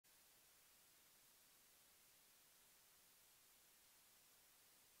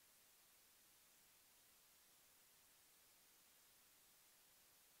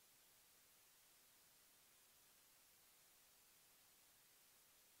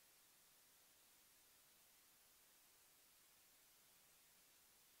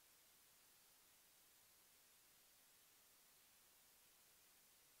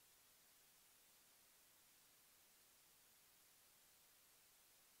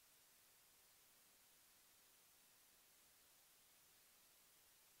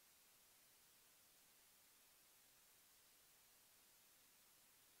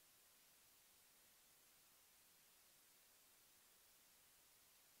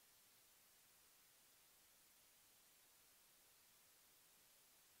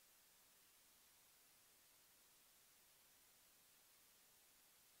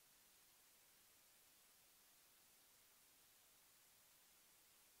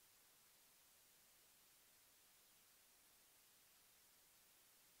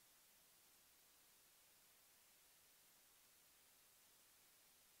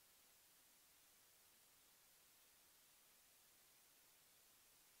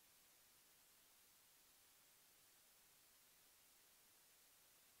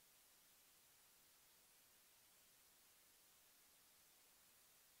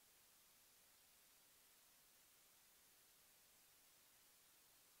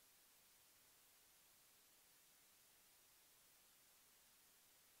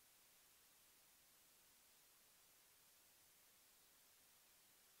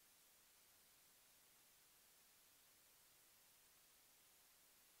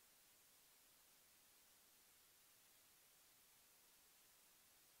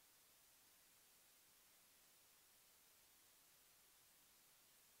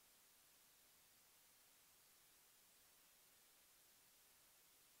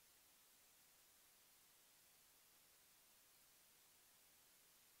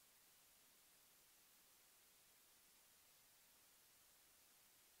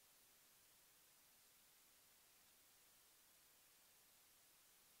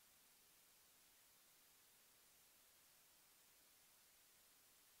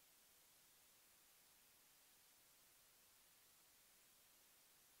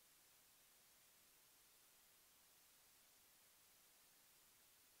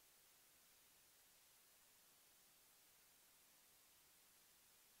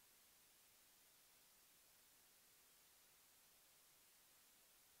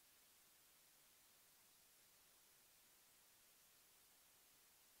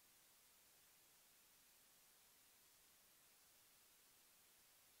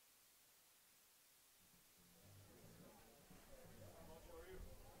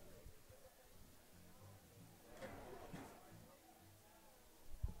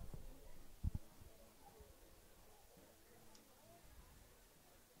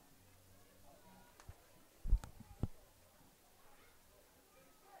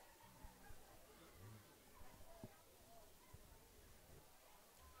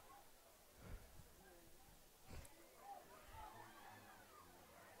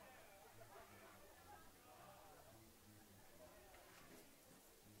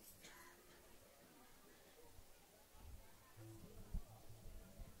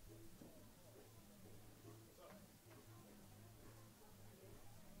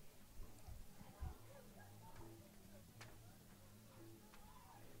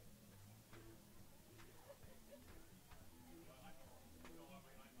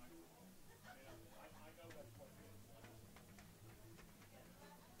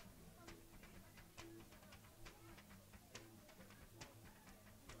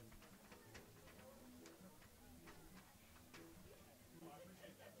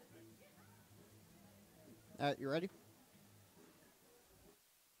All right, you ready?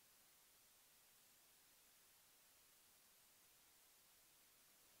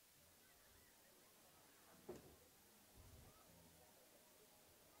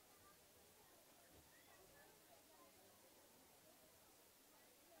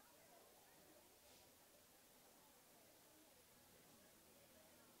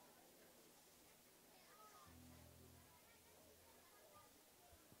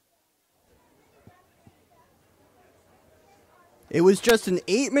 It was just an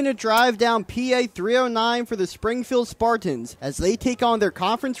 8-minute drive down PA 309 for the Springfield Spartans as they take on their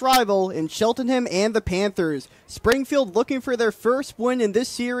conference rival in Cheltenham and the Panthers. Springfield looking for their first win in this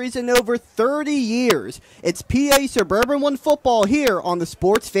series in over 30 years. It's PA Suburban 1 football here on the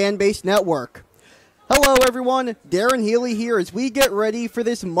Sports Fanbase Network. Hello everyone, Darren Healy here as we get ready for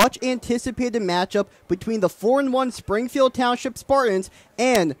this much anticipated matchup between the 4-1 Springfield Township Spartans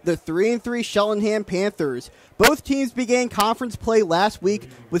and the 3-3 Cheltenham Panthers. Both teams began conference play last week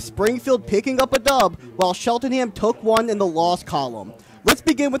with Springfield picking up a dub while Cheltenham took one in the loss column. Let's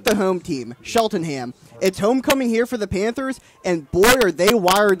begin with the home team, Cheltenham. It's homecoming here for the Panthers and boy are they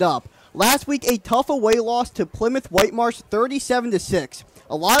wired up. Last week a tough away loss to Plymouth Whitemarsh 37-6.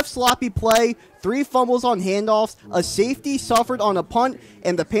 A lot of sloppy play, 3 fumbles on handoffs, a safety suffered on a punt,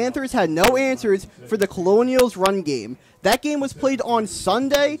 and the Panthers had no answers for the Colonials' run game. That game was played on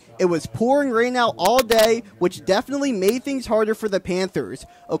Sunday. It was pouring rain out all day, which definitely made things harder for the Panthers.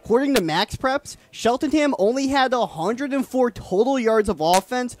 According to Max Preps, Cheltenham only had 104 total yards of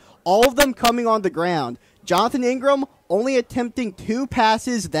offense, all of them coming on the ground. Jonathan Ingram only attempting 2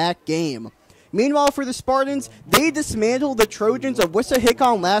 passes that game. Meanwhile, for the Spartans, they dismantled the Trojans of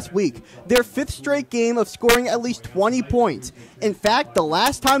Wissahickon last week, their 5th straight game of scoring at least 20 points. In fact, the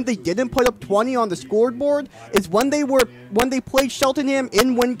last time they didn't put up 20 on the scoreboard is when they played Cheltenham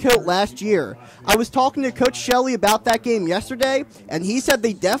in Montco last year. I was talking to Coach Shelley about that game yesterday, and he said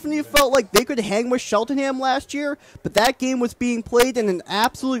they definitely felt like they could hang with Cheltenham last year, but that game was being played in an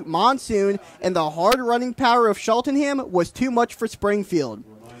absolute monsoon, and the hard running power of Cheltenham was too much for Springfield.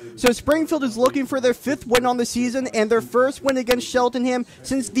 So Springfield is looking for their 5th win on the season and their first win against Cheltenham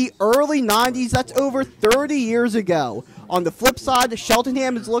since the early 90s. That's over 30 years ago. On the flip side,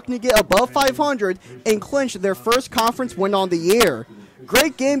 Cheltenham is looking to get above 500 and clinch their first conference win on the year.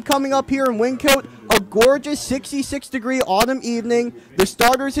 Great game coming up here in Wingcote. A gorgeous 66-degree autumn evening. The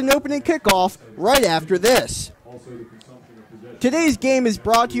starters and opening kickoff right after this. Today's game is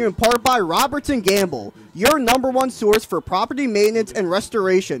brought to you in part by Robertson Gamble, your #1 source for property maintenance and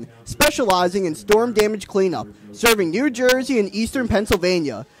restoration, specializing in storm damage cleanup, serving New Jersey and eastern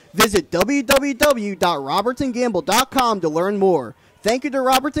Pennsylvania. Visit www.robertsongamble.com to learn more. Thank you to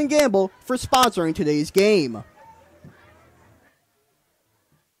Robertson Gamble for sponsoring today's game.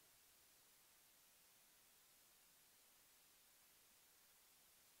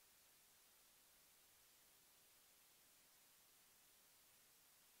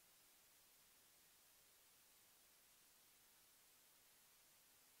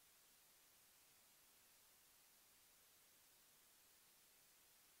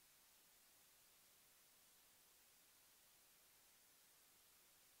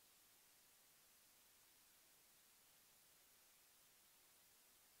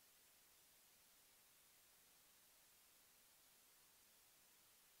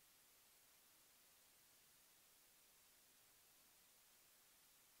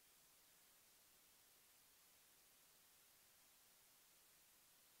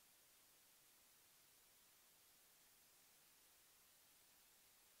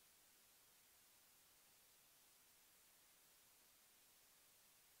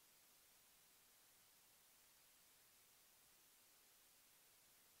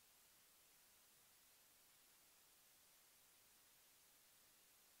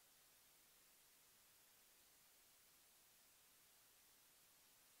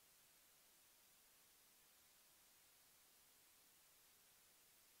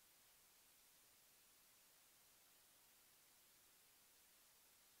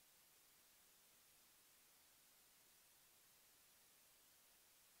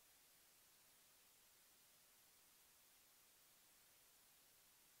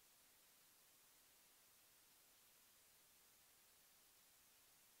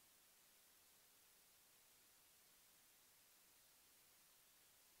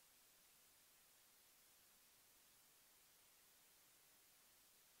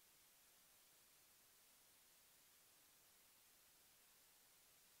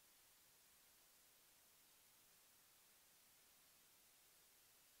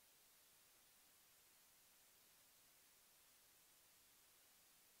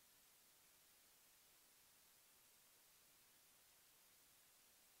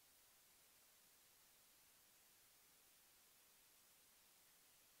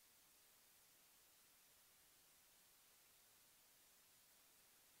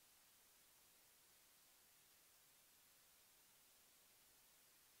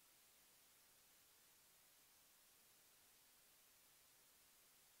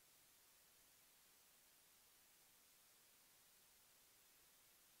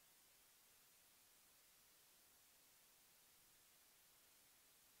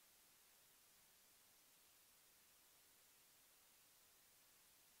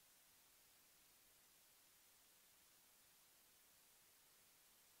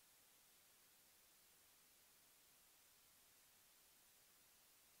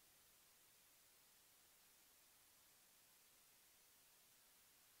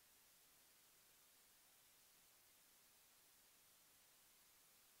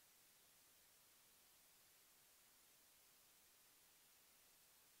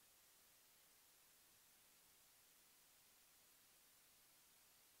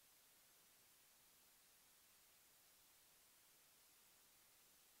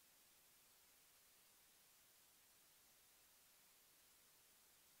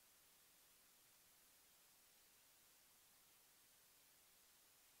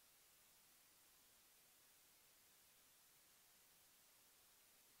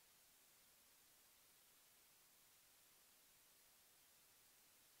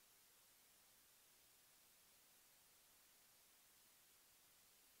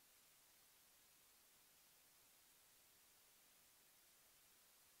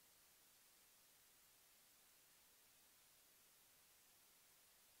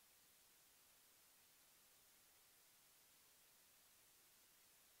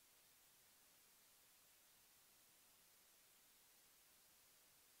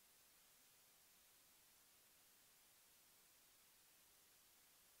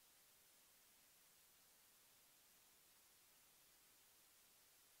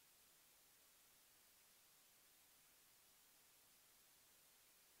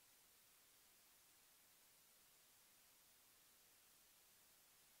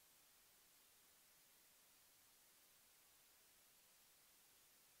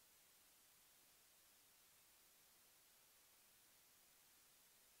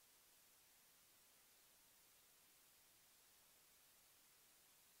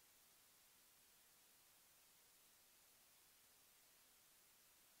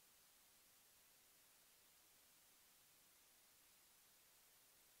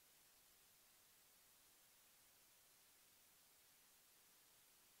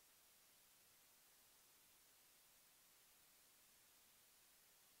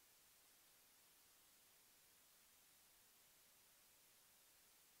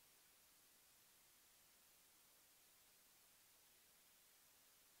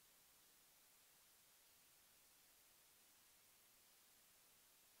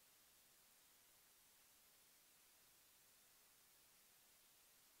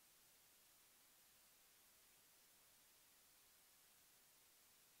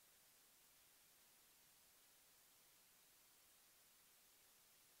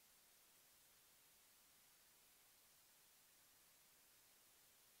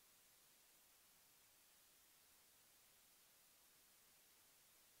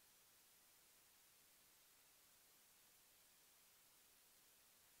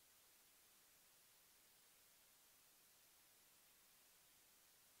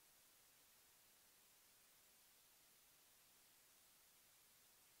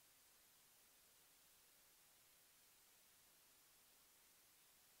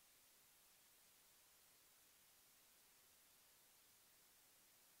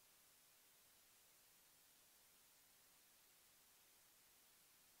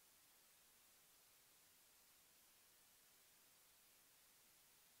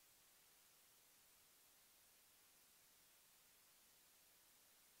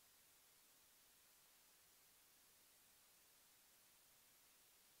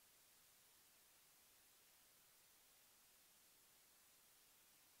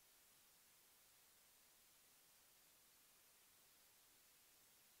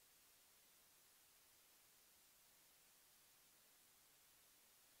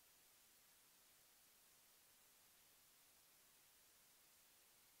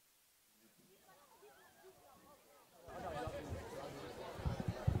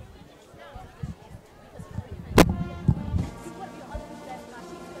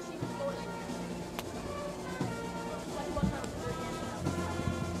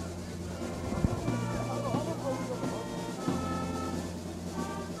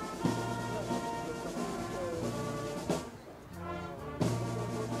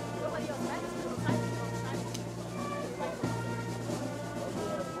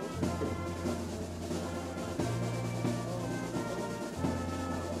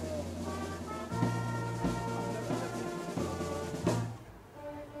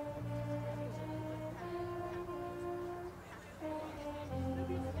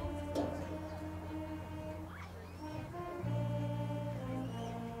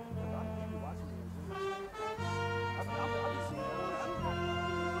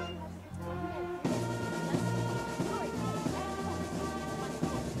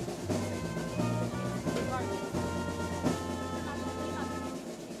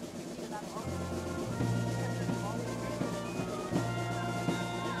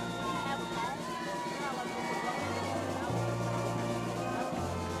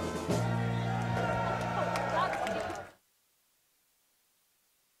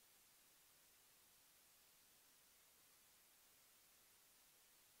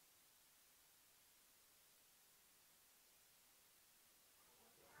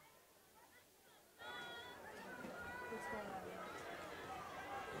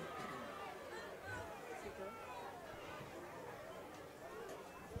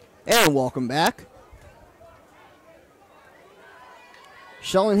 And welcome back.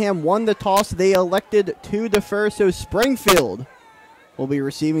 Cheltenham won the toss. They elected to defer, so Springfield will be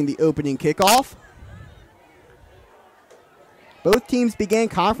receiving the opening kickoff. Both teams began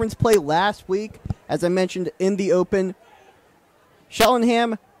conference play last week, as I mentioned in the open.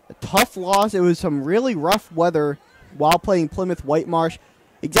 Cheltenham, a tough loss. It was some really rough weather while playing Plymouth Whitemarsh.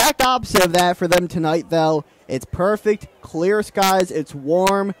 Exact opposite of that for them tonight, though. It's perfect, clear skies, it's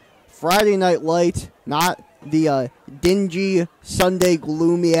warm, Friday night lights, not the dingy Sunday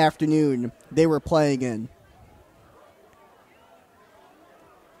gloomy afternoon they were playing in.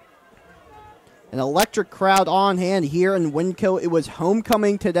 An electric crowd on hand here in Montco. It was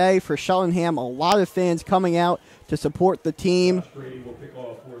homecoming today for Cheltenham. A lot of fans coming out to support the team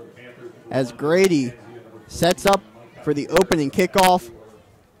as Grady sets up for the opening kickoff.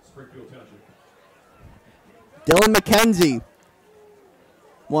 Springfield Township. Dylan McKenzie,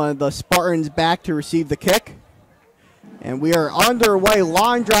 one of the Spartans, back to receive the kick. And we are underway.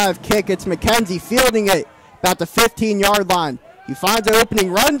 Line drive kick. It's McKenzie fielding it about the 15-yard line. He finds an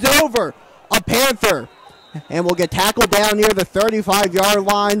opening, runs over a Panther, and will get tackled down near the 35-yard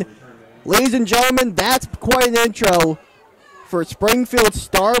line. Ladies and gentlemen, that's quite an intro for Springfield's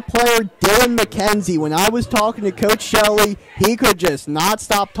star player, Dylan McKenzie. When I was talking to Coach Shelley, he could just not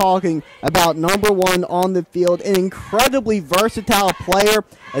stop talking about number one on the field. An incredibly versatile player,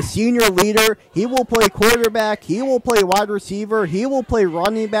 a senior leader. He will play quarterback, he will play wide receiver, he will play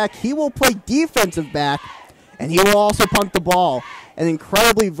running back, he will play defensive back, and he will also punt the ball. An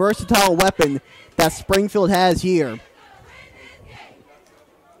incredibly versatile weapon that Springfield has here.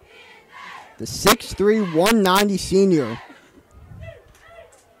 The 6'3", 190 senior.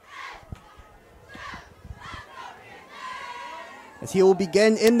 As he will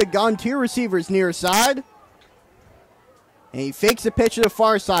begin in the gun, two receivers near side. And he fakes the pitch to the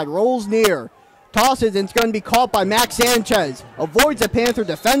far side, rolls near, tosses, and it's going to be caught by Max Sanchez. Avoids a Panther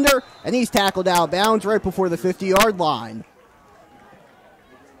defender, and he's tackled out of bounds right before the 50-yard line.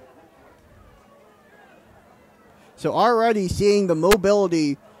 So already seeing the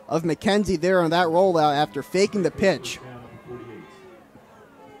mobility of McKenzie there on that rollout after faking the pitch.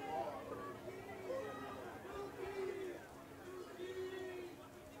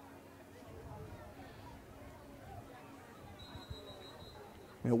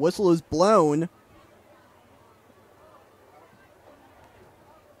 And a whistle is blown.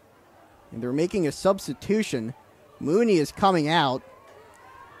 And they're making a substitution. Mooney is coming out.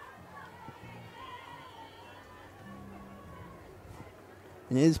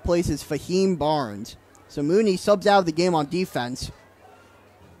 In his place is Fahim Barnes. So Mooney subs out of the game on defense.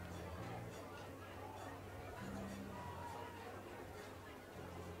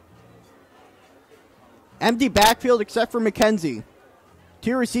 Empty backfield except for McKenzie.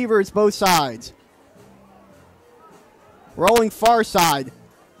 Two receivers both sides. Rolling far side.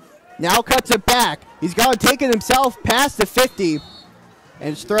 Now cuts it back. He's going to take it himself past the 50.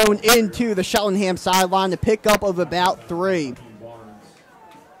 And it's thrown into the Cheltenham sideline, a pickup of about 3.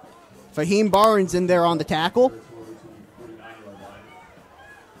 Fahim Barnes in there on the tackle.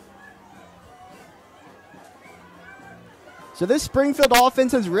 So this Springfield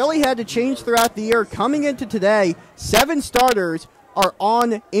offense has really had to change throughout the year. Coming into today, 7 starters are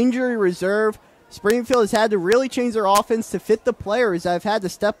on injury reserve. Springfield has had to really change their offense to fit the players that have had to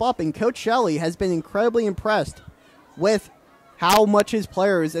step up, and Coach Shelley has been incredibly impressed with how much his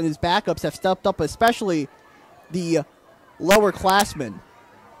players and his backups have stepped up, especially the lower classmen.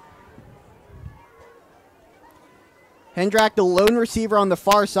 Hendrak, the lone receiver on the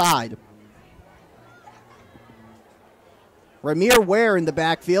far side. Ramir Ware in the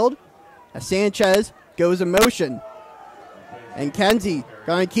backfield. As Sanchez goes in motion. And Kenzie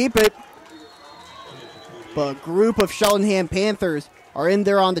going to keep it. But a group of Cheltenham Panthers are in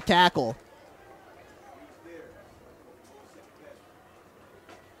there on the tackle.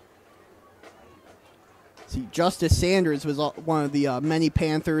 See, Justice Sanders was one of the many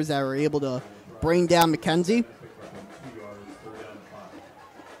Panthers that were able to bring down McKenzie.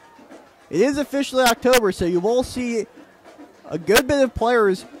 It is officially October, so you will see a good bit of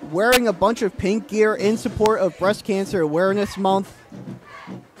players wearing a bunch of pink gear in support of Breast Cancer Awareness Month.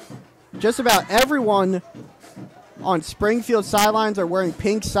 Just about everyone on Springfield sidelines are wearing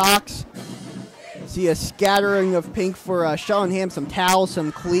pink socks. See a scattering of pink for Cheltenham, some towels,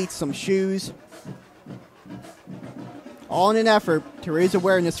 some cleats, some shoes. All in an effort to raise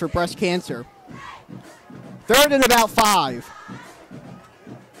awareness for breast cancer. 3rd and about 5.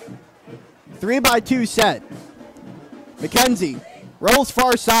 3-by-2 set. McKenzie rolls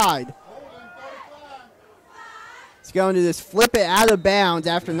far side. He's He's going to just flip it out of bounds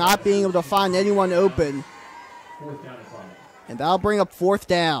after not being able to find anyone open. Fourth down and 5. And that'll bring up 4th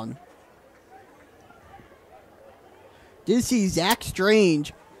down. Did see Zach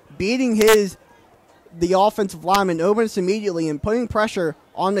Strange beating the offensive lineman almost immediately and putting pressure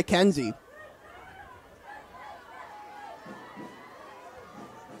on McKenzie.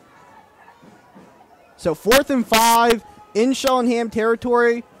 So 4th and 5 in Cheltenham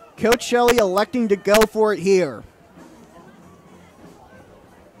territory. Coach Shelley electing to go for it here.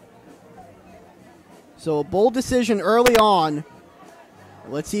 So a bold decision early on.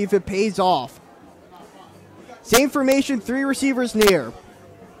 Let's see if it pays off. Same formation, 3 receivers near.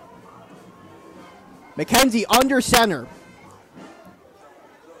 McKenzie under center.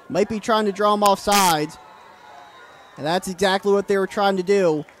 Might be trying to draw him off sides. And that's exactly what they were trying to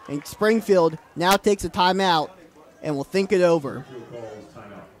do. And Springfield now takes a timeout and will think it over.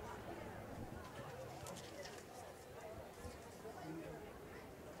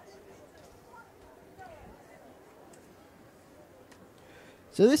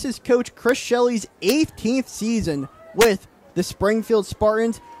 So this is Coach Chris Shelley's 18th season with the Springfield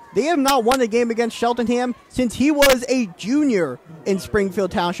Spartans. They have not won a game against Cheltenham since he was a junior in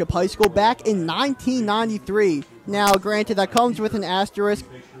Springfield Township High School back in 1993. Now, granted, that comes with an asterisk.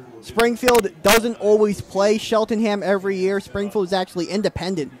 Springfield doesn't always play Cheltenham every year. Springfield was actually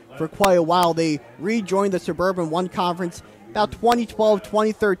independent for quite a while. They rejoined the Suburban 1 Conference about 2012,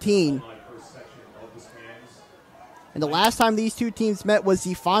 2013. And the last time these two teams met was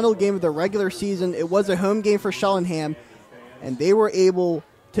the final game of the regular season. It was a home game for Cheltenham, and they were able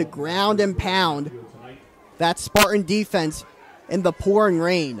to ground and pound that Spartan defense in the pouring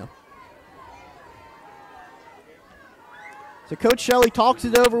rain. So Coach Shelley talks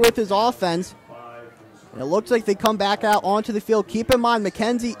it over with his offense, and it looks like they come back out onto the field. Keep in mind,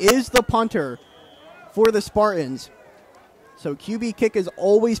 McKenzie is the punter for the Spartans, so QB kick is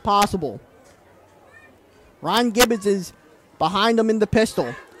always possible. Ryan Gibbons is behind him in the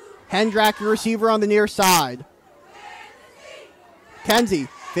pistol. Hendrak, your receiver on the near side. Kenzie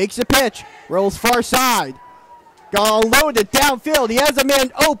fakes a pitch, rolls far side. Got unloaded downfield. He has a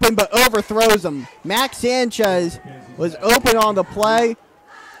man open but overthrows him. Max Sanchez was open on the play,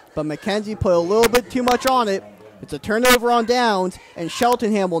 but McKenzie put a little bit too much on it. It's a turnover on downs, and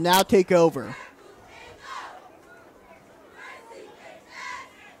Cheltenham will now take over.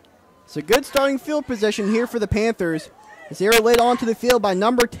 It's a good starting field position here for the Panthers as they are led onto the field by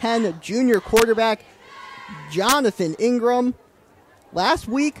number 10 junior quarterback Jonathan Ingram. Last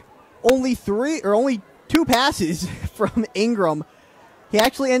week, only 2 passes from Ingram. He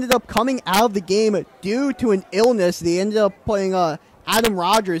actually ended up coming out of the game due to an illness. They ended up putting Adam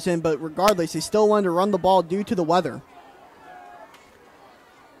Rogers in, but regardless, they still wanted to run the ball due to the weather.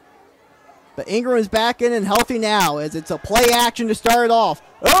 But Ingram is back in and healthy now as it's a play action to start it off.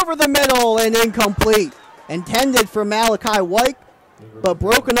 Over the middle and incomplete. Intended for Malachi White, but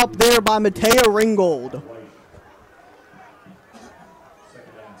broken up there by Mateo Ringgold.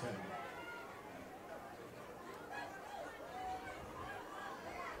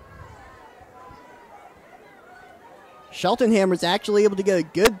 Cheltenham was actually able to get a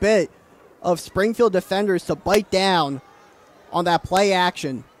good bit of Springfield defenders to bite down on that play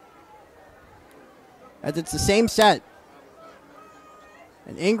action, as it's the same set.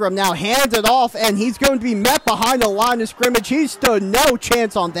 And Ingram now hands it off, and he's going to be met behind the line of scrimmage. He stood no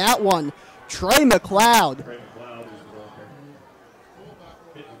chance on that one. Trey McLeod.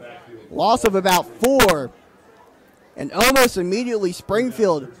 Loss of about 4. And almost immediately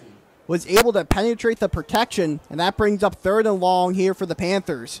Springfield was able to penetrate the protection, and that brings up 3rd and long here for the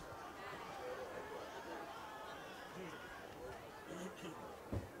Panthers.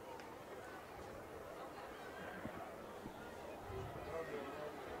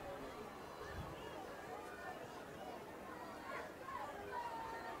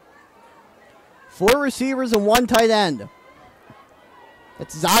 Four receivers and 1 tight end.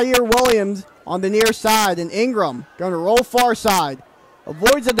 It's Zaire Williams on the near side, and Ingram going to roll far side.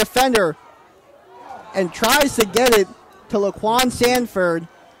 Avoids a defender and tries to get it to Laquan Sanford,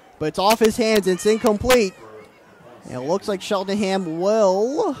 but it's off his hands and it's incomplete. And it looks like Cheltenham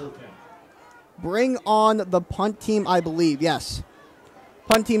will bring on the punt team, I believe. Yes.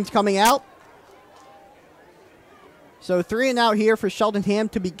 Punt team's coming out. So 3 and out here for Cheltenham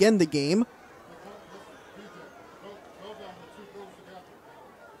to begin the game.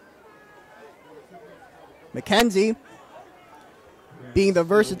 McKenzie, being the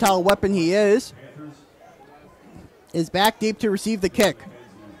versatile weapon he is back deep to receive the kick.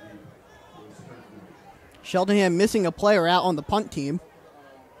 Cheltenham missing a player out on the punt team.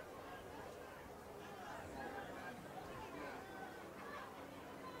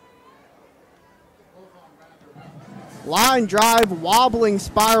 Line drive, wobbling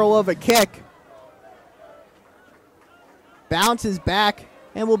spiral of a kick. Bounces back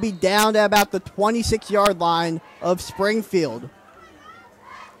and will be down at about the 26-yard line of Springfield.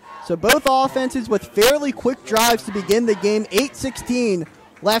 So both offenses with fairly quick drives to begin the game. 8:16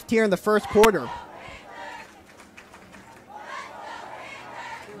 left here in the first quarter.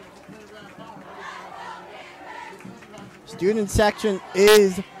 Student section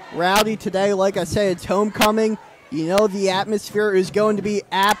is rowdy today. Like I said, it's homecoming. You know the atmosphere is going to be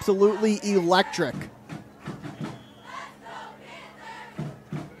absolutely electric.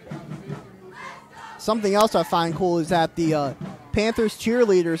 Something else I find cool is that the Panthers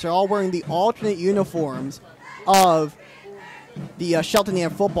cheerleaders are all wearing the alternate uniforms of the Cheltenham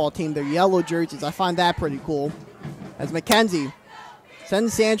football team, their yellow jerseys. I find that pretty cool. As McKenzie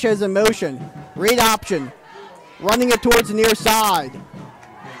sends Sanchez in motion. Read option. Running it towards the near side.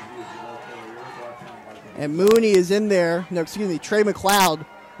 And Mooney is in there. No, excuse me, Trey McLeod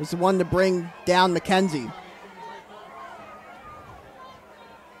was the one to bring down McKenzie.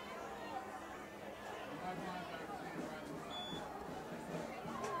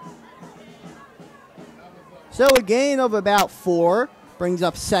 So a gain of about 4 brings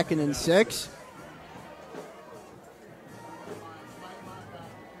up 2nd and 6.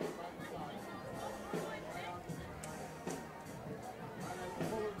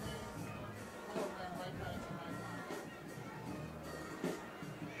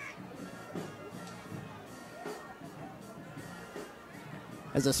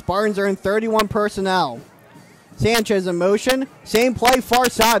 As the Spartans are in 31 personnel. Sanchez in motion. Same play, far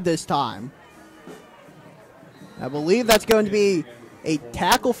side this time. I believe that's going to be a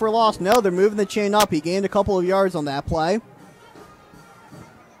tackle for loss. No, they're moving the chain up. He gained a couple of yards on that play.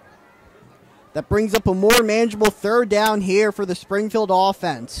 That brings up a more manageable 3rd down here for the Springfield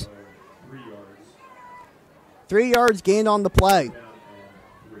offense. 3 yards gained on the play.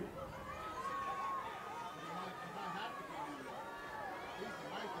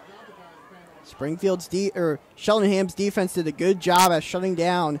 Cheltenham's defense did a good job at shutting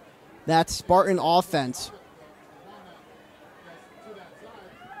down that Spartan offense.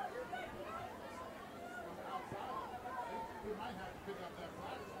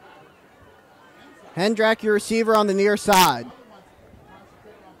 Hendrak, your receiver on the near side.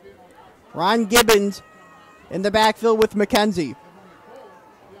 Ron Gibbons in the backfield with McKenzie.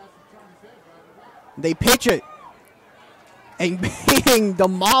 They pitch it. And being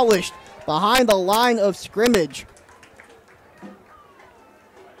demolished behind the line of scrimmage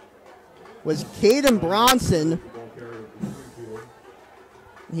was Caden Bronson.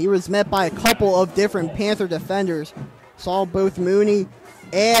 He was met by a couple of different Panther defenders. Saw both Mooney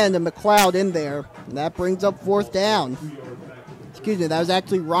and McLeod in there. And that brings up 4th down. Excuse me, that was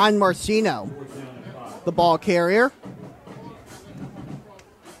actually Ron Marcino, the ball carrier.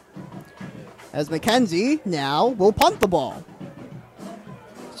 As McKenzie now will punt the ball.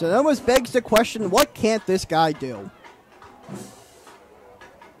 So it almost begs the question, what can't this guy do?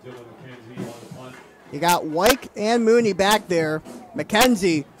 You got Wyke and Mooney back there.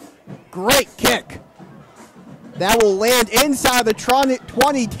 McKenzie, great kick. That will land inside the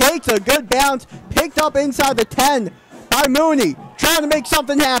 20, takes a good bounce, picked up inside the 10 by Mooney, trying to make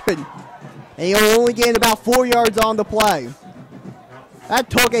something happen. And he only gained about 4 yards on the play. That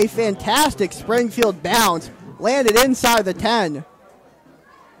took a fantastic Springfield bounce, landed inside the 10.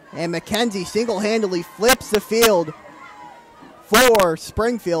 And McKenzie single-handedly flips the field for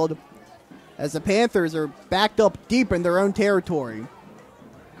Springfield as the Panthers are backed up deep in their own territory.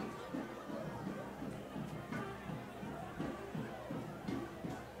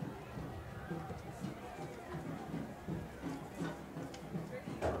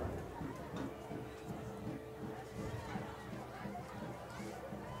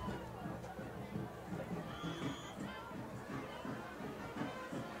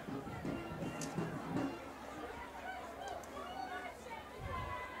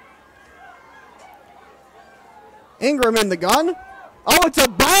 Ingram in the gun. Oh, it's a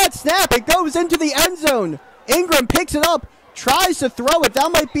bad snap. It goes into the end zone. Ingram picks it up, tries to throw it.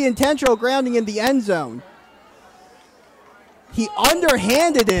 That might be intentional grounding in the end zone. He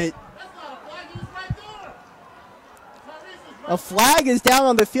underhanded it. A flag is down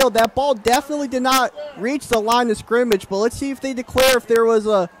on the field. That ball definitely did not reach the line of scrimmage, but let's see if they declare if there was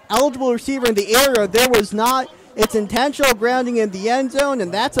a eligible receiver in the area. There was not. It's intentional grounding in the end zone,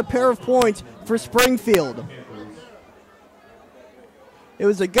 and that's a pair of points for Springfield. It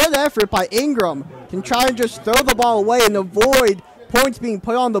was a good effort by Ingram to try and just throw the ball away and avoid points being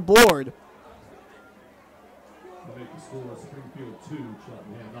put on the board.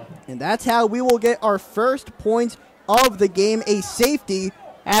 And that's how we will get our first points of the game, a safety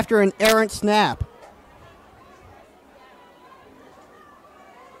after an errant snap.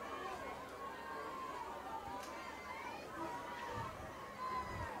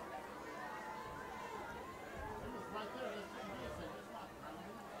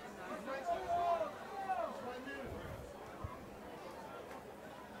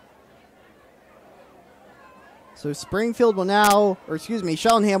 So Springfield will now, or excuse me,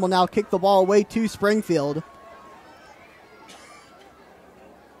 Cheltenham will now kick the ball away to Springfield.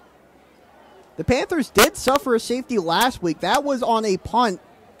 The Panthers did suffer a safety last week. That was on a punt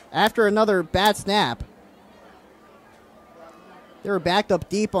after another bad snap. They were backed up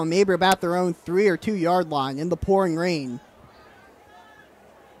deep on maybe about their own 3 or 2 yard line in the pouring rain.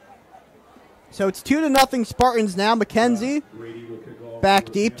 So it's 2-0 Spartans now. McKenzie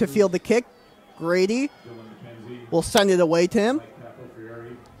back deep to field the kick. Grady will send it away to him.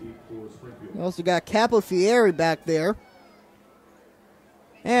 We also got Capofieri back there.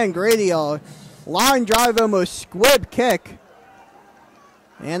 And Grady, a line drive, almost squib kick.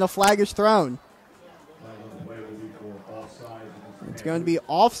 And a flag is thrown. It's going to be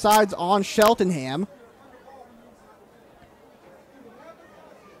offsides on Cheltenham.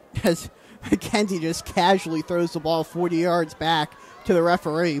 As McKenzie just casually throws the ball 40 yards back to the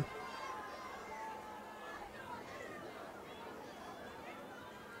referee.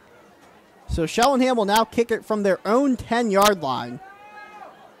 So Cheltenham will now kick it from their own 10-yard line.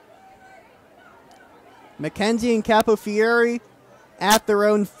 McKenzie and Capofieri at their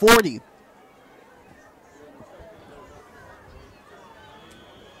own 40.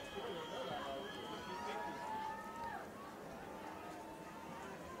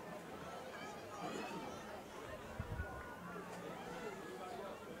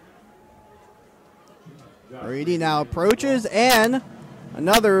 Brady now approaches, and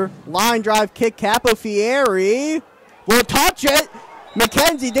another line drive kick. Capofieri will touch it.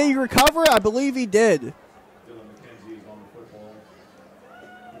 McKenzie, did he recover? I believe he did. Dylan McKenzie is on the football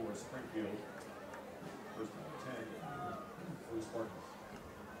for Springfield. First and 10 for the Spartans.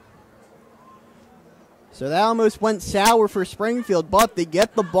 So that almost went sour for Springfield, but they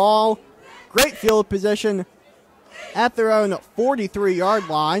get the ball. Great field position at their own 43-yard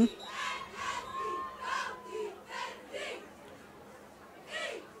line.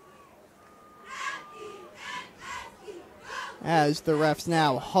 As the refs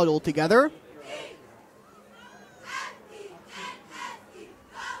now huddle together.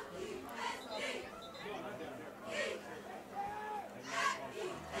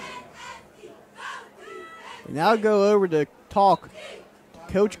 We now go over to talk to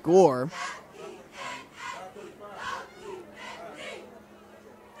Coach Gore.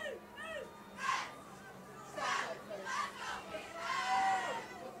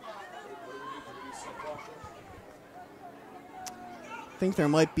 I think there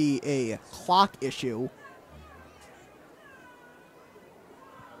might be a clock issue.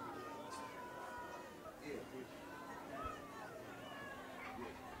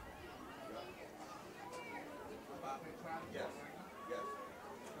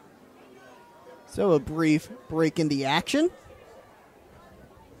 So a brief break in the action.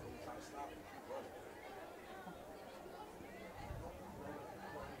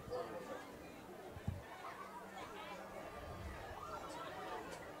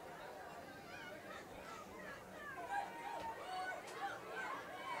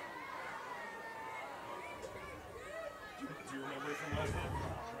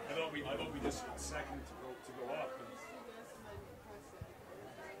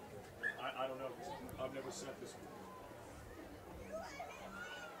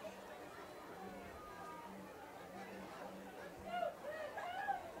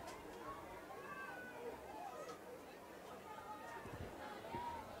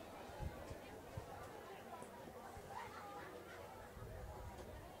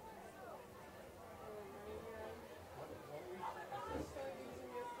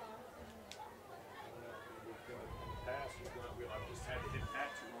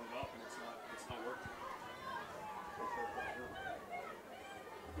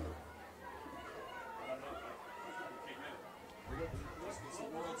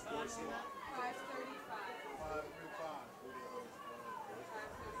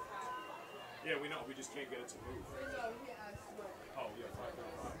 Yeah, we know. We just can't get it to move. Oh, yeah,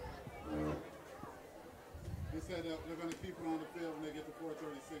 5:35. They said they're going to keep it on the field when they get to 4:36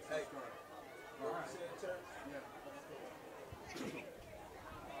 and start. All right. Yeah.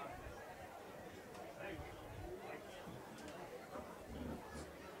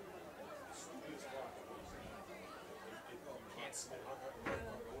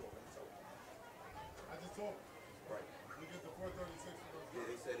 I just told him.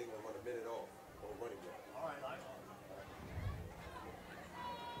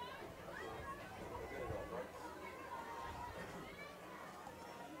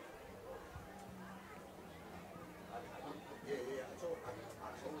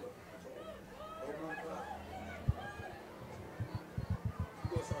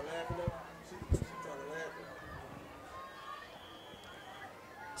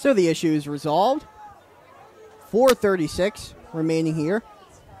 So the issue is resolved. 4:36 remaining here.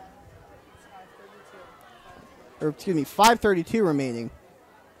 Or excuse me, 5:32 remaining.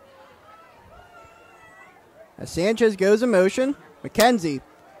 As Sanchez goes in motion, McKenzie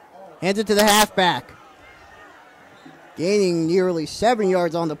hands it to the halfback. Gaining nearly 7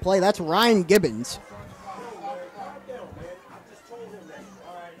 yards on the play. That's Ryan Gibbons.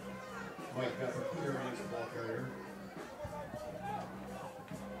 Mike Pepper clearance, ball carrier.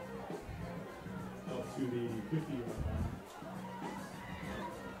 Up to the 50-yard line.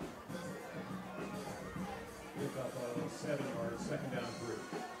 Pick up 7 yards, second down 3.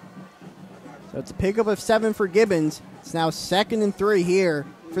 So it's a pickup of 7 for Gibbons. It's now 2nd and 3 here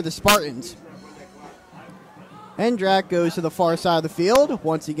for the Spartans. Hendrak goes to the far side of the field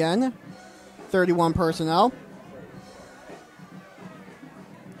once again. 31 personnel.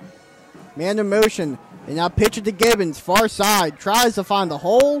 Man in motion. And now pitch it to Gibbons. Far side. Tries to find the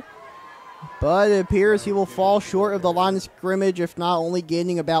hole. But it appears he will fall short of the line of scrimmage, if not only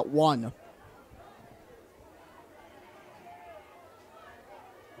gaining about 1. Up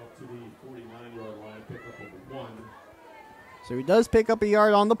to the 49-yard line, pick up of 1. So he does pick up a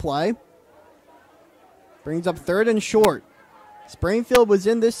yard on the play. Brings up 3rd and short. Springfield was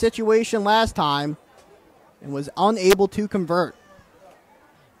in this situation last time and was unable to convert.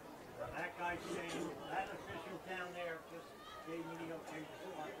 That guy saying, that official down there just gave me the okay to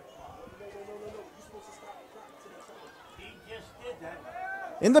start the clock. He just did that.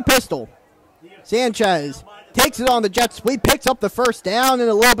 In the pistol, Sanchez takes it on the jet sweep, picks up the first down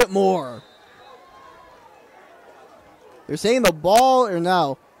and a little bit more. They're saying the ball, or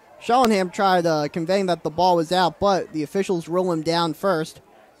no, Cheltenham tried conveying that the ball was out, but the officials rule him down first.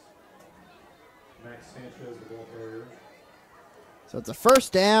 Max Sanchez, the ball carrier. So it's a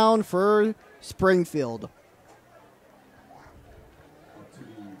first down for Springfield. Up to the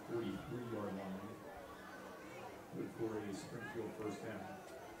 43-yard line. Good for a Springfield first down.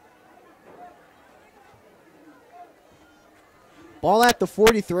 Ball at the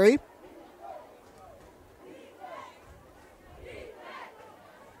 43.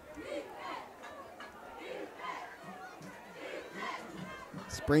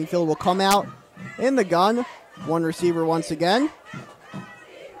 Springfield will come out in the gun. One receiver once again.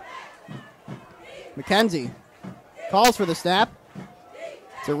 McKenzie calls for the snap.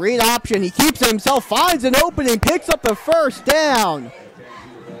 It's a read option. He keeps it himself, finds an opening, picks up the first down.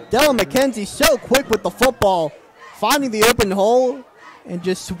 Dylan McKenzie so quick with the football, finding the open hole and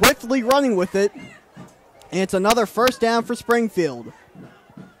just swiftly running with it. And it's another first down for Springfield.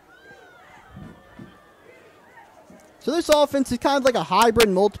 So this offense is kind of like a hybrid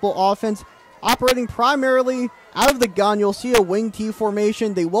multiple offense, operating primarily out of the gun. You'll see a wing T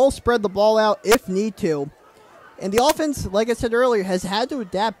formation. They will spread the ball out if need to. And the offense, like I said earlier, has had to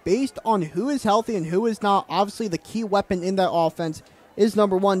adapt based on who is healthy and who is not. Obviously, the key weapon in that offense is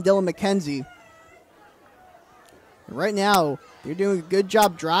number 1, Dylan McKenzie. And right now, they're doing a good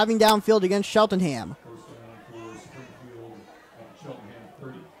job driving downfield against Cheltenham. First down for Springfield at Cheltenham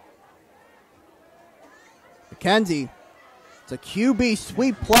 30. McKenzie. It's a QB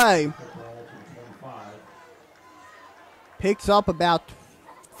sweep play. Ball to 25. Picks up about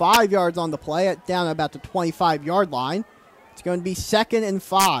 5 yards on the play, down about the 25-yard line. It's going to be 2nd and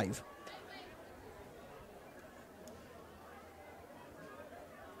 5.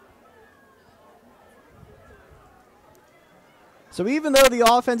 So even though the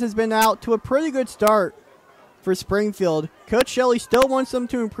offense has been out to a pretty good start for Springfield, Coach Shelley still wants them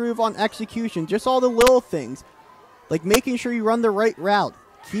to improve on execution, just all the little things, like making sure you run the right route,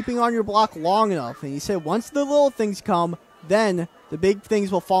 keeping on your block long enough. And he said once the little things come, then the big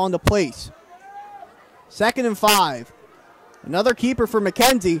things will fall into place. 2nd and 5. Another keeper for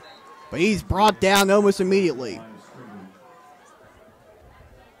McKenzie, but he's brought down almost immediately. Line of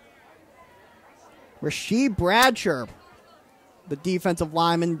scrimmage. Rasheed Bradshaw, the defensive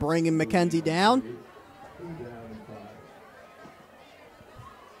lineman, bringing McKenzie down. 2 down and 5.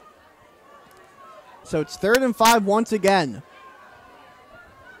 So it's 3rd and 5 once again.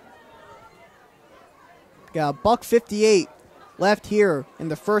 Got a $1:58 left here in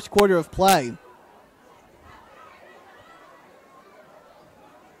the first quarter of play.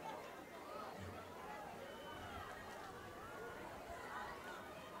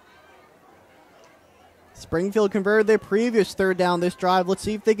 Springfield converted their previous 3rd down this drive. Let's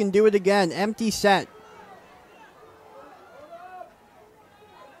see if they can do it again. Empty set.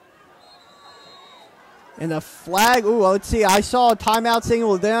 And a flag. Ooh, let's see. I saw a timeout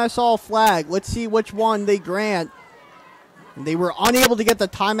signal, then I saw a flag. Let's see which one they grant. And they were unable to get the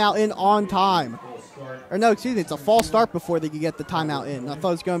timeout in on time. Full start Or no, excuse me, it's a false start before they could get the timeout in. I thought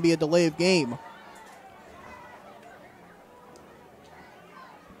it was going to be a delay of game.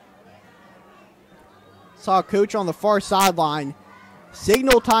 Saw a coach on the far sideline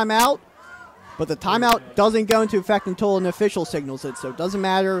signal timeout, but the timeout doesn't go into effect until an official signals it. So it doesn't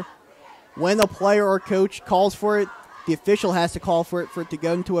matter when a player or coach calls for it. The official has to call for it to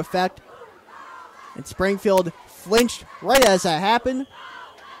go into effect. And Springfield flinched right as that happened.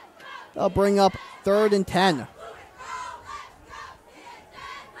 They'll bring up 3rd and 10.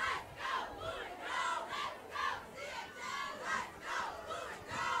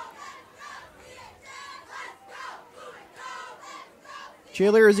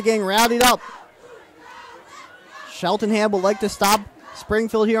 Cheerleaders are getting rowdied up. Cheltenham would like to stop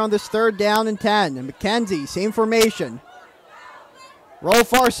Springfield here on this 3rd down and 10. And McKenzie, same formation. Roll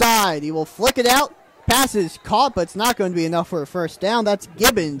far side. He will flick it out. Pass is caught, but it's not going to be enough for a first down. That's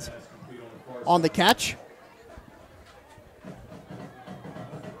Gibbons on the catch.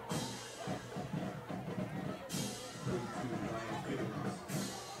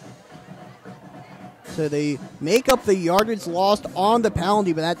 So they make up the yardage lost on the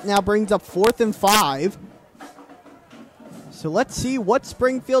penalty, but that now brings up 4th and 5. So let's see what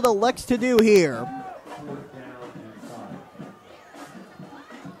Springfield elects to do here.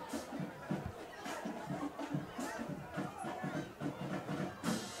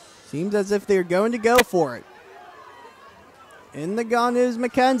 Seems as if they're going to go for it. In the gun is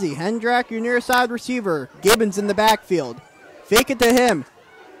McKenzie. Hendrak, your near side receiver. Gibbons in the backfield. Fake it to him.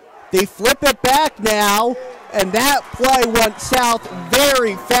 They flip it back now, and that play went south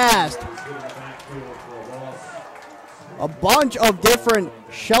very fast. A bunch of different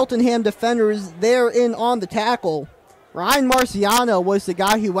Cheltenham defenders there in on the tackle. Ryan Marciano was the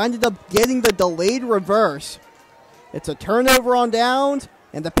guy who ended up getting the delayed reverse. It's a turnover on downs,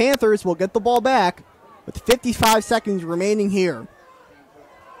 and the Panthers will get the ball back with 55 seconds remaining here.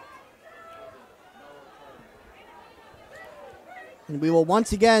 And we will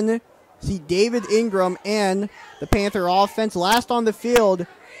once again see David Ingram and the Panther offense last on the field,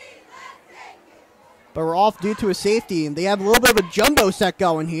 but we're off due to a safety, and they have a little bit of a jumbo set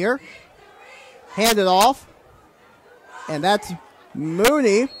going here. Hand it off, and that's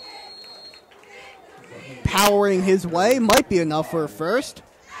Mooney powering his way. Might be enough for a first.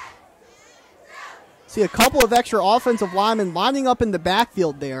 See a couple of extra offensive linemen lining up in the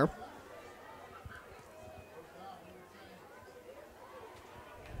backfield there.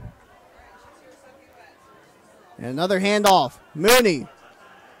 And another handoff. Mooney,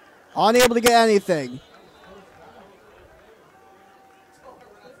 unable to get anything.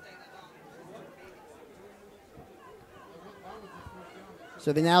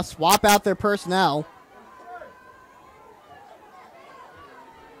 So they now swap out their personnel.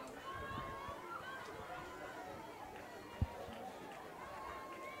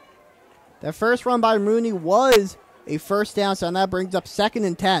 That first run by Mooney was a first down, so that brings up 2nd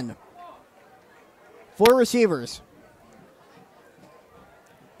and 10. 4 receivers.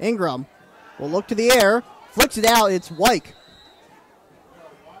 Ingram will look to the air, flicks it out, it's Wyke.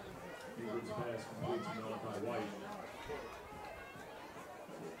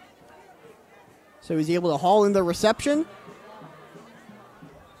 So he's able to haul in the reception.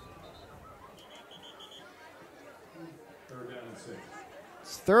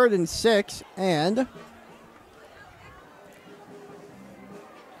 It's 3rd and 6, and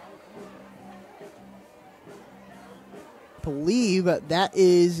believe that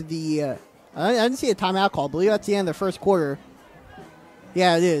is the I didn't see a timeout call. I believe that's the end of the first quarter.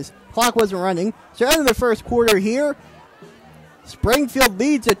 Yeah, it is. Clock wasn't running. So end of the first quarter here. Springfield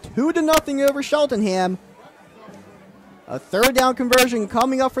leads it 2-0 over Cheltenham. A 3rd down conversion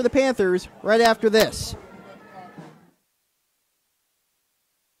coming up for the Panthers right after this.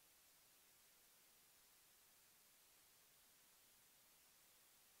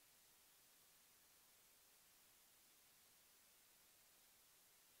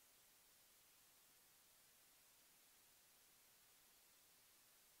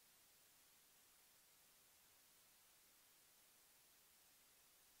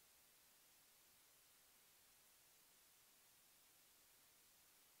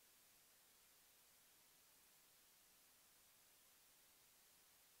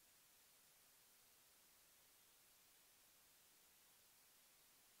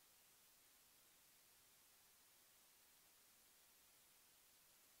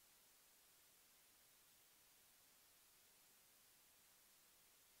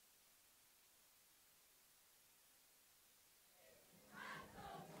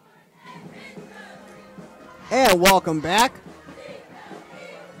 And welcome back.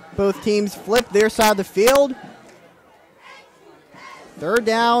 Both teams flip their side of the field. Third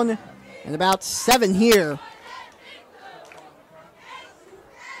down and about 7 here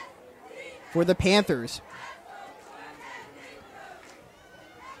for the Panthers.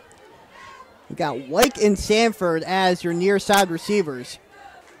 You got White and Sanford as your near side receivers.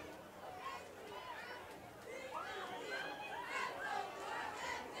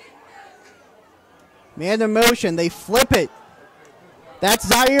 Man in motion, they flip it. That's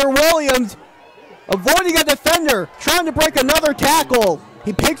Zaire Williams avoiding a defender, trying to break another tackle.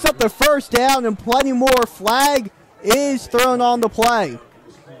 He picks up the first down and plenty more. Flag is thrown on the play.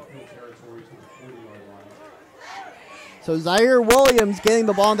 So Zaire Williams getting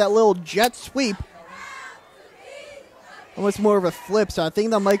the ball in that little jet sweep. Almost more of a flip, so I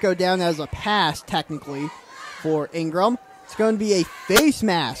think that might go down as a pass technically for Ingram. It's going to be a face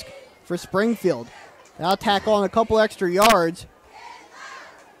mask for Springfield. That'll tack on a couple extra yards.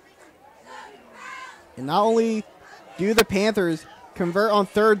 And not only do the Panthers convert on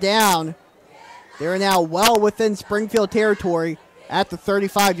third down, they're now well within Springfield territory at the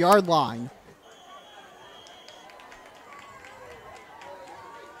 35-yard line.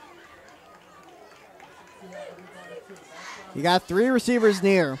 You got 3 receivers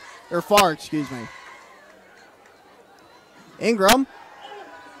near, or far, excuse me. Ingram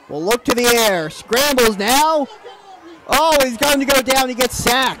will look to the air, scrambles now. Oh, he's going to go down, he gets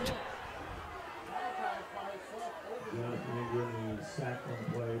sacked.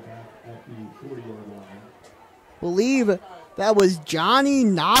 Believe that was Johnny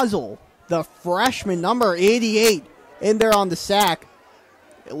Nozzle, the freshman, number 88, in there on the sack.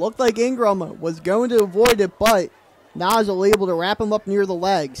 It looked like Ingram was going to avoid it, but Nozzle able to wrap him up near the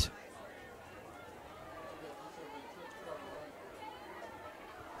legs.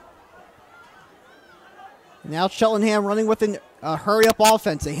 Now Cheltenham running with a hurry-up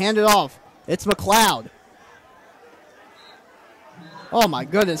offense. They hand it off. It's McLeod. Oh, my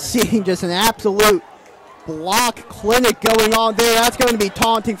goodness. Seeing just an absolute block clinic going on there. That's going to be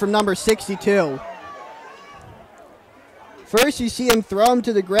taunting from number 62. First, you see him throw him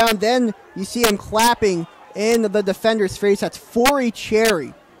to the ground. Then you see him clapping in the defender's face. That's Forey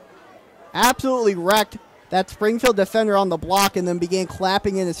Cherry. Absolutely wrecked that Springfield defender on the block and then began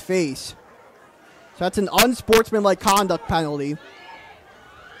clapping in his face. So that's an unsportsmanlike conduct penalty.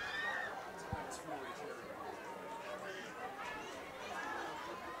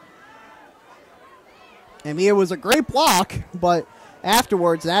 I mean, it was a great block, but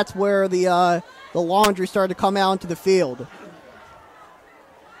afterwards, that's where the laundry started to come out into the field.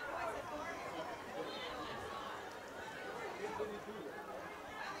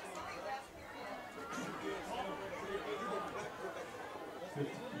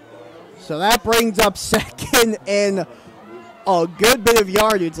 So that brings up second and a good bit of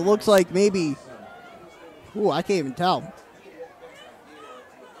yardage. It looks like maybe, I can't even tell.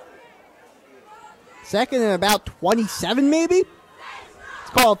 Second and about 27 maybe? Let's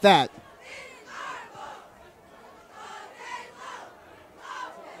call it that.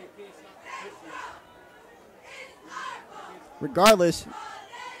 Regardless,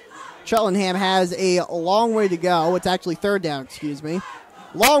 Cheltenham has a long way to go. It's actually third down, excuse me.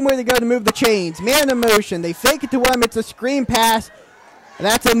 Long way to go to move the chains. Man in motion. They fake it to him. It's a screen pass. And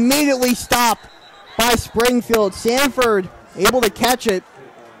that's immediately stopped by Springfield. Sanford able to catch it.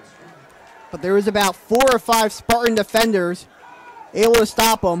 But there was about 4 or 5 Spartan defenders able to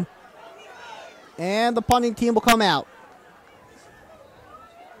stop him. And the punting team will come out.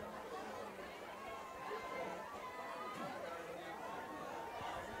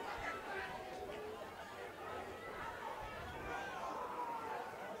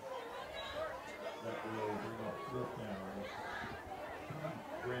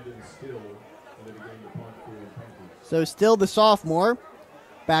 So still the sophomore.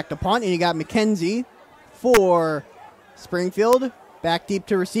 Back to punt, and you got McKenzie for Springfield. Back deep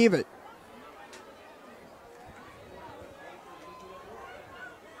to receive it.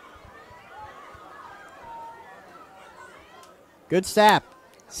 Good snap.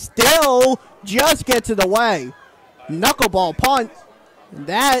 Still just gets it away. Knuckleball punt.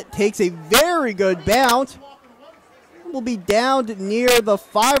 That takes a very good bounce. Will be down near the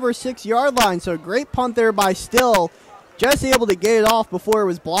 5 or 6 yard line. So great punt there by Still. Just able to get it off before it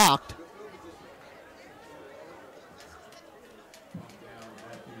was blocked.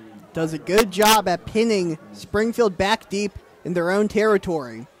 Does a good job at pinning Springfield back deep in their own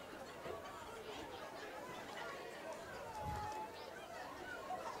territory.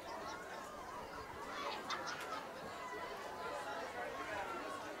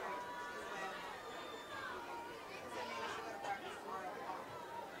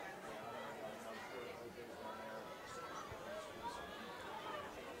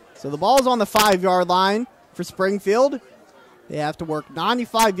 So the ball's on the 5-yard line for Springfield. They have to work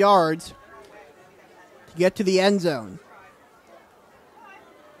 95 yards to get to the end zone.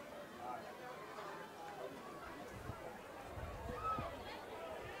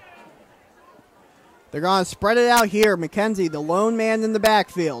 They're going to spread it out here. McKenzie, the lone man in the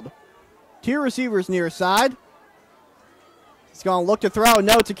backfield. 2 receivers near side. He's going to look to throw.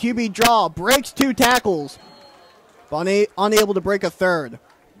 No, it's a QB draw. Breaks 2 tackles. But unable to break a third.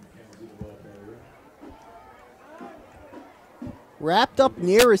 Wrapped up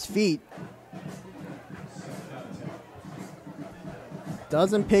near his feet.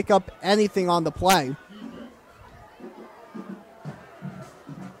 Doesn't pick up anything on the play.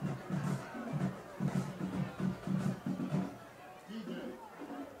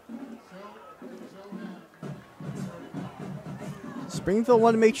 Springfield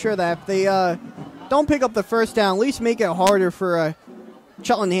want to make sure that if they don't pick up the first down, at least make it harder for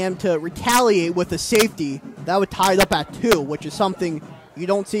Cheltenham to retaliate with a safety. That would tie it up at 2, which is something you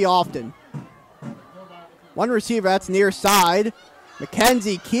don't see often. 1 receiver, that's near side.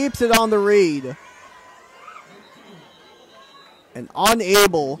 McKenzie keeps it on the read. And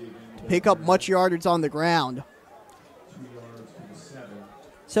unable to pick up much yardage on the ground.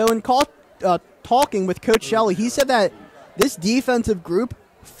 So in talking with Coach Shelley, he said that this defensive group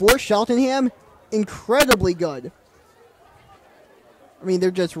for Cheltenham, incredibly good. I mean,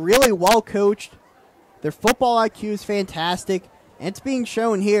 they're just really well coached. Their football IQ is fantastic, and it's being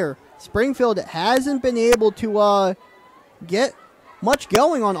shown here. Springfield hasn't been able to get much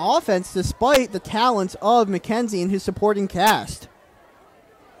going on offense despite the talents of McKenzie and his supporting cast.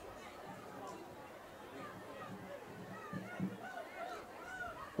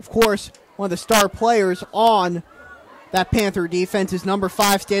 Of course, one of the star players on that Panther defense is number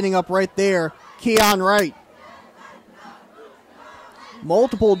 5 standing up right there, Keon Wright.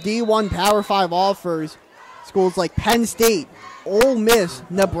 Multiple D1 Power 5 offers. Schools like Penn State, Ole Miss,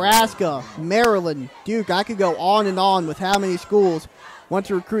 Nebraska, Maryland, Duke. I could go on and on with how many schools want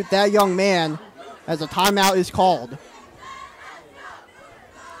to recruit that young man as a timeout is called.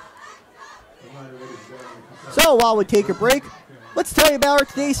 So while we take a break, let's tell you about our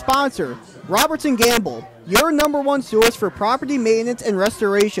today's sponsor, Robertson Gamble, your #1 source for property maintenance and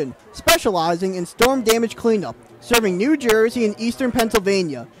restoration, specializing in storm damage cleanup, serving New Jersey and eastern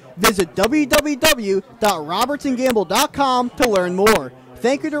Pennsylvania. Visit www.robertsongamble.com to learn more.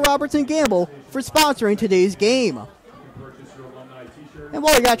 Thank you to Robertson Gamble for sponsoring today's game. And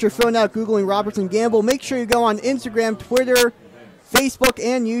while you got your phone out Googling Robertson Gamble, make sure you go on Instagram, Twitter, Facebook,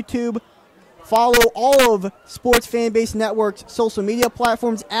 and YouTube. Follow all of Sports Fanbase Network's social media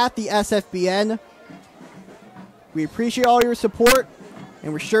platforms at the SFBN. We appreciate all your support,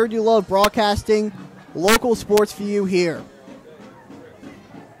 and we're sure do love broadcasting local sports for you here.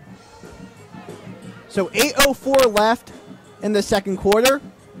 So 8:04 left in the second quarter.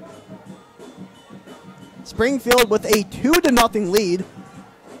 Springfield with a 2-0 lead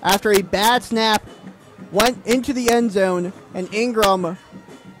after a bad snap went into the end zone, and Ingram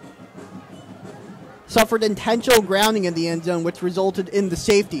suffered intentional grounding in the end zone, which resulted in the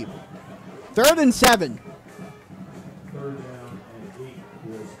safety. 3rd and 7.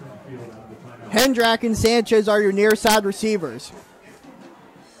 Hendrak and Sanchez are your near side receivers.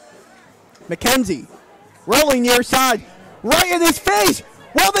 McKenzie rolling near side, right in his face.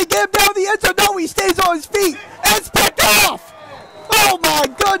 Will they get him down the end zone? No, he stays on his feet. It's picked off. Oh my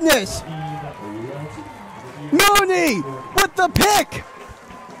goodness. Mooney with the pick.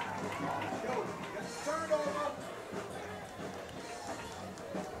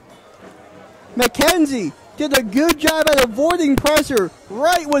 McKenzie did a good job at avoiding pressure.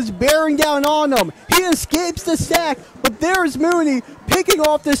 Wright was bearing down on him. He escapes the sack, but there's Mooney picking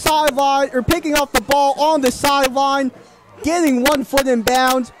off the sideline, or picking off the ball on the sideline, getting 1 foot in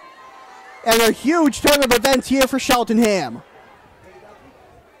bounds, and a huge turn of events here for Cheltenham.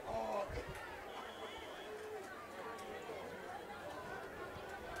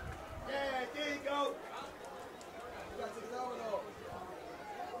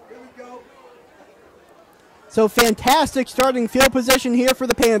 So fantastic starting field position here for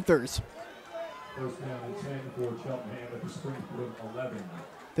the Panthers. First down and 10 for Cheltenham at the Springfield 11.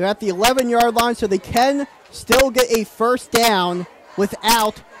 They're at the 11-yard line, so they can still get a first down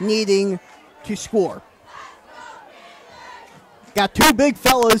without needing to score. Got 2 big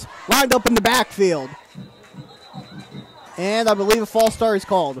fellas lined up in the backfield. And I believe a false start is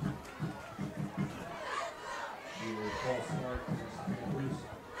called.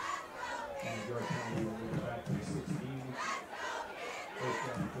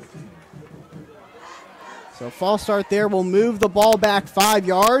 So false start there will move the ball back 5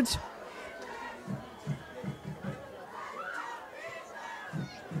 yards.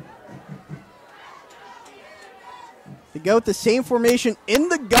 They go with the same formation in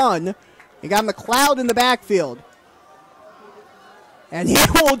the gun. You got McLeod in the backfield. And he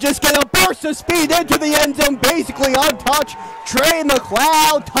will just get a burst of speed into the end zone, basically untouched. Trey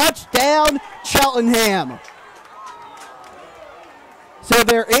McLeod, touchdown, Cheltenham. So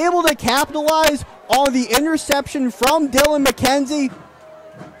they're able to capitalize on the interception from Dylan McKenzie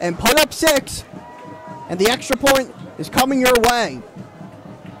and put up 6. And the extra point is coming your way.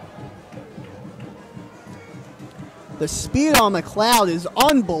 The speed on McLeod is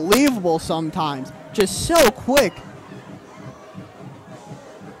unbelievable sometimes. Just so quick.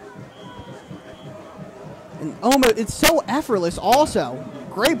 And it's so effortless also.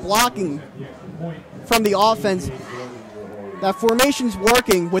 Great blocking from the offense. That formation's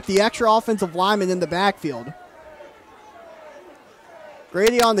working with the extra offensive lineman in the backfield.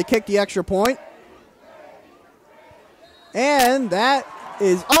 Grady on the kick, the extra point. And that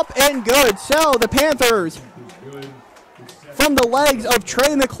is up and good. So the Panthers, from the legs of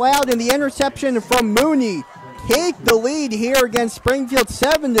Trey McLeod and the interception from Mooney, take the lead here against Springfield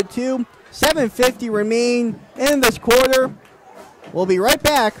 7-2. 7:50 remain in this quarter. We'll be right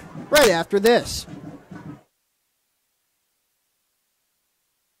back right after this.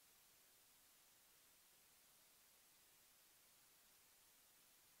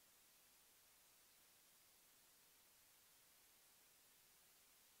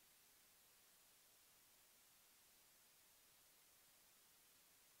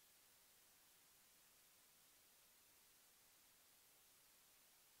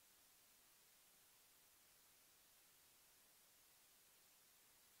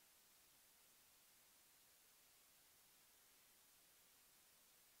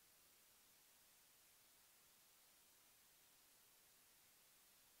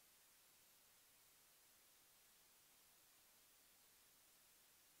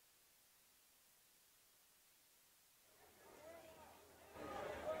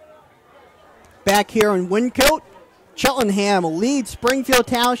 Back here in Montco, Cheltenham leads Springfield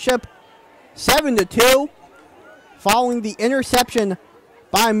Township 7-2, following the interception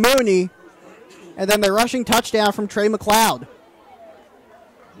by Mooney, and then the rushing touchdown from Trey McLeod.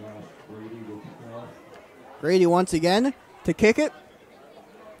 Grady once again to kick it.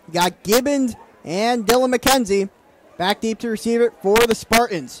 Got Gibbons and Dylan McKenzie back deep to receive it for the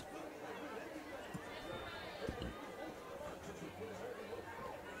Spartans.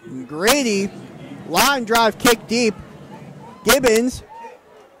 Grady, line drive kick deep. Gibbons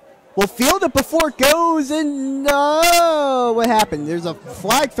will field it before it goes, and no, what happened? There's a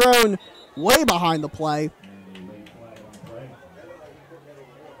flag thrown way behind the play.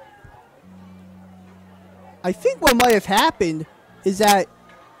 I think what might have happened is that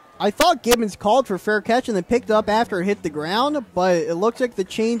I thought Gibbons called for fair catch and then picked it up after it hit the ground, but it looks like the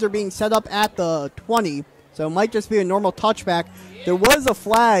chains are being set up at the 20, so it might just be a normal touchback. There was a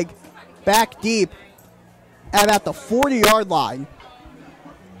flag back deep at about the 40-yard line.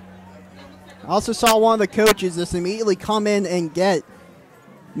 I also saw one of the coaches just immediately come in and get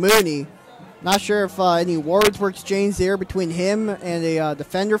Mooney. Not sure if any words were exchanged there between him and a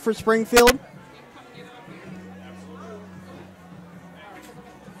defender for Springfield.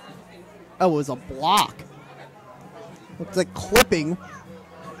 Oh, it was a block. Looks like clipping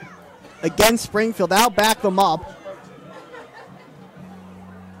against Springfield. That'll back them up.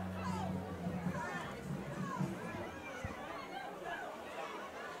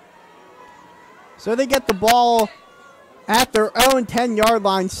 So they get the ball at their own 10-yard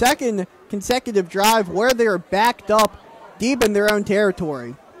line. Second consecutive drive where they're backed up deep in their own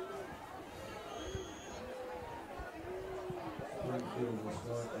territory.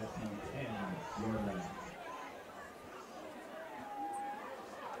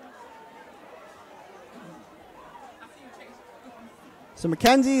 So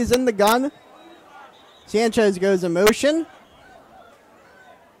McKenzie is in the gun. Sanchez goes in motion.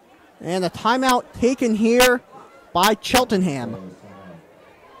 And a timeout taken here by Cheltenham.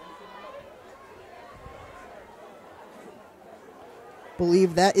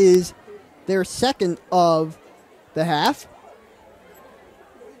 Believe that is their second of the half.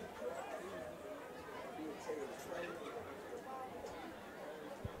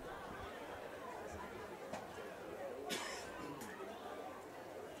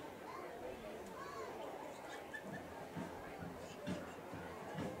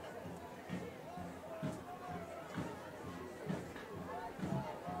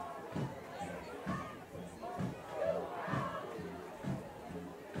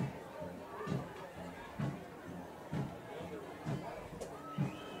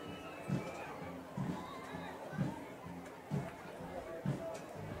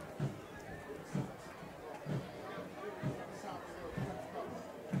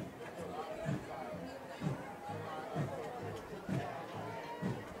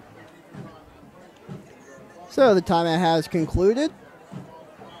 So the timeout has concluded.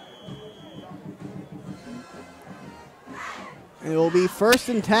 It will be 1st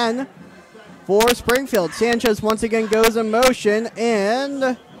and 10 for Springfield. Sanchez once again goes in motion,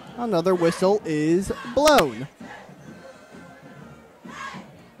 and another whistle is blown.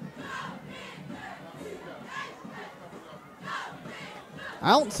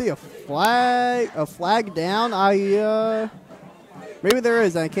 I don't see a flag down. Maybe there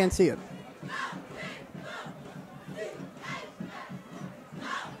is, I can't see it.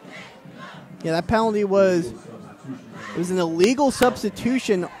 Yeah, that penalty was an illegal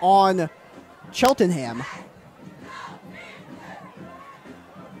substitution on Cheltenham.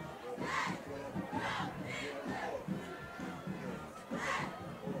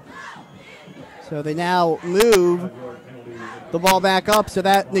 So they now move the ball back up, so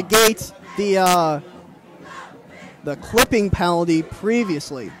that negates the clipping penalty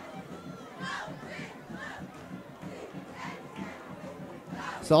previously.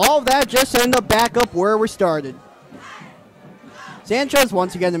 So all of that just ended up back up where we started. Sanchez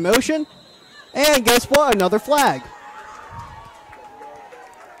once again in motion, and guess what? Another flag.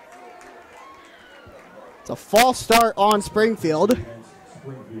 It's a false start on Springfield.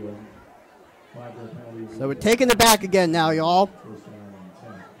 So we're taking it back again now, y'all.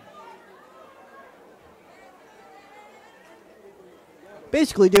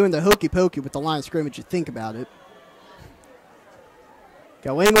 Basically doing the hokey pokey with the line of scrimmage, you think about it.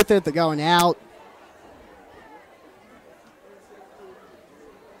 Go in with it, they're going out.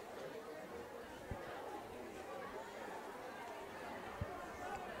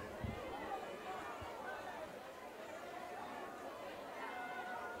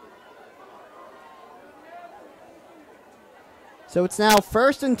 So it's now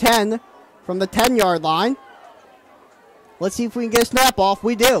 1st and 10 from the 10-yard line. Let's see if we can get a snap off.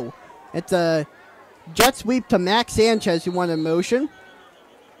 We do. It's a jet sweep to Max Sanchez, who won in motion.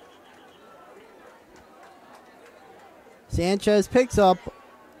 Sanchez picks up a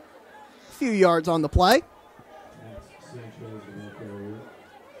few yards on the play.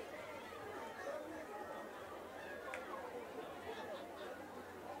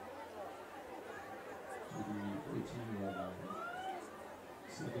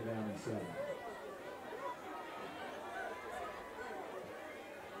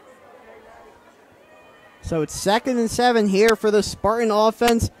 So it's 2nd and 7 here for the Spartan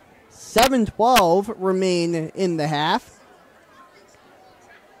offense. 7:12 remain in the half.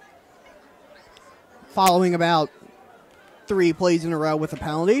 Following about 3 plays in a row with a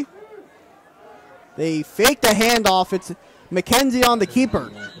penalty. They fake the handoff. It's McKenzie on the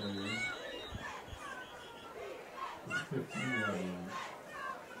keeper.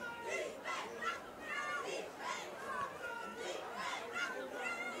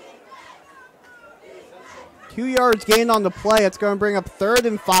 Two yards gained on the play. It's going to bring up 3rd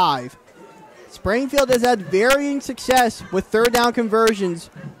and 5. Springfield has had varying success with 3rd down conversions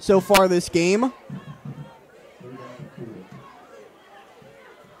so far this game.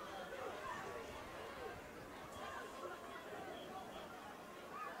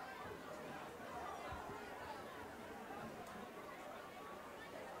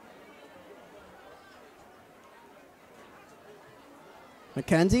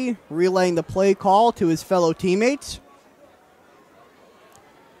 McKenzie relaying the play call to his fellow teammates.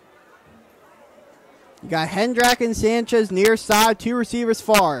 You got Hendrak and Sanchez near side, 2 receivers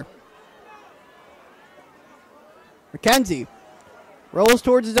far. McKenzie rolls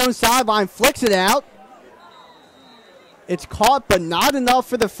towards his own sideline, flicks it out. It's caught, but not enough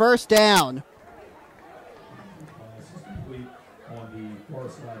for the 1st down.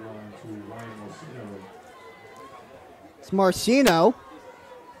 It's Marcino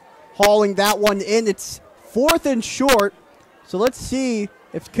hauling that one in. It's 4th and short. So let's see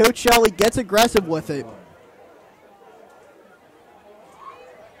if Coach Shelley gets aggressive with it.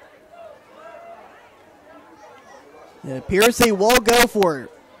 It appears they will go for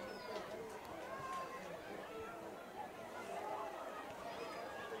it.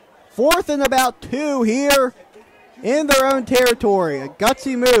 Fourth and about 2 here in their own territory. A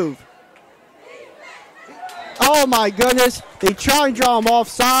gutsy move. Oh my goodness. They try and draw him off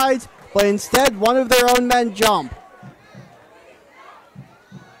sides, but instead one of their own men jump.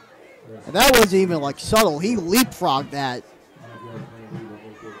 And that wasn't even like subtle. He leapfrogged that.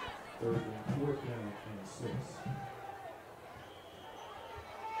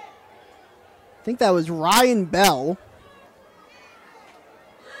 I think that was Ryan Bell,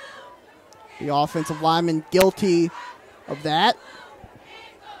 the offensive lineman, guilty of that.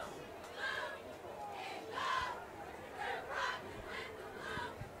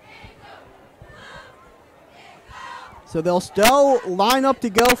 So they'll still line up to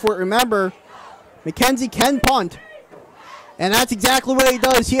go for it. Remember, McKenzie can punt. And that's exactly what he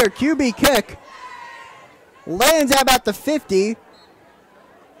does here. QB kick. Lands at about the 50.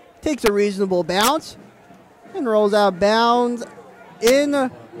 Takes a reasonable bounce. And rolls out of bounds in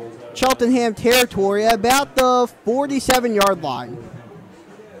Cheltenham territory at about the 47-yard line.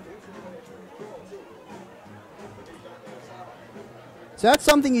 So that's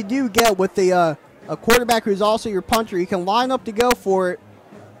something you do get with a quarterback who's also your punter. You can line up to go for it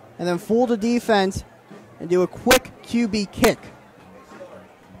and then fool the defense and do a quick QB kick.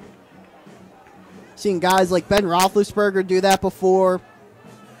 Seen guys like Ben Roethlisberger do that before.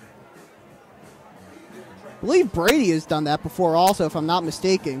 I believe Brady has done that before also, if I'm not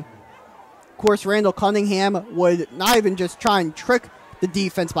mistaken. Of course, Randall Cunningham would not even just try and trick the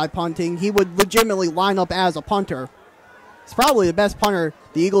defense by punting. He would legitimately line up as a punter. He's probably the best punter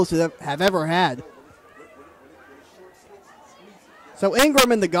the Eagles have ever had. So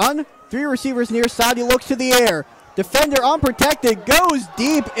Ingram in the gun. 3 receivers near side. He looks to the air. Defender unprotected. Goes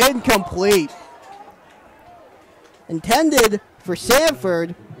deep. Incomplete. Intended for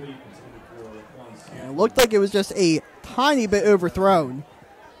Sanford. And it looked like it was just a tiny bit overthrown.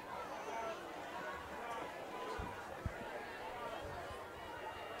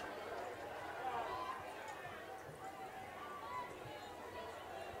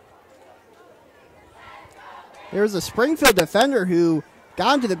 There's a Springfield defender who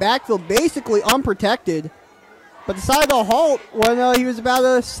got into the backfield basically unprotected, but decided to halt when he was about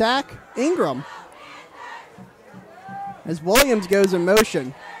to sack Ingram. As Williams goes in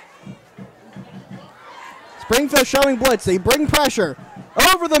motion. Springfield showing blitz. They bring pressure.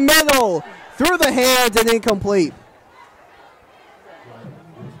 Over the middle. Through the hands and incomplete.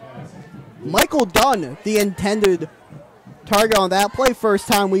 Michael Dunn, the intended target on that play. First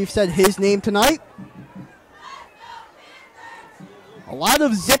time we've said his name tonight. A lot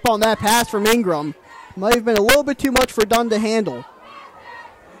of zip on that pass from Ingram. Might have been a little bit too much for Dunn to handle.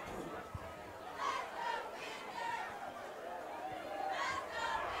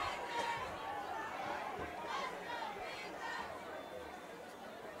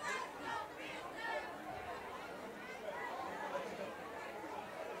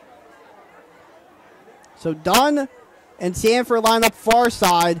 So Dunn and Sanford line up far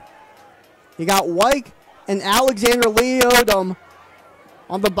side. You got White and Alexander Leodom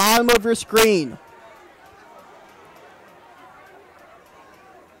on the bottom of your screen.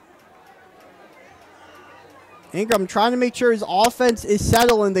 Ingram trying to make sure his offense is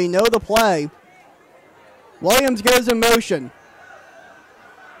settled and they know the play. Williams goes in motion.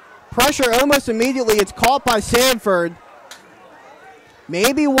 Pressure almost immediately. It's caught by Sanford.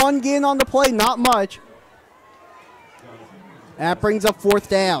 Maybe one gain on the play, not much. That brings up 4th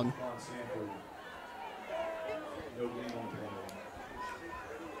down.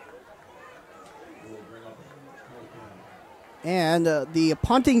 And the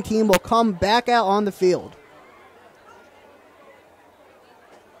punting team will come back out on the field.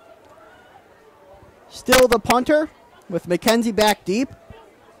 Still the punter with McKenzie back deep.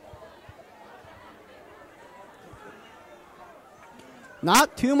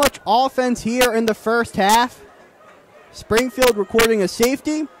 Not too much offense here in the first half. Springfield recording a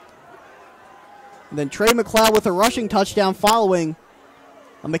safety. And then Trey McLeod with a rushing touchdown following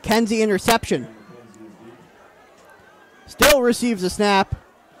a McKenzie interception. Still receives a snap.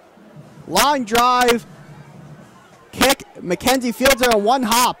 Line drive. Kick. McKenzie fields it on one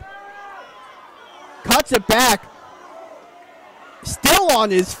hop. Cuts it back. Still on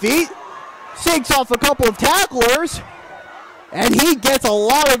his feet. Shakes off a couple of tacklers. And he gets a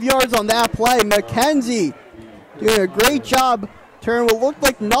lot of yards on that play. McKenzie doing a great job turning what looked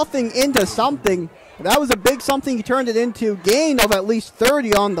like nothing into something. That was a big something. He turned it into gain of at least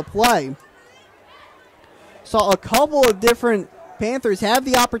 30 on the play. Saw a couple of different Panthers have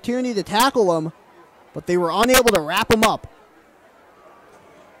the opportunity to tackle him, but they were unable to wrap him up.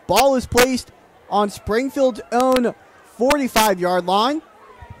 Ball is placed on Springfield's own 45-yard line.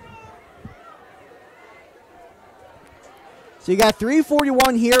 So you got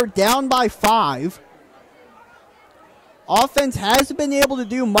 3:41 here, down by 5. Offense hasn't been able to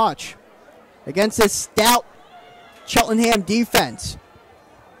do much against this stout Cheltenham defense.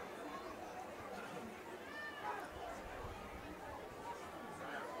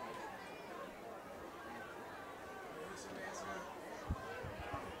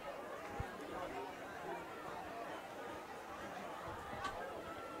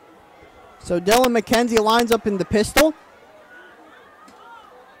 So Dylan McKenzie lines up in the pistol.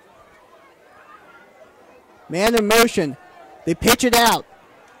 Man in motion. They pitch it out.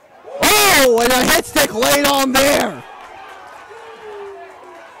 Oh, and a hit stick laid on there.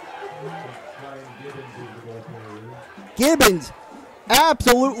 Gibbons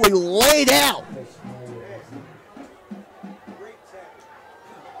absolutely laid out.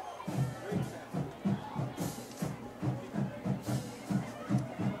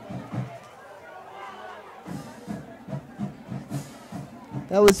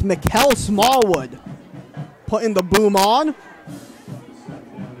 That was Mikkel Smallwood putting the boom on.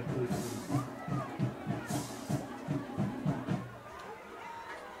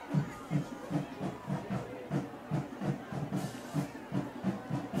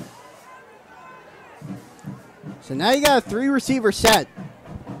 So now you got a 3-receiver set.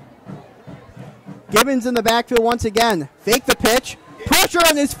 Gibbons in the backfield once again. Fake the pitch. Pressure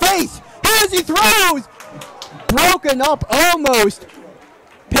on his face. As he throws. Broken up almost.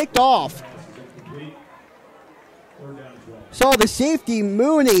 Picked off. Saw the safety,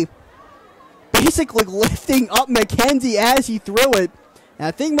 Mooney, basically lifting up McKenzie as he threw it. And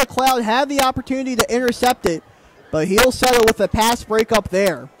I think McLeod had the opportunity to intercept it, but he'll settle with a pass breakup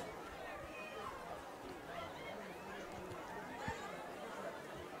there.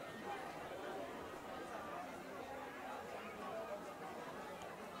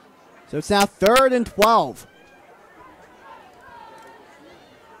 So it's now 3rd and 12.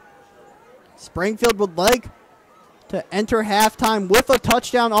 Springfield would like to enter halftime with a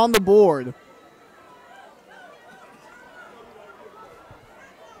touchdown on the board.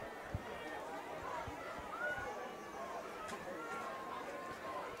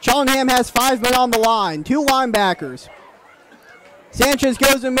 Cheltenham has 5 men on the line, 2 linebackers. Sanchez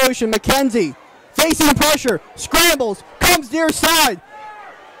goes in motion. McKenzie facing pressure, scrambles, comes near side,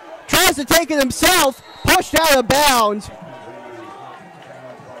 tries to take it himself, pushed out of bounds.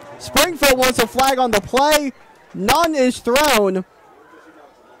 Springfield wants a flag on the play. None is thrown.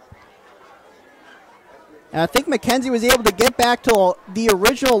 And I think McKenzie was able to get back to the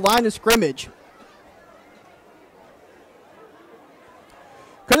original line of scrimmage.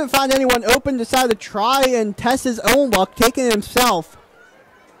 Couldn't find anyone open, decided to try and test his own luck, taking it himself.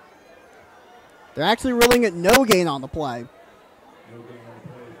 They're actually ruling it no gain on the play.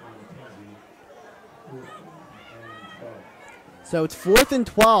 So it's 4th and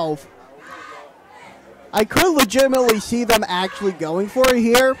 12. I could legitimately see them actually going for it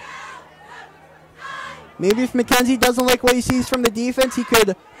here. Maybe if McKenzie doesn't like what he sees from the defense, he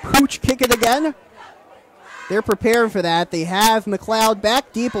could pooch kick it again. They're preparing for that. They have McLeod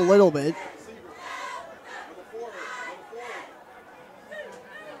back deep a little bit.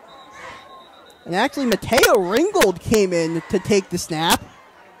 And actually, Mateo Ringgold came in to take the snap.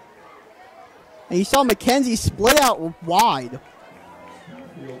 And you saw McKenzie split out wide.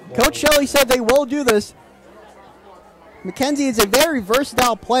 Coach Shelley said they will do this. McKenzie is a very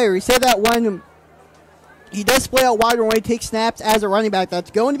versatile player. He said that when he does split out wide or when he takes snaps as a running back,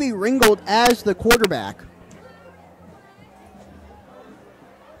 that's going to be Ringgold as the quarterback.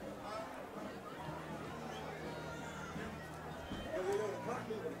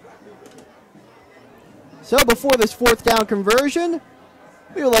 So before this 4th down conversion,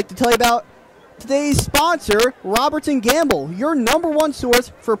 we would like to tell you about today's sponsor, Robertson Gamble, your #1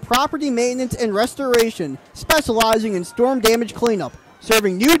 source for property maintenance and restoration, specializing in storm damage cleanup,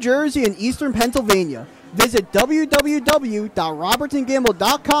 serving New Jersey and eastern Pennsylvania. Visit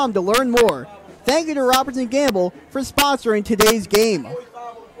www.robertsongamble.com to learn more. Thank you to Robertson Gamble for sponsoring today's game.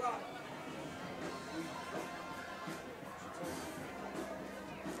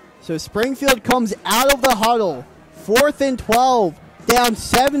 So Springfield comes out of the huddle. 4th and 12, down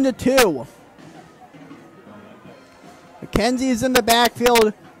 7-2. McKenzie is in the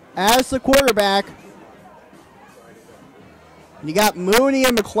backfield as the quarterback. And you got Mooney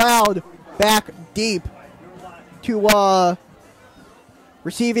and McLeod back deep to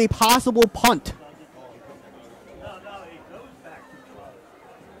receive a possible punt.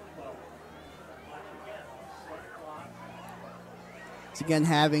 It's again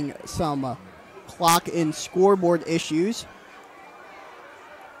having some clock and scoreboard issues.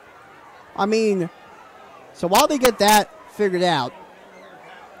 I mean, so while they get that figured out,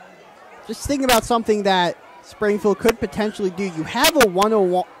 just thinking about something that Springfield could potentially do. You have a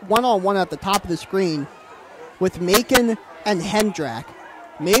one-on-one at the top of the screen with Macon and Hendrak.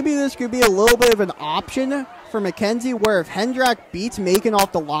 Maybe this could be a little bit of an option for McKenzie, where if Hendrak beats Macon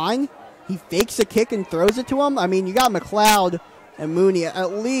off the line, he fakes a kick and throws it to him. I mean, you got McLeod and Mooney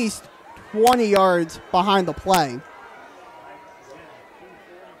at least 20 yards behind the play.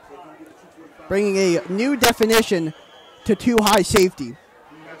 Bringing a new definition to too-high safety.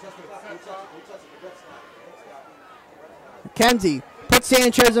 McKenzie puts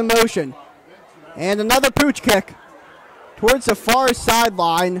Sanchez in motion. And another pooch kick towards the far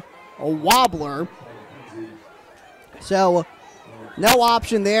sideline. A wobbler. So, no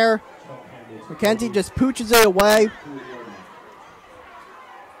option there. McKenzie just pooches it away.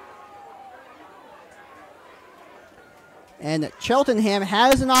 And Cheltenham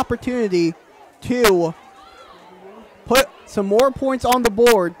has an opportunity to put some more points on the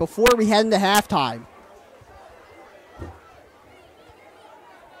board before we head into halftime.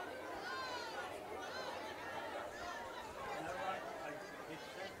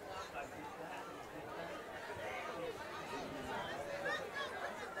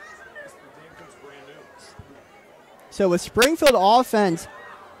 So with Springfield offense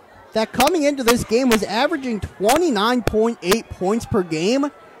that coming into this game was averaging 29.8 points per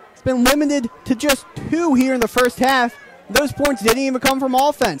game, it's been limited to just 2 here in the first half. Those points didn't even come from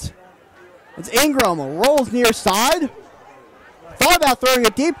offense. It's Ingram, rolls near side. Thought about throwing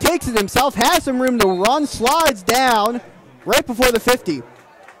it deep, takes it himself, has some room to run, slides down right before the 50.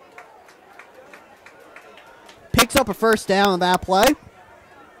 Picks up a first down on that play.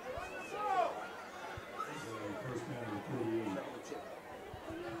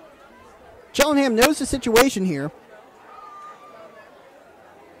 Cheltenham knows the situation here.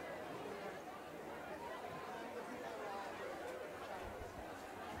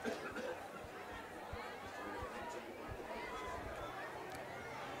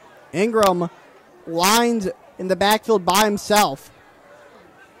 Ingram lines in the backfield by himself.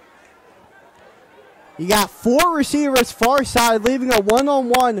 You got 4 receivers far side, leaving a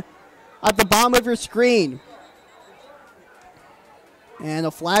one-on-one at the bottom of your screen. And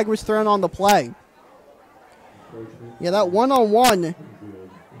a flag was thrown on the play. Yeah, that one-on-one,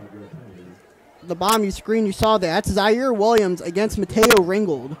 the bottom of your screen, you saw that. That's Zaire Williams against Mateo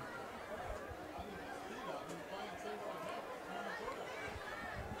Ringgold.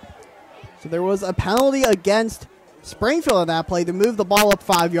 So there was a penalty against Springfield on that play to move the ball up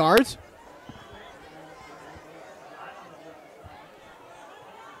 5 yards.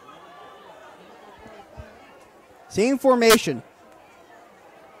 Same formation.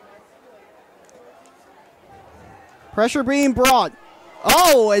 Pressure being brought.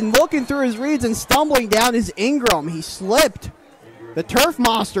 Oh, and looking through his reads and stumbling down is Ingram. He slipped. The turf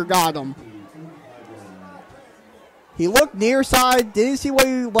monster got him. He looked near side, didn't see what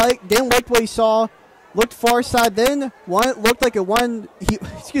he liked, didn't like what he saw. Looked far side, then looked like he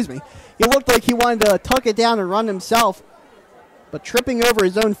looked like he wanted to tuck it down and run himself, but tripping over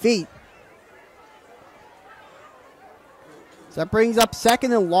his own feet. So that brings up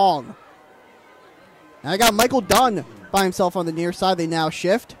 2nd and long. Now I got Michael Dunn by himself on the near side. They now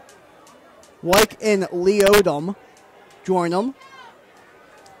shift. Wyke and Lee Odom join them.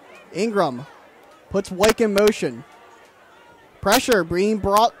 Ingram puts Wyke in motion. Pressure being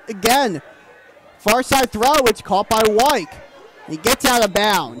brought again. Far side throw. It's caught by Wyke. He gets out of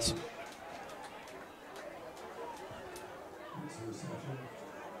bounds.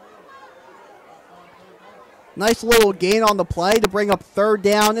 Nice little gain on the play to bring up 3rd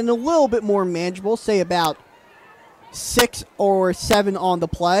down and a little bit more manageable, say about 6 or 7 on the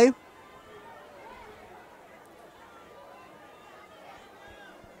play.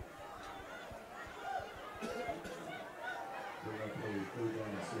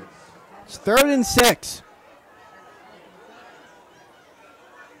 It's 3rd and 6.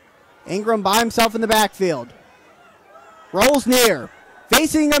 Ingram by himself in the backfield. Rolls near.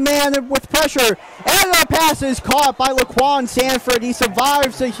 Facing a man with pressure, and the pass is caught by Laquan Sanford. He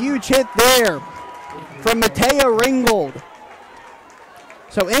survives a huge hit there from Mateo Ringgold.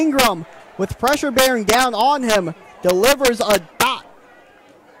 So Ingram, with pressure bearing down on him, delivers a dot.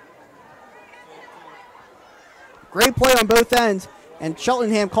 Great play on both ends, and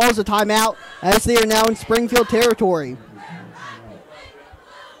Cheltenham calls a timeout as they are now in Springfield territory.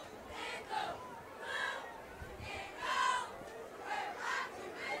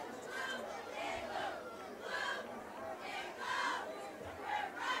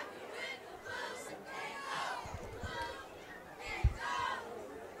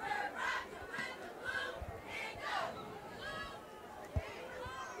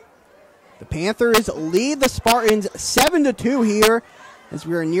 Panthers lead the Spartans 7-2 here as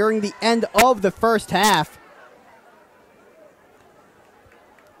we are nearing the end of the first half.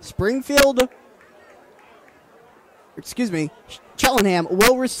 Cheltenham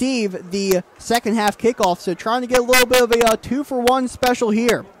will receive the second half kickoff, so trying to get a little bit of a 2-for-1 special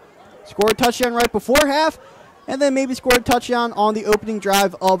here. Scored a touchdown right before half, and then maybe scored a touchdown on the opening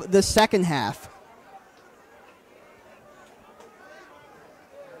drive of the second half.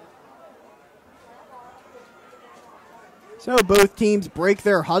 So both teams break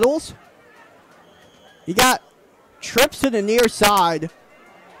their huddles. You got trips to the near side.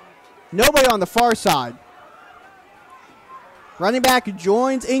 Nobody on the far side. Running back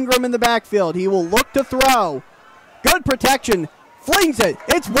joins Ingram in the backfield. He will look to throw. Good protection. Flings it.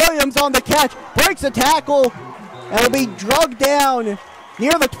 It's Williams on the catch. Breaks the tackle. And will be drugged down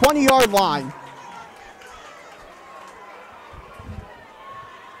near the 20-yard line.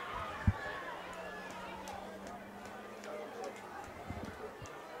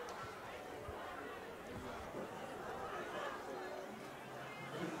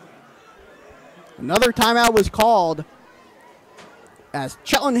 Another timeout was called as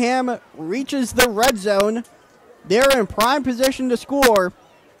Cheltenham reaches the red zone. They're in prime position to score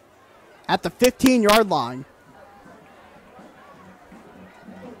at the 15-yard line.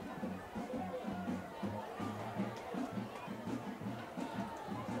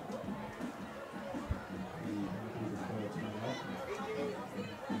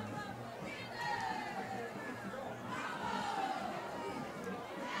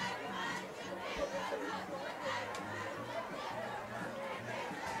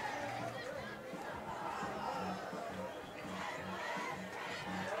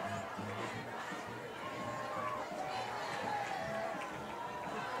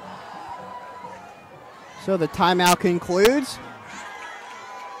 So the timeout concludes.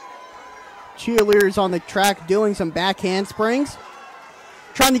 Cheerleaders on the track doing some back handsprings.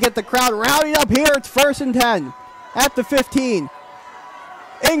 Trying to get the crowd rowdy up here. It's 1st and 10 at the 15.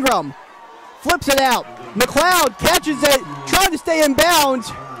 Ingram flips it out. McLeod catches it, trying to stay in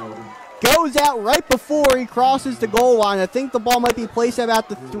bounds. Goes out right before he crosses the goal line. I think the ball might be placed at about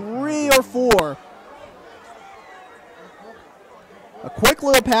the 3 or 4. A quick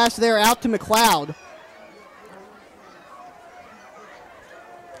little pass there out to McLeod.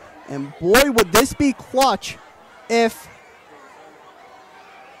 And boy, would this be clutch if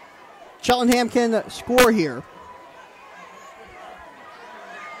Cheltenham can score here.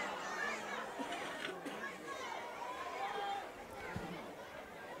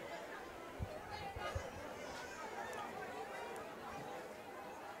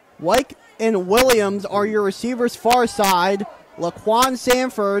 White and Williams are your receivers far side. Laquan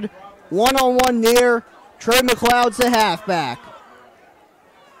Sanford, one-on-one near. Trey McLeod's the halfback.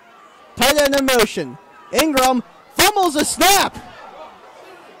 Tight end in motion. Ingram fumbles a snap.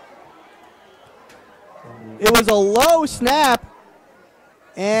 It was a low snap,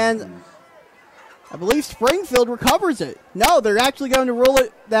 and I believe Springfield recovers it. No, they're actually going to rule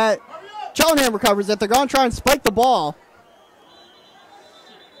it that Cheltenham recovers it. They're going to try and spike the ball.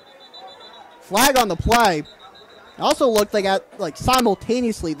 Flag on the play. It also looked like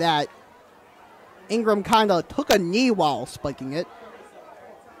simultaneously that Ingram kind of took a knee while spiking it.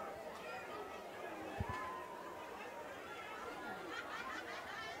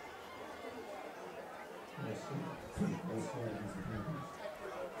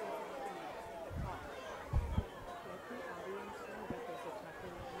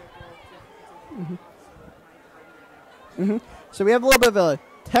 So we have a little bit of a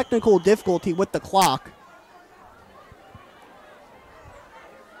technical difficulty with the clock.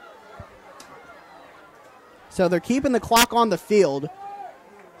 So they're keeping the clock on the field.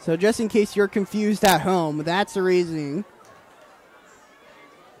 So just in case you're confused at home, that's the reasoning.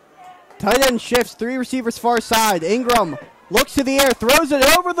 Tight end shifts, 3 receivers far side. Ingram looks to the air, throws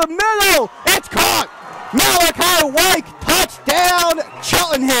it over the middle. It's caught. Malachi White, touchdown,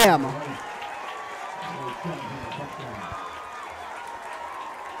 Cheltenham.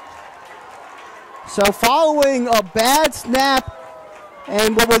 So following a bad snap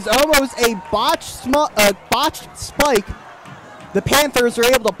and what was almost a botched spike, the Panthers are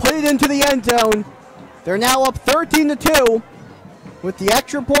able to put it into the end zone. They're now up 13-2 with the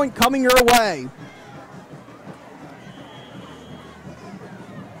extra point coming your way.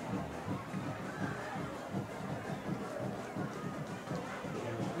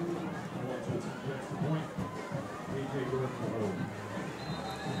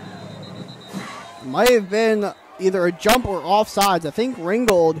 Might have been either a jump or offsides. I think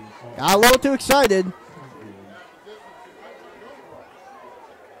Ringgold got a little too excited.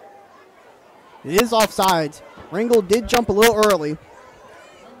 It is offsides. Ringgold did jump a little early.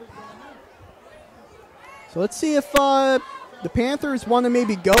 So let's see if the Panthers want to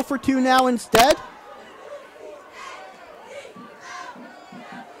maybe go for 2 now instead.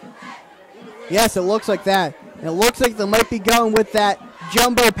 Yes, it looks like that. And it looks like they might be going with that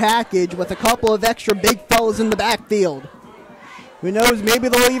jumbo package with a couple of extra big fellas in the backfield. Who knows, maybe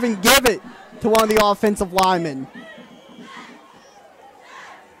they'll even give it to one of the offensive linemen.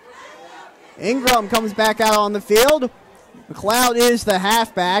 Ingram comes back out on the field. McLeod is the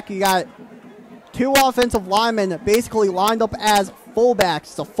halfback. You got 2 offensive linemen basically lined up as fullbacks.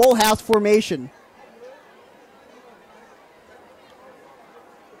 It's a full house formation.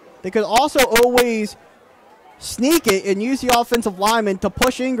 They could also always sneak it and use the offensive lineman to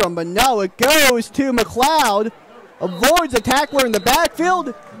push Ingram, but no, it goes to McLeod, avoids a tackler in the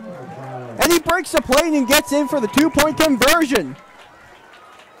backfield, and he breaks the plane and gets in for the 2-point conversion.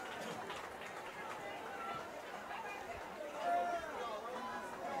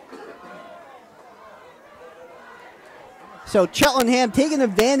 So Cheltenham taking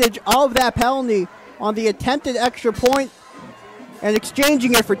advantage of that penalty on the attempted extra point and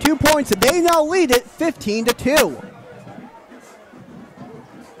exchanging it for 2 points, and they now lead it 15-2.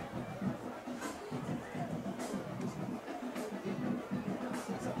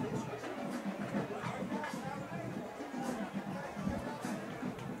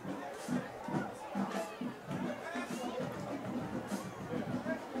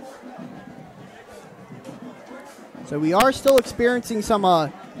 So we are still experiencing some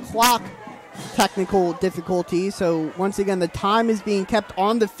clock technical difficulties. So once again, the time is being kept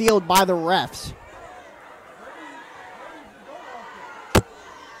on the field by the refs.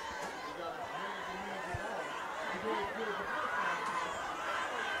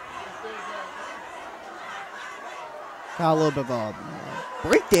 Got a little bit of a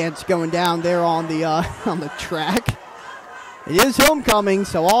breakdance going down there on the track. It is homecoming,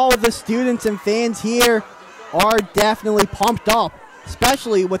 so all of the students and fans here are definitely pumped up,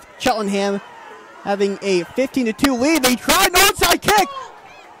 especially with Cheltenham having a 15-2 lead. They tried an onside kick.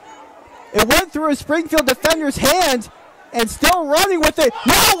 It went through a Springfield defender's hands and still running with it.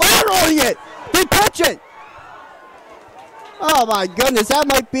 Now lateraling it. They pitch it. Oh my goodness, that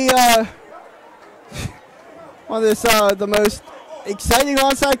might be one of this, the most exciting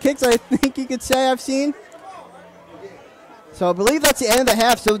onside kicks I think you could say I've seen. So I believe that's the end of the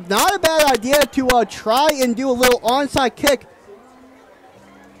half. So not a bad idea to try and do a little onside kick.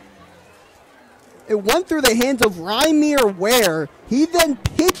 It went through the hands of Rymir Ware. He then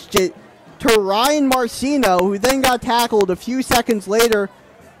pitched it to Ryan Marcino, who then got tackled a few seconds later.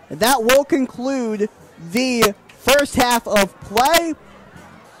 And that will conclude the first half of play.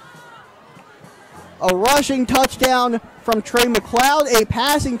 A rushing touchdown from Trey McLeod, a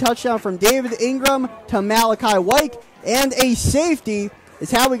passing touchdown from David Ingram to Malachi White, and a safety is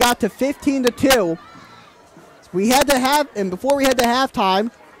how we got to 15-2. We had to have, and before we head to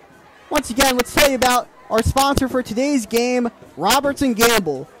halftime, once again, let's tell you about our sponsor for today's game, Roberts &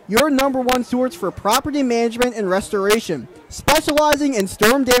 Gamble, your #1 source for property management and restoration, specializing in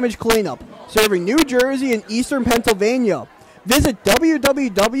storm damage cleanup, serving New Jersey and eastern Pennsylvania. Visit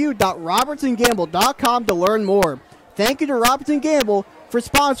www.robertsandgamble.com to learn more. Thank you to Roberts & Gamble for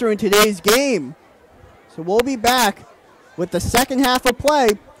sponsoring today's game. So we'll be back with the second half of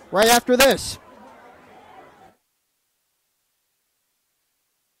play right after this.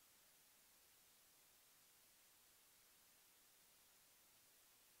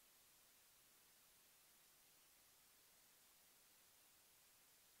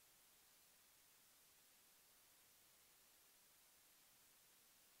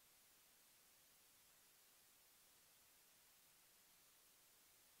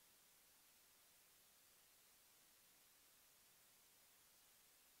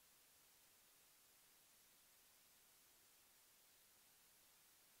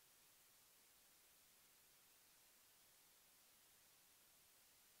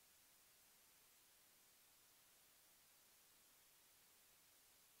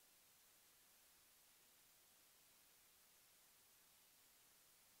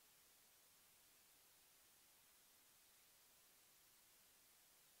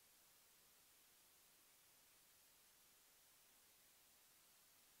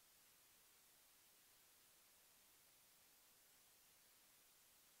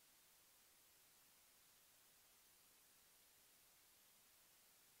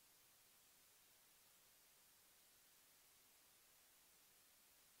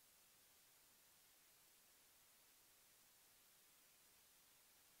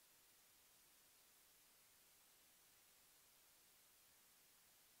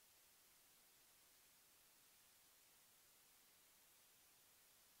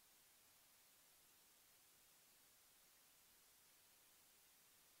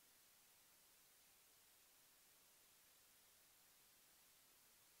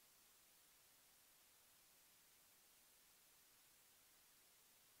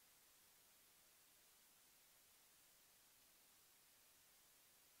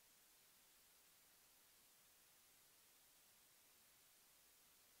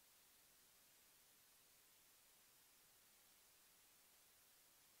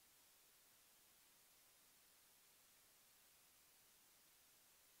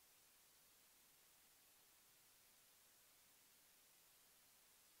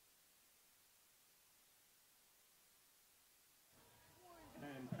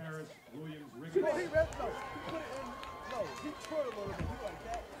 How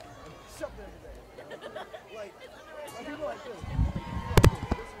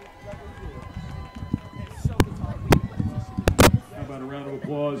about a round of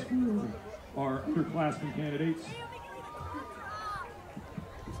applause for our underclassmen candidates?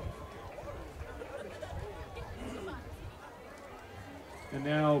 And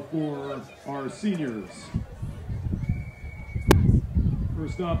now for our seniors.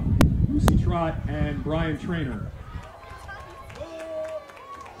 First up, Lucy Trott and Brian Trainer.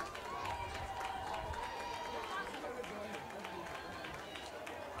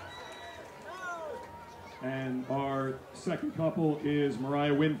 And our second couple is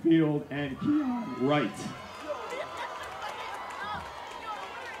Mariah Winfield and Keon Wright.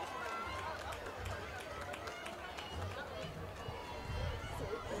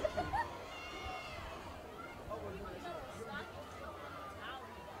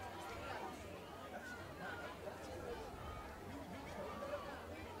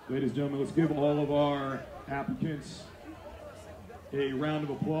 Ladies and gentlemen, let's give all of our applicants a round of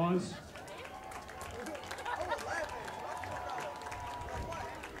applause.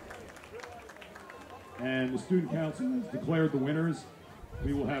 And the student council has declared the winners.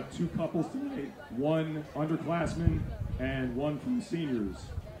 We will have two couples tonight, one underclassman and one from the seniors.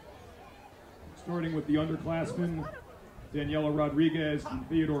 Starting with the underclassmen, Daniela Rodriguez and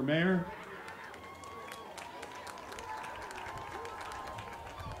Theodore Mayer.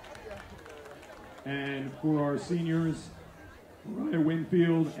 And for our seniors, Mariah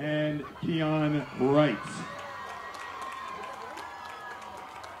Winfield and Keon Wright.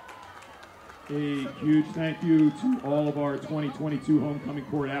 A huge thank you to all of our 2022 homecoming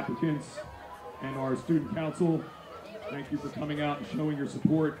court applicants and our student council. Thank you for coming out and showing your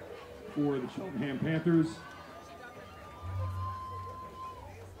support for the Cheltenham Panthers.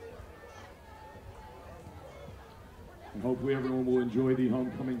 And hopefully everyone will enjoy the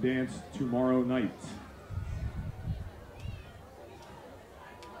homecoming dance tomorrow night.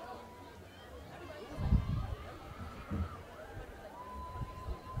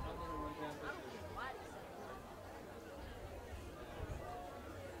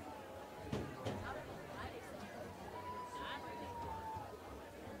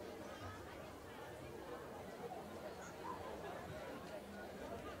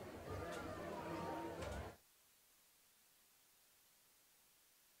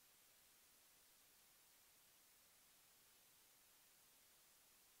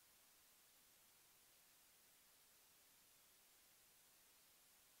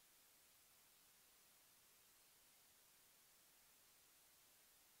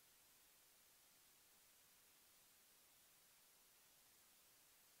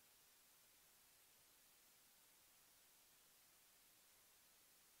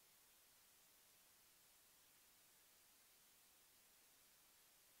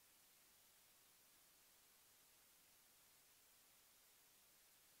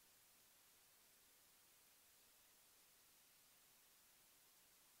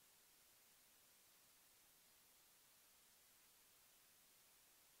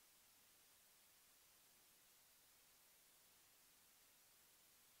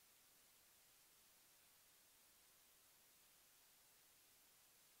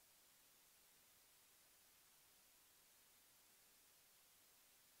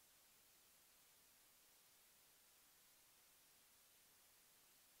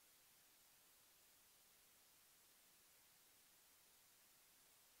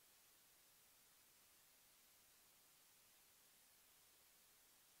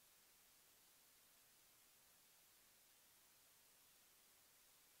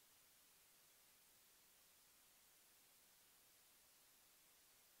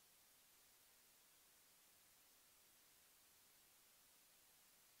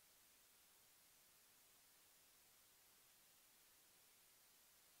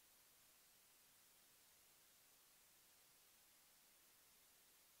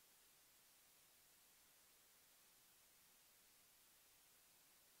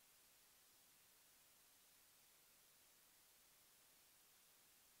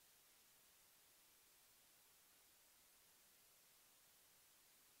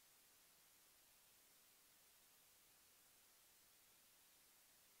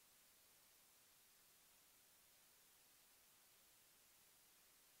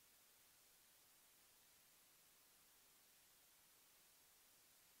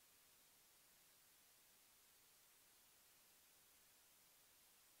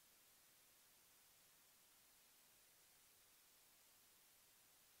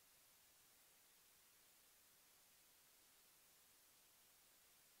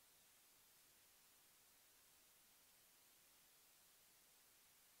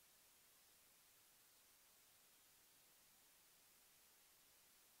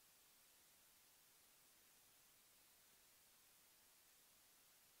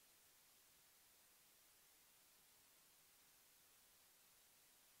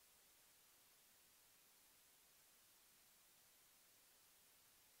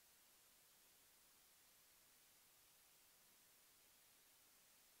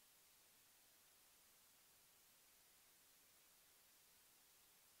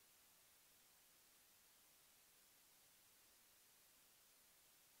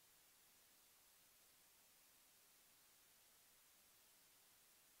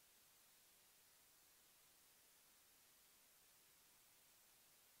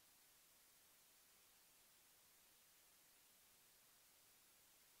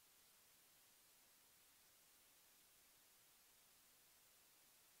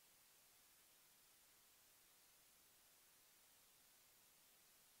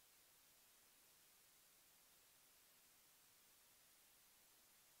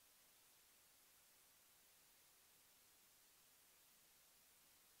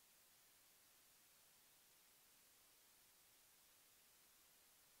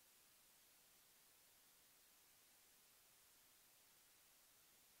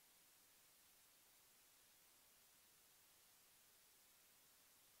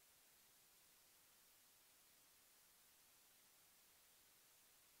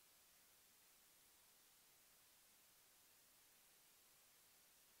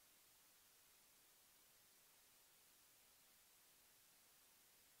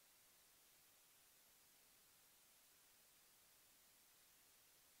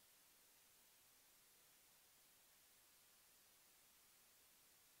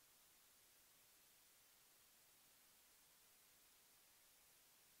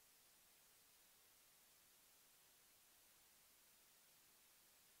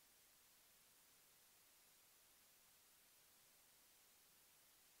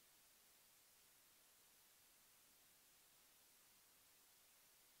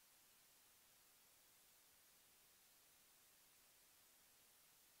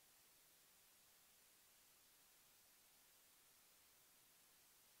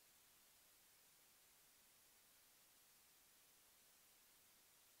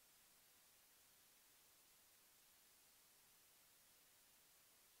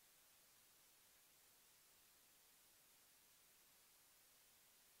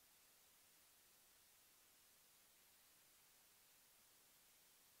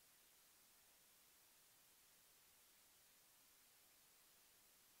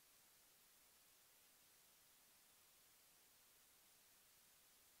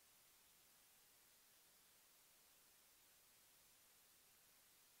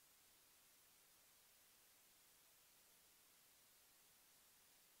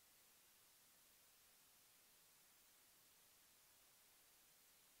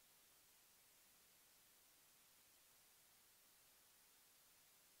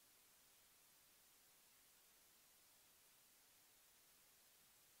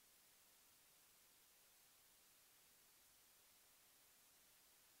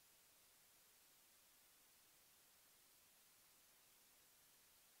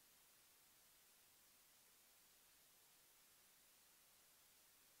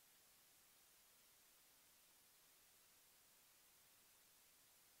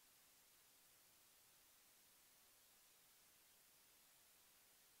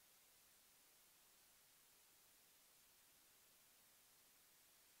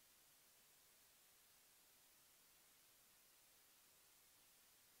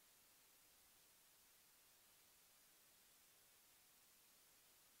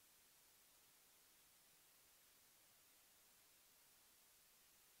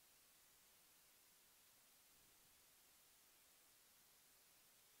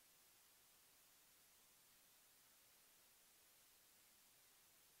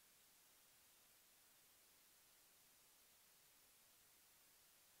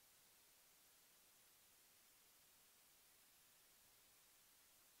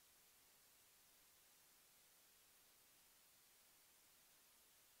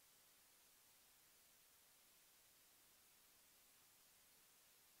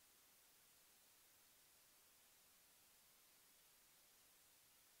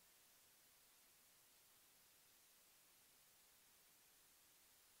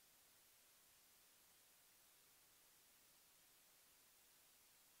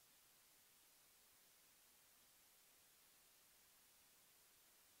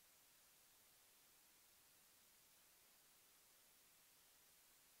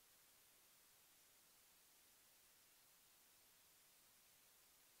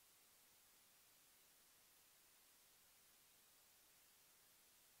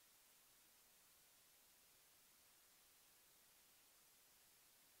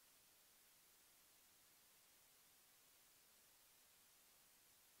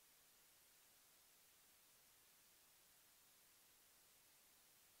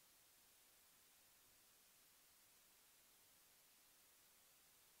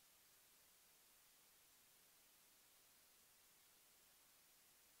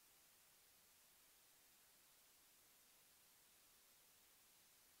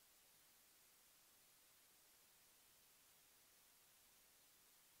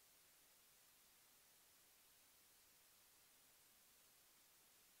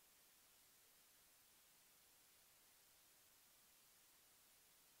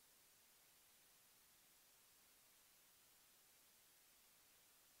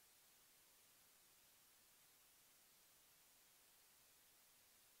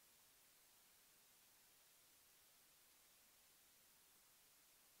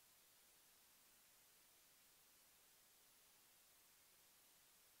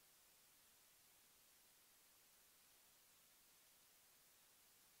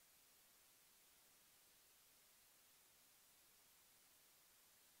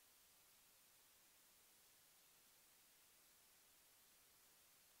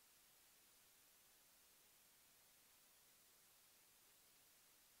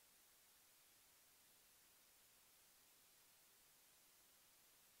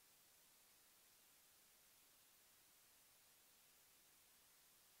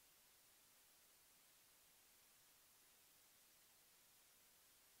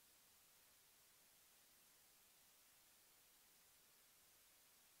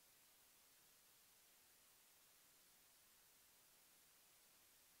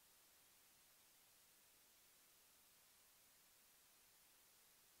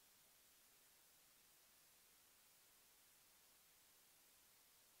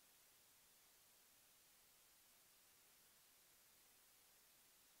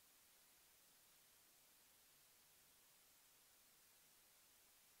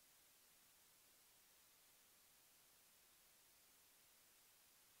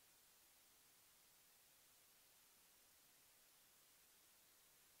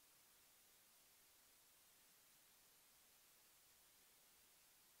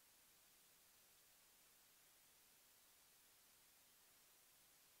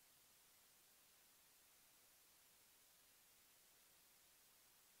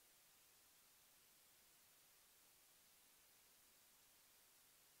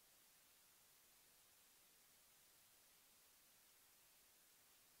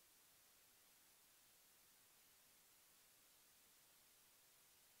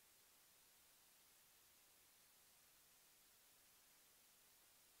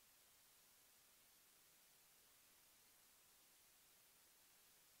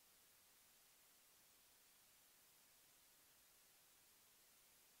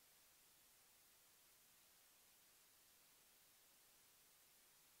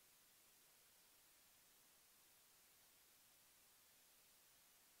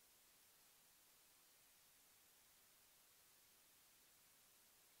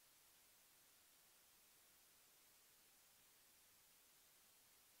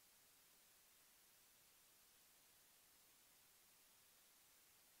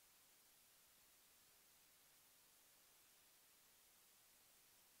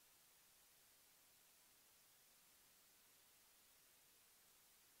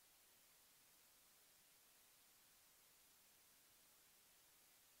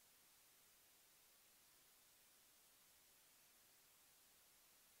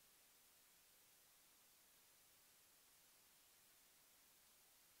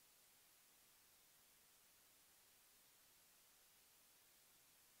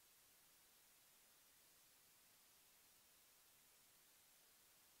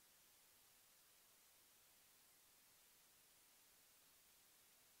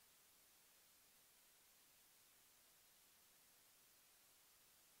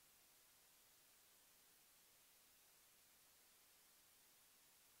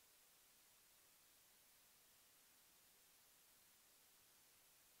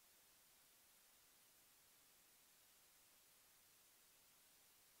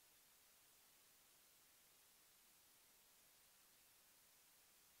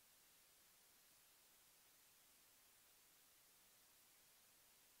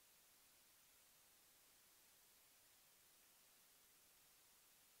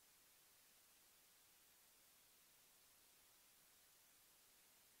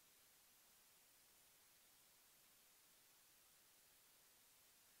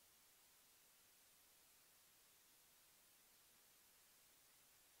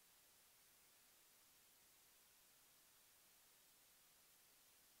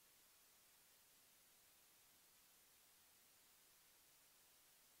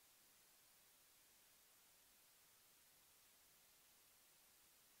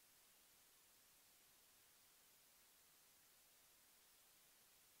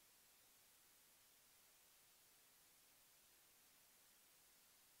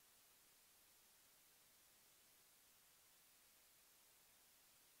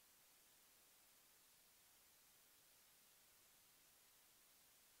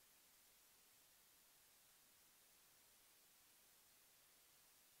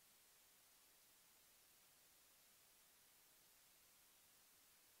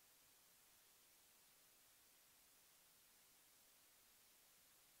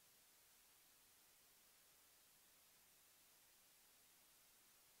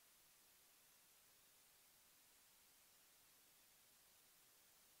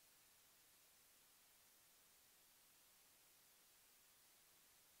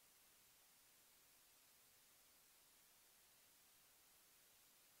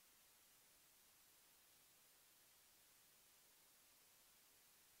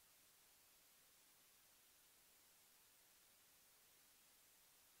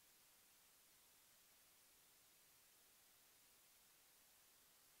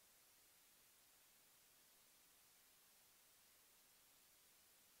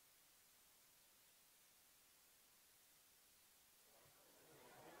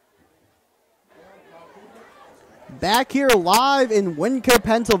 Back here live in Montco,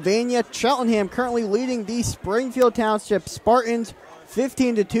 Pennsylvania. Cheltenham currently leading the Springfield Township Spartans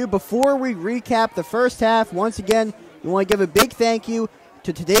 15-2. Before we recap the first half, once again, we want to give a big thank you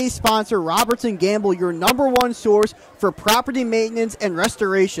to today's sponsor, Robertson Gamble, your #1 source for property maintenance and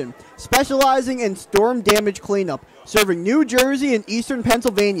restoration, specializing in storm damage cleanup, serving New Jersey and eastern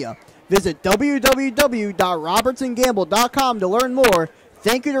Pennsylvania. Visit www.robertsongamble.com to learn more.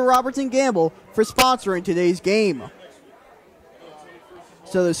 Thank you to Robertson Gamble for sponsoring today's game.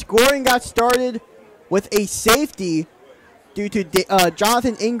 So the scoring got started with a safety due to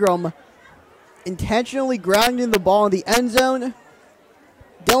Jonathan Ingram intentionally grounding the ball in the end zone.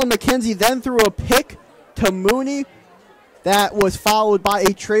 Dylan McKenzie then threw a pick to Mooney that was followed by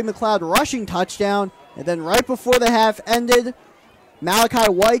a Trey McLeod rushing touchdown. And then right before the half ended,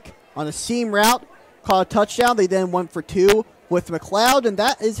 Malachi White on a seam route caught a touchdown. They then went for 2 with McLeod, and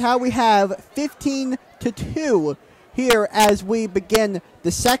that is how we have 15-2 here as we begin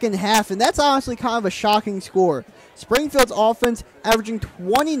the second half. And that's honestly kind of a shocking score. Springfield's offense averaging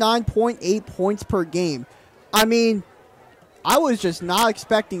 29.8 points per game. I mean, I was just not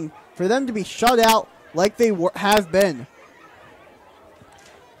expecting for them to be shut out like they have been.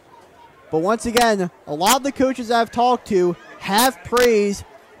 But once again, a lot of the coaches I've talked to have praised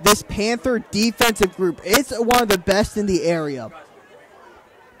this Panther defensive group. It's one of the best in the area,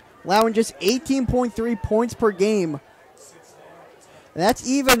 allowing just 18.3 points per game. And that's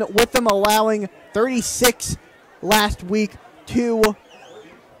even with them allowing 36 last week to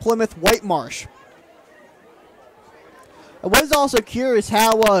Plymouth Whitemarsh. I was also curious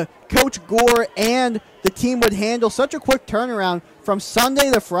how Coach Gore and the team would handle such a quick turnaround from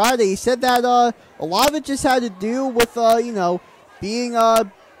Sunday to Friday. He said that a lot of it just had to do with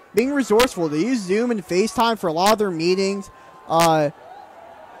being resourceful. They use Zoom and FaceTime for a lot of their meetings. And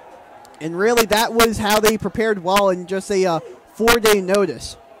really that was how they prepared well in just a 4-day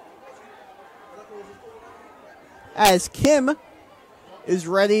notice. As Kim is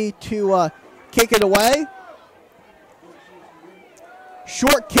ready to kick it away.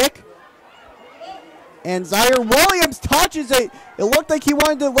 Short kick. And Zaire Williams touches it. It looked like he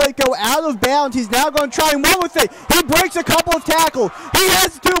wanted to let it go out of bounds. He's now going to try and run with it. He breaks a couple of tackles. He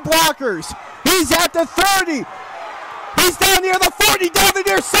has 2 blockers. He's at the 30. He's down near the 40, down the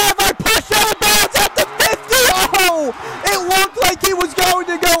near sideline, pushed out of bounds at the 50. Oh, it looked like he was going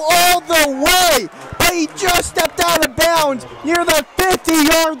to go all the way, but he just stepped out of bounds near the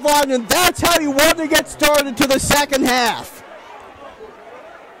 50-yard line, and that's how you want to get started to the second half.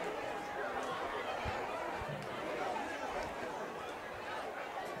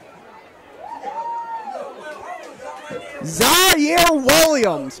 Zaire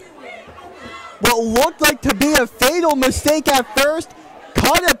Williams, what looked like to be a fatal mistake at first,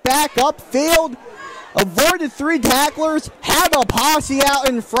 cut it back upfield, avoided 3 tacklers, had a posse out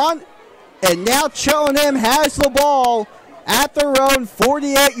in front, and now Cheltenham has the ball at their own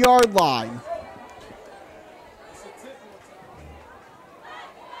 48-yard line.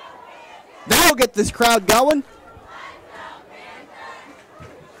 That'll get this crowd going.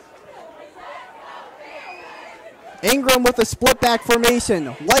 Ingram with a split back formation.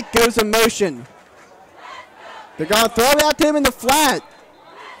 White goes in motion. They're going to throw it out to him in the flat.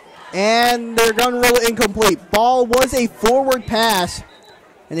 And they're going to roll it incomplete. Ball was a forward pass.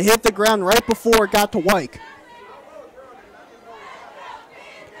 And it hit the ground right before it got to White.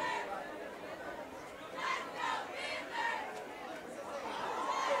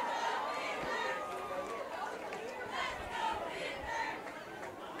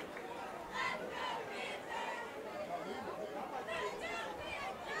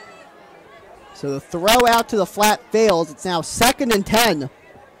 So the throw out to the flat fails. It's now 2nd and 10.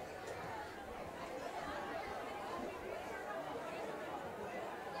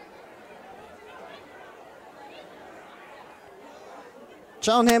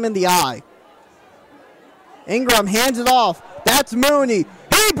 Cheltenham in the eye. Ingram hands it off. That's Mooney.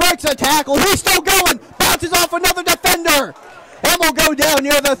 He breaks a tackle. He's still going. Bounces off another defender. And will go down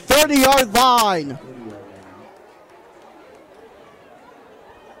near the 30-yard line.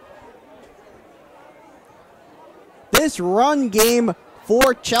 This run game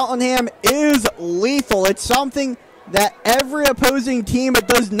for Cheltenham is lethal. It's something that every opposing team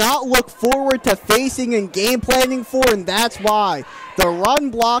does not look forward to facing and game planning for, and that's why. The run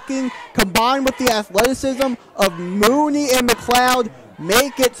blocking combined with the athleticism of Mooney and McLeod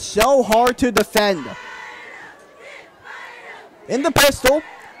make it so hard to defend. In the pistol,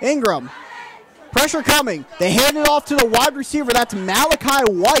 Ingram. Pressure coming. They hand it off to the wide receiver. That's Malachi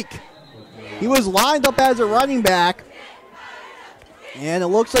White. He was lined up as a running back. And it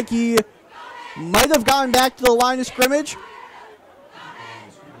looks like he Might have gone back to the line of scrimmage.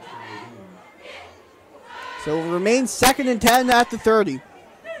 So it remains 2nd and 10 at the 30.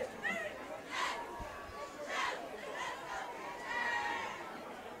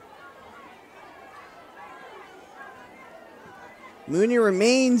 Mooney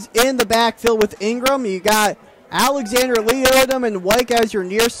remains in the backfield with Ingram. You got Alexander Leodom and White as your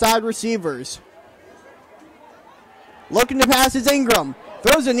near side receivers. Looking to pass is Ingram.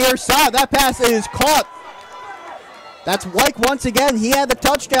 Throws a near side. That pass is caught. That's White once again. He had the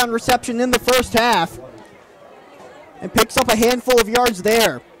touchdown reception in the first half and picks up a handful of yards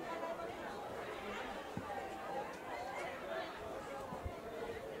there.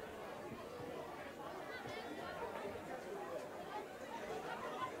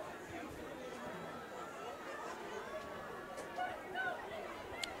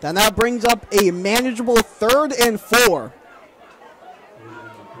 Then that brings up a manageable 3rd and 4.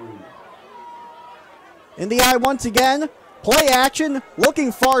 In the eye once again. Play action.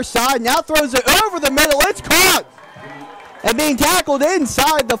 Looking far side. Now throws it over the middle. It's caught. And being tackled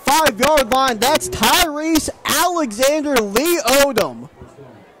inside the 5-yard line. That's Tyrese Alexander Leodom.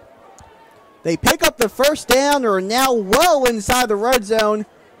 They pick up the first down. Are now well inside the red zone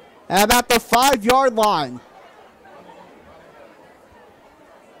at about the 5-yard line.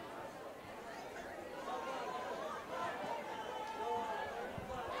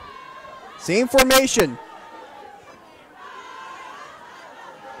 Same formation.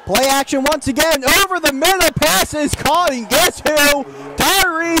 Play action once again. Over the middle. Pass is caught. And guess who?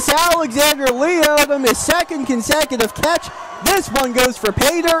 Tyrese Alexander Leodom, his 2nd consecutive catch. This one goes for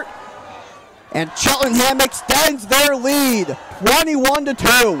pay dirt. And Cheltenham extends their lead.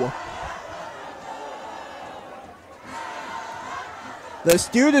 21-2. The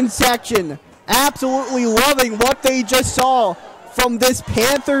student section absolutely loving what they just saw from this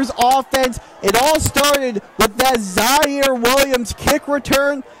Panthers offense. It all started with that Zaire Williams kick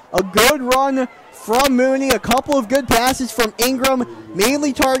return, a good run from Mooney, a couple of good passes from Ingram,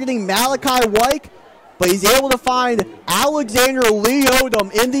 mainly targeting Malachi White, but he's able to find Alexander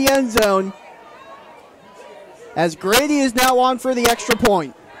Leodom in the end zone as Grady is now on for the extra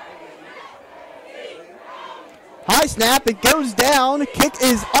point. High snap, it goes down, kick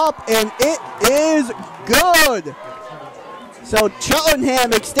is up, and it is good. So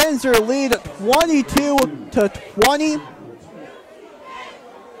Cheltenham extends their lead 22-20.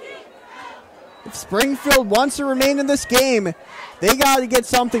 If Springfield wants to remain in this game, they got to get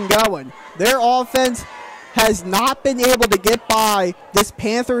something going. Their offense has not been able to get by this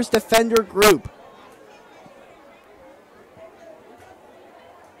Panthers defender group.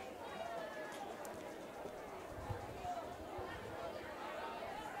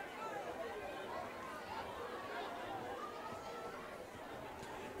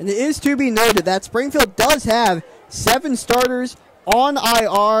 And it is to be noted that Springfield does have 7 starters on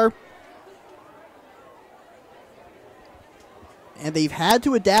IR. And they've had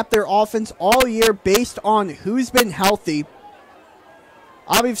to adapt their offense all year based on who's been healthy.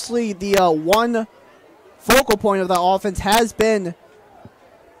 Obviously, the one focal point of the offense has been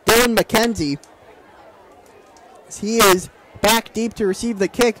Dylan McKenzie. He is back deep to receive the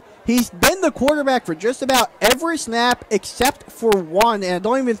kick. He's been the quarterback for just about every snap except for one, and I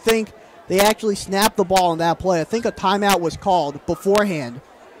don't even think they actually snapped the ball on that play. I think a timeout was called beforehand.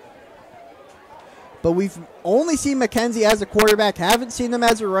 But we've only seen McKenzie as a quarterback, haven't seen him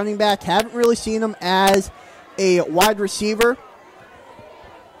as a running back, haven't really seen him as a wide receiver.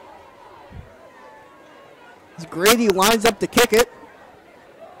 As Grady lines up to kick it.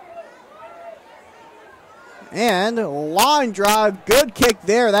 And line drive, good kick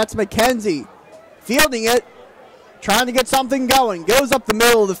there. That's McKenzie fielding it, trying to get something going. Goes up the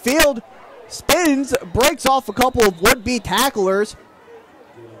middle of the field, spins, breaks off a couple of would-be tacklers,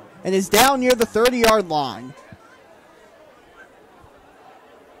 and is down near the 30-yard line.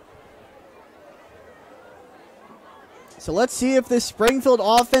 So let's see if this Springfield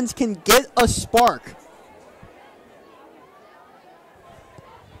offense can get a spark.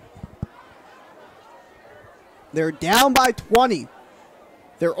 They're down by 20.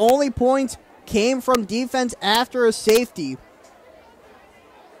 Their only points came from defense after a safety.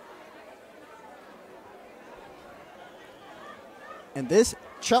 And this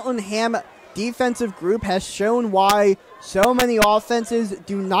Cheltenham defensive group has shown why so many offenses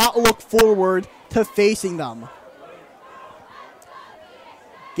do not look forward to facing them.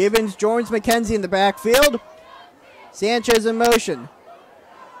 Gibbons joins McKenzie in the backfield. Sanchez in motion.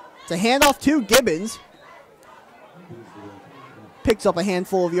 It's a handoff to Gibbons. Picks up a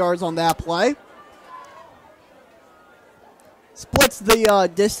handful of yards on that play. Splits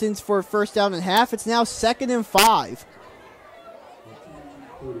the distance for first down and half. It's now 2nd and 5.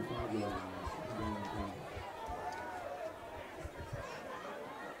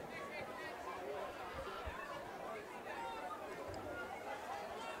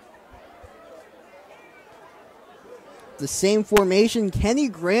 The same formation. Kenny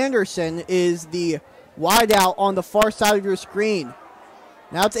Granderson is the wideout on the far side of your screen.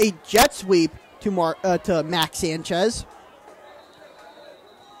 Now it's a jet sweep to Max Sanchez.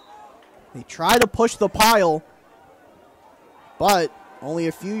 They try to push the pile, but only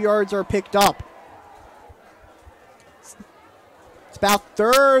a few yards are picked up. It's about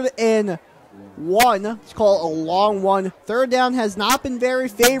 3rd and 1. Let's call it a long one. 3rd down has not been very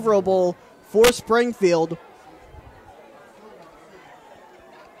favorable for Springfield.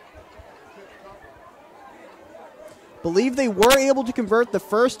 Believe they were able to convert the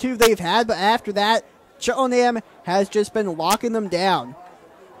first 2 they've had, but after that, Cheltenham has just been locking them down.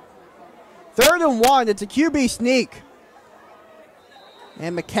 3rd and 1, it's a QB sneak.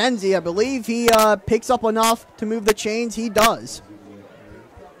 And McKenzie, I believe he picks up enough to move the chains. He does.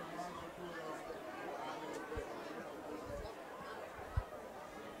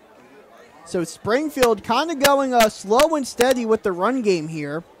 So Springfield kind of going slow and steady with the run game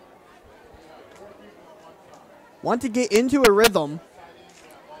here. Want to get into a rhythm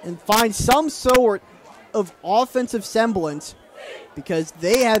and find some sort of offensive semblance because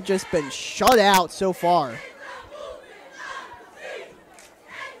they have just been shut out so far.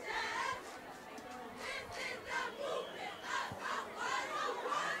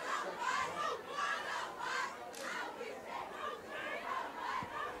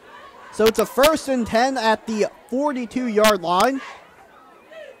 So it's a 1st and 10 at the 42-yard line.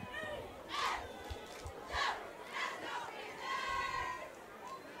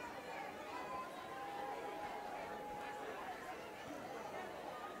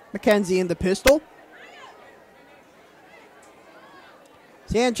 McKenzie in the pistol.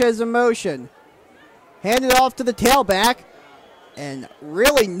 Sanchez in motion. Handed off to the tailback. And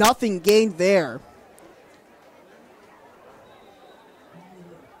really nothing gained there.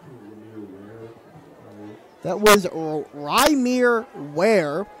 That was Rymir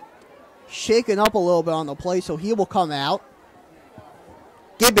Ware. Shaken up a little bit on the play, so he will come out.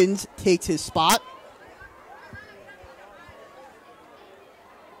 Gibbons takes his spot.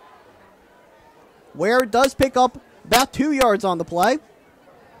 Ware does pick up about 2 yards on the play.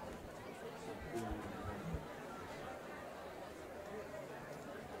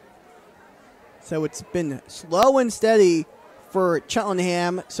 So it's been slow and steady for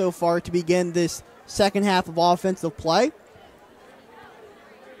Cheltenham so far to begin this second half of offensive play.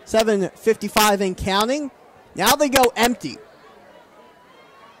 7:55 and counting. Now they go empty.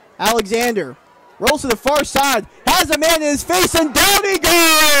 Alexander rolls to the far side, has a man in his face, and down he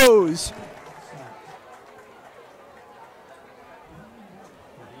goes!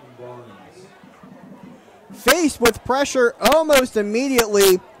 Faced with pressure almost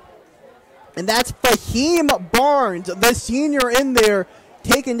immediately, and that's Fahim Barnes, the senior in there,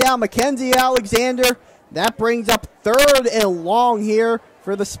 taking down Mackenzie Alexander. That brings up 3rd and long here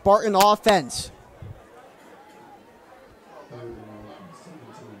for the Spartan offense.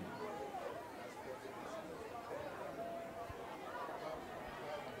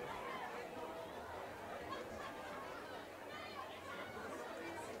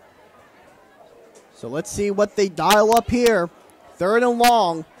 So let's see what they dial up here. 3rd and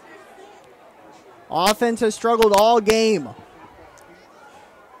long. Offense has struggled all game.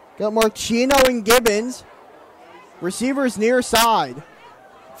 Got Marchino and Gibbons. Receivers near side.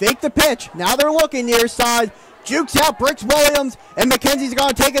 Fake the pitch. Now they're looking near side. Jukes out Bricks Williams, and McKenzie's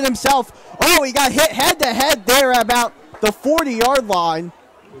going to take it himself. Oh, he got hit head to head there about the 40-yard line.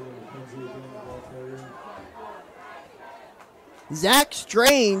 Zach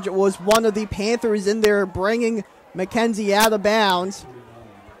Strange was one of the Panthers in there bringing McKenzie out of bounds.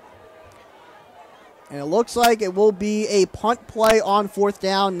 And it looks like it will be a punt play on 4th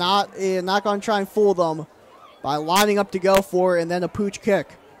down. Not going to try and fool them by lining up to go for it, and then a pooch kick.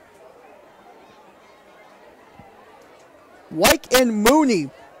 Wyke and Mooney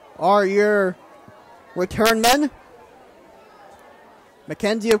are your return men.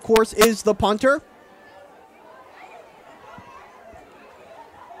 McKenzie, of course, is the punter.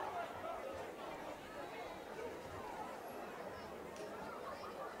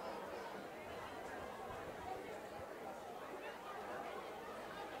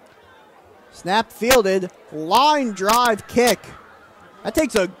 Snap fielded, line drive kick. That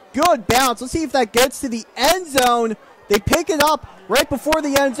takes a good bounce. Let's see if that gets to the end zone. They pick it up right before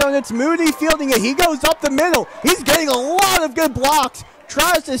the end zone. It's Moody fielding it. He goes up the middle. He's getting a lot of good blocks.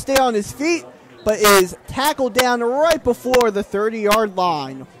 Tries to stay on his feet, but is tackled down right before the 30-yard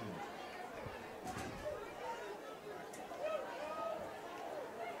line.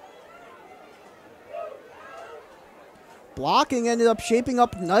 Blocking ended up shaping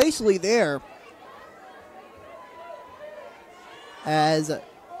up nicely there, as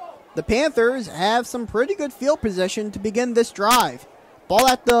the Panthers have some pretty good field position to begin this drive. Ball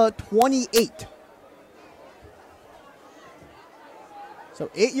at the 28. So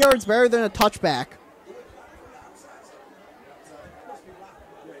 8 yards better than a touchback.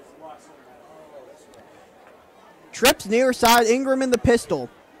 Trips near side, Ingram in the pistol.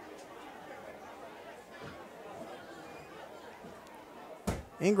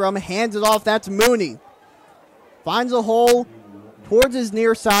 Ingram hands it off. That's Mooney. Finds a hole towards his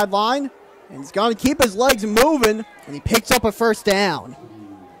near sideline, and he's going to keep his legs moving, and he picks up a first down.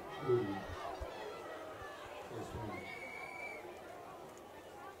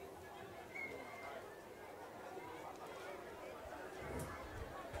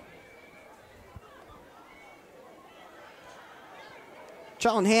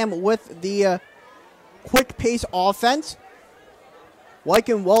 Cheltenham with the quick pace offense. Wyke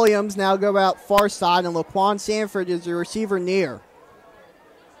and Williams now go out far side, and Laquan Sanford is the receiver near.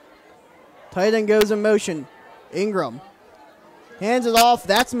 Tight end goes in motion. Ingram hands it off.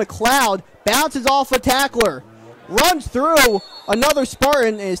 That's McLeod. Bounces off a tackler. Runs through another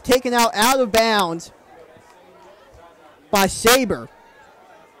Spartan and is taken out of bounds by Saber.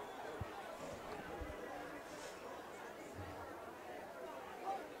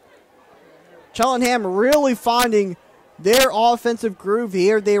 Cheltenham really finding their offensive groove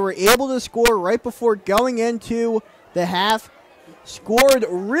here. They were able to score right before going into the half. Scored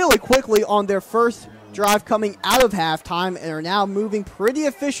really quickly on their first drive coming out of halftime and are now moving pretty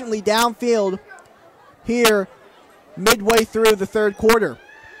efficiently downfield here midway through the third quarter.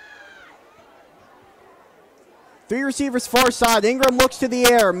 Three receivers far side. Ingram looks to the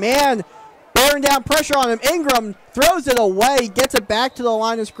air. Man, bearing down pressure on him. Ingram throws it away, gets it back to the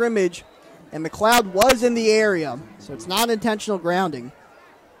line of scrimmage. And McLeod was in the area, so it's not intentional grounding.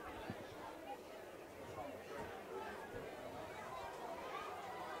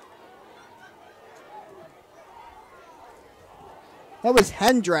 That was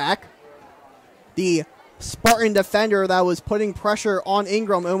Hendrak, the Spartan defender that was putting pressure on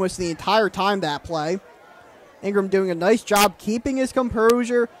Ingram almost the entire time that play. Ingram doing a nice job keeping his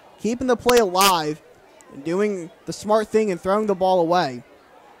composure, keeping the play alive, and doing the smart thing and throwing the ball away.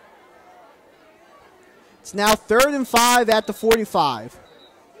 It's now 3rd and 5 at the 45.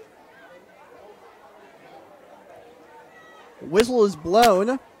 The whistle is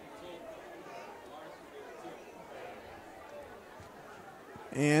blown.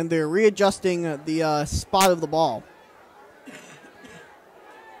 And they're readjusting the spot of the ball.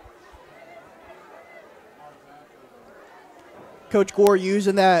 Coach Gore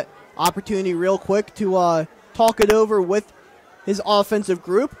using that opportunity real quick to talk it over with his offensive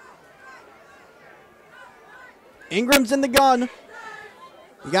group. Ingram's in the gun.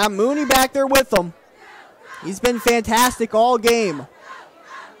 You got Mooney back there with him. He's been fantastic all game.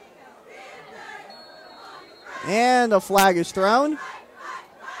 And a flag is thrown.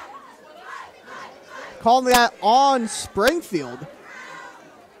 Calling that on Springfield.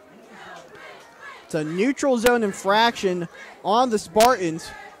 It's a neutral zone infraction on the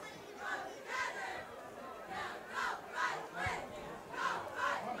Spartans.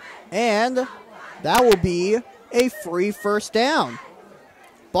 And that will be a free first down.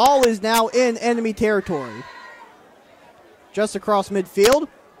 Ball is now in enemy territory. Just across midfield.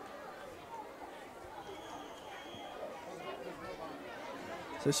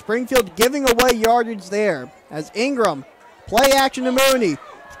 So Springfield giving away yardage there as Ingram, play action to Mooney.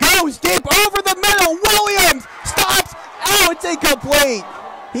 Goes deep over the middle. Williams stops. Oh, it's incomplete.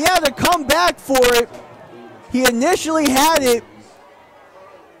 He had to come back for it. He initially had it,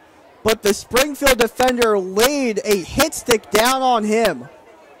 but the Springfield defender laid a hit stick down on him.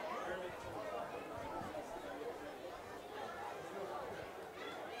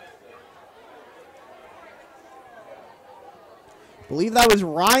 I believe that was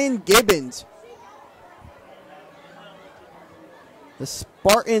Ryan Gibbons. The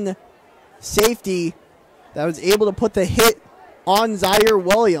Spartan safety that was able to put the hit on Zaire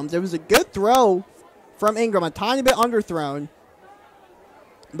Williams. It was a good throw from Ingram, a tiny bit underthrown.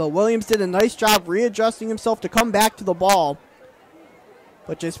 But Williams did a nice job readjusting himself to come back to the ball.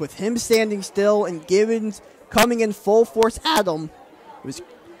 But just with him standing still and Gibbons coming in full force at him, it was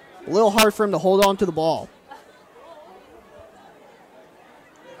a little hard for him to hold on to the ball.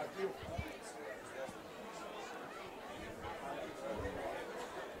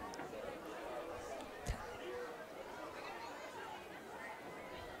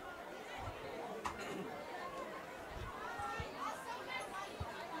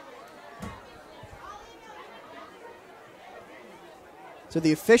 So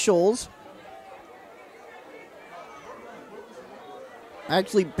the officials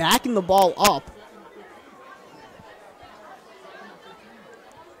actually backing the ball up.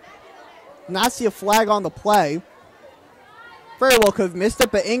 Not see a flag on the play. Very well could have missed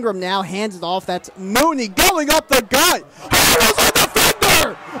it, but Ingram now hands it off. That's Mooney going up the gut. Handles a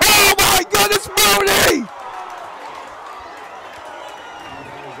defender! Oh my goodness, Mooney!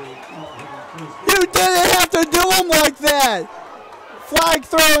 You didn't have to do him like that. Flag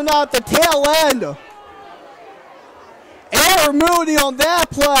thrown out the tail end. Error Mooney on that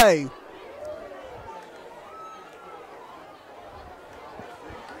play.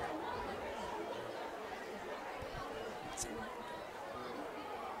 It's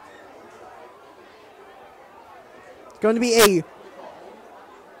going to be a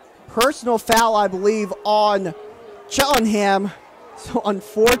personal foul, I believe, on Cheltenham. So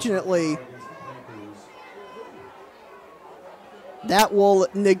unfortunately, that will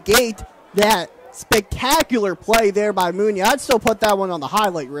negate that spectacular play there by Mooney. I'd still put that one on the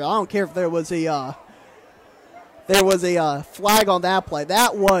highlight reel. I don't care if there was a flag on that play.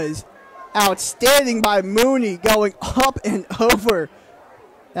 That was outstanding by Mooney, going up and over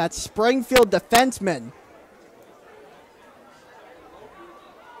that Springfield defenseman.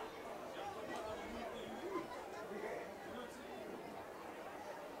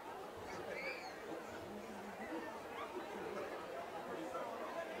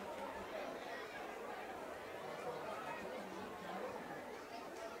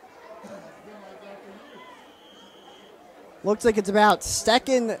 Looks like it's about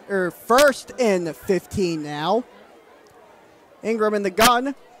first and 15 now. Ingram in the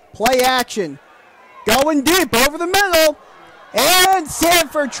gun. Play action. Going deep over the middle. And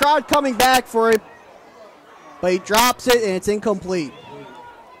Sanford tried coming back for it. But he drops it and it's incomplete.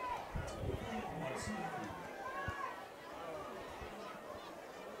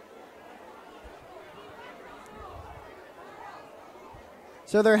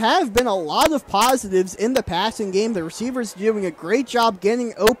 So there have been a lot of positives in the passing game. The receivers doing a great job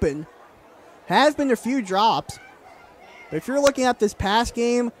getting open. Has been a few drops. But if you're looking at this pass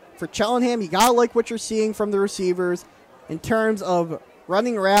game for Cheltenham, you got to like what you're seeing from the receivers in terms of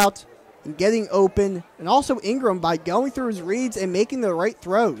running routes and getting open. And also Ingram by going through his reads and making the right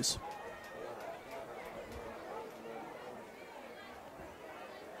throws.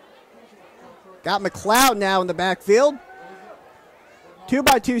 Got McLeod now in the backfield.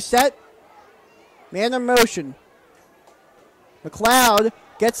 2-by-2 set. Man in motion. McLeod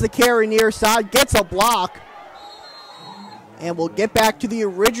gets the carry near side, gets a block. And we'll get back to the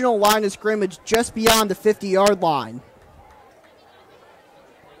original line of scrimmage just beyond the 50-yard line.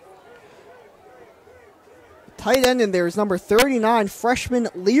 Tight end in there is number 39, freshman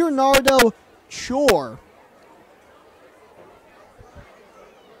Leonardo Chor.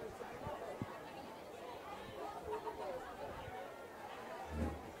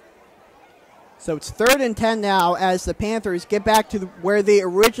 So it's 3rd and 10 now as the Panthers get back to where they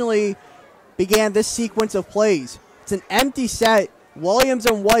originally began this sequence of plays. It's an empty set. Williams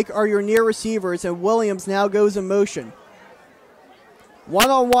and White are your near receivers, and Williams now goes in motion.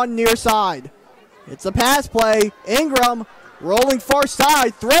 One-on-one near side. It's a pass play. Ingram rolling far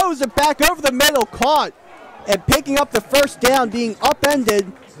side, throws it back over the middle, caught. And picking up the first down, being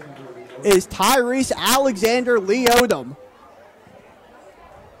upended, is Tyrese Alexander Leodom.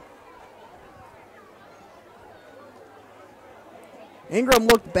 Ingram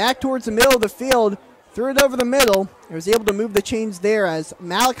looked back towards the middle of the field, threw it over the middle, and was able to move the chains there as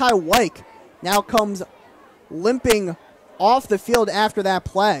Malachi White now comes limping off the field after that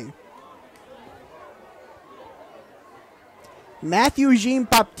play. Matthew Jean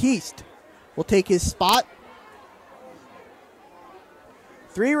Baptiste will take his spot.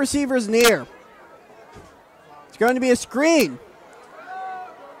 3 receivers near. It's going to be a screen.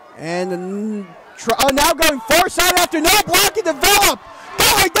 And now going far side after no blocking develop.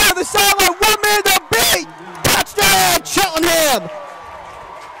 Going down the sideline, 1 minute to beat. Touchdown, Cheltenham.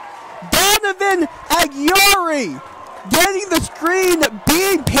 Donovan Aguirre getting the screen,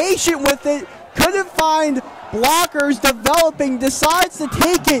 being patient with it. Couldn't find blockers developing. Decides to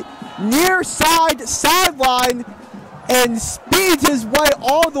take it near sideline and speeds his way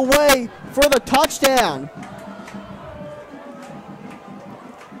all the way for the touchdown.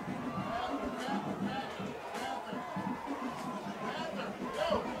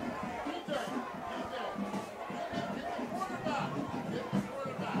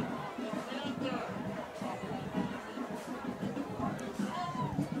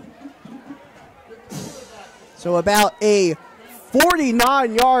 So about a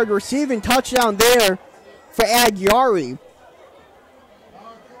 49-yard receiving touchdown there for Aguirre.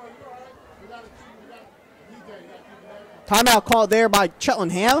 Timeout called there by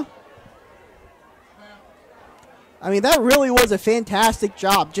Cheltenham. I mean, that really was a fantastic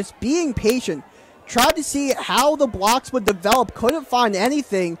job. Just being patient. Tried to see how the blocks would develop. Couldn't find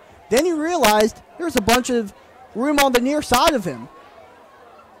anything. Then he realized there was a bunch of room on the near side of him.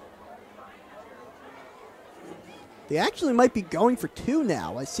 They actually might be going for two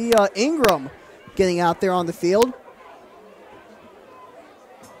now. I see Ingram getting out there on the field.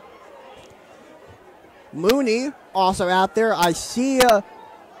 Mooney also out there. I see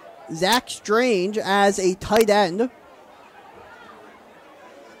Zach Strange as a tight end.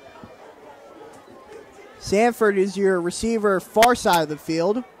 Sanford is your receiver far side of the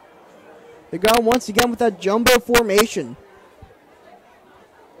field. They're going once again with that jumbo formation.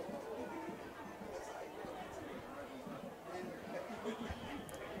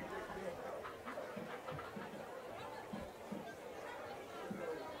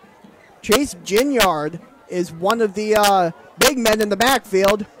 Chase Ginyard is one of the big men in the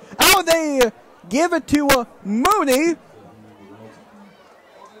backfield. Oh, they give it to Mooney.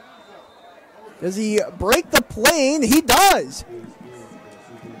 Does he break the plane? He does.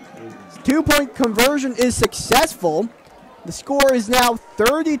 His 2-point conversion is successful. The score is now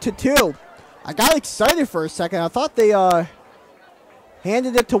 30-2. I got excited for a second. I thought they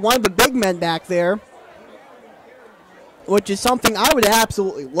handed it to one of the big men back there, which is something I would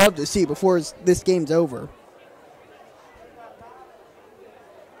absolutely love to see before this game's over.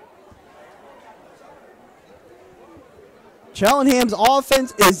 Cheltenham's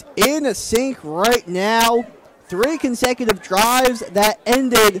offense is in sync right now. 3 consecutive drives that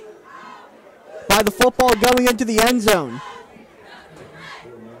ended by the football going into the end zone.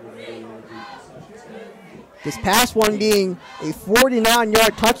 This past one being a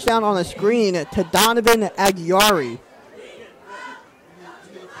 49-yard touchdown on a screen to Donovan Aguirre.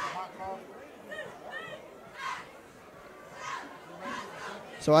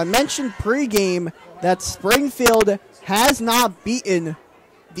 So I mentioned pregame that Springfield has not beaten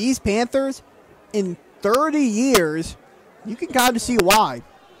these Panthers in 30 years. You can kind of see why.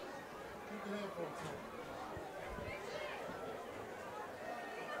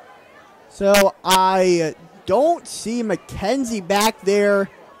 So I don't see McKenzie back there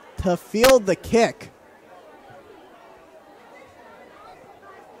to field the kick.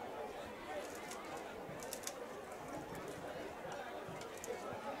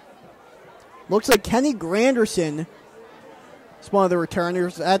 Looks like Kenny Granderson is one of the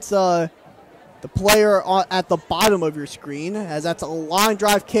returners. That's the player at the bottom of your screen, as that's a line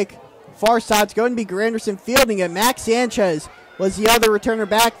drive kick. Far side, it's going to be Granderson fielding it. Max Sanchez was the other returner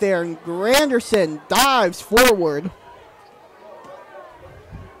back there, and Granderson dives forward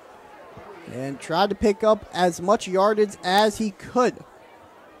and tried to pick up as much yardage as he could.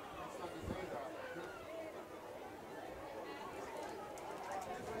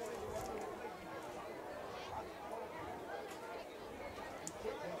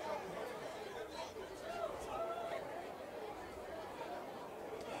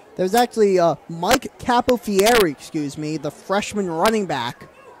 There's actually Mike Capofieri, the freshman running back,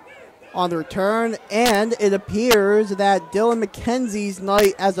 on the return, and it appears that Dylan McKenzie's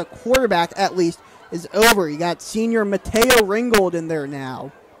night as a quarterback, at least, is over. You got senior Mateo Ringgold in there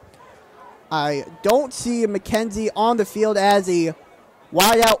now. I don't see McKenzie on the field as a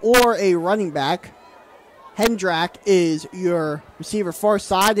wideout or a running back. Hendrak is your receiver far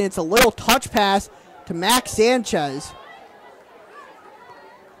side, and it's a little touch pass to Max Sanchez.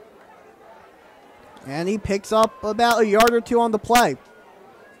 And he picks up about a yard or two on the play.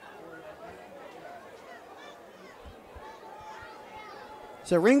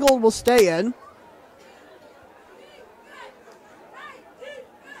 So Ringgold will stay in.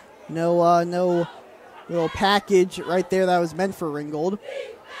 No little package right there that was meant for Ringgold.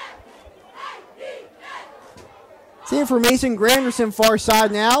 See for Mason Granderson far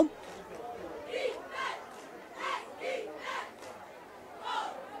side now.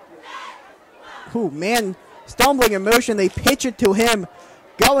 Ooh, man, stumbling in motion. They pitch it to him.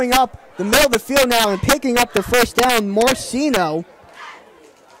 Going up the middle of the field now and picking up the first down, Morcino.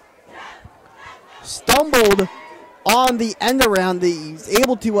 Stumbled on the end around. He's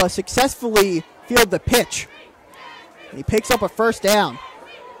able to successfully field the pitch. He picks up a first down.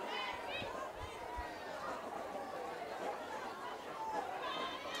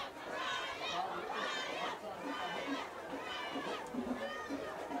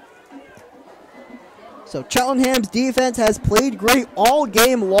 So Cheltenham's defense has played great all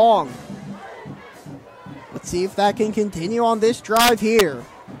game long. Let's see if that can continue on this drive here.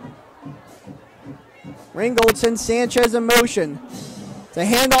 Ringgold sends Sanchez in motion. It's a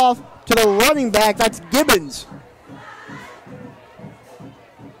handoff to the running back. That's Gibbons.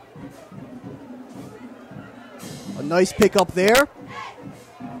 A nice pickup there.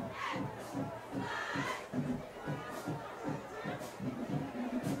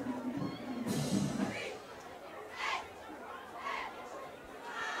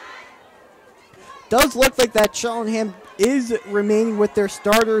 Does look like that Cheltenham is remaining with their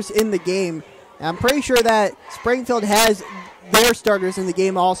starters in the game. And I'm pretty sure that Springfield has their starters in the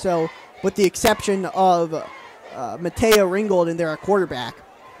game also, with the exception of Mateo Ringgold in there at quarterback.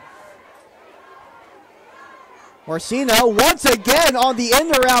 Orsino once again on the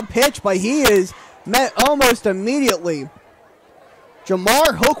end-around pitch, but he is met almost immediately.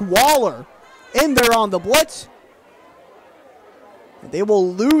 Jamar Hook Waller in there on the blitz. They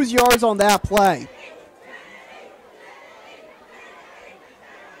will lose yards on that play.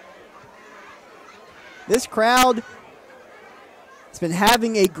 This crowd has been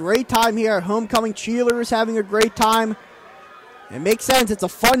having a great time here. Homecoming cheerleaders having a great time. It makes sense. It's a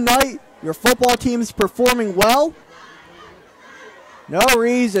fun night. Your football team is performing well. No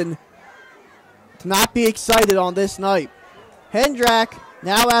reason to not be excited on this night. Hendrak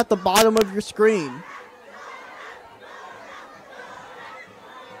now at the bottom of your screen.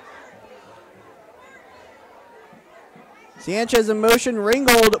 Sanchez in motion.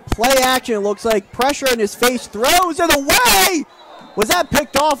 Ringgold play action. It looks like pressure in his face. Throws it away. Was that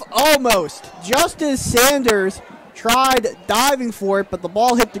picked off? Almost. Justice Sanders tried diving for it, but the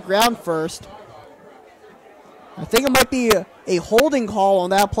ball hit the ground first. I think it might be a holding call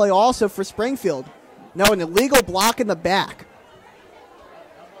on that play also for Springfield. No, an illegal block in the back.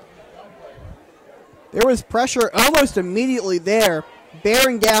 There was pressure almost immediately there,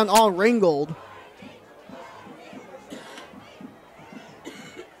 bearing down on Ringgold.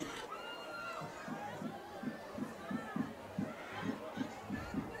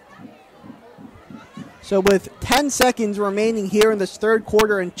 So with 10 seconds remaining here in this third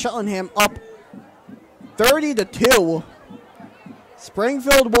quarter and Cheltenham up 30-2,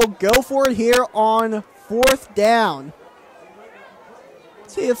 Springfield will go for it here on fourth down.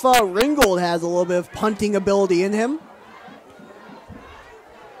 Let's see if Ringgold has a little bit of punting ability in him.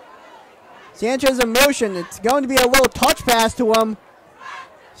 Sanchez in motion. It's going to be a little touch pass to him.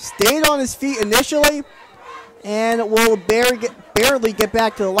 Stayed on his feet initially and will barely get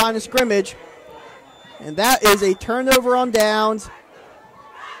back to the line of scrimmage. And that is a turnover on downs.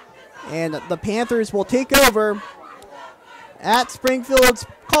 And the Panthers will take over at Springfield's,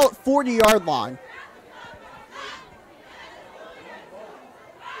 call it 40-yard line.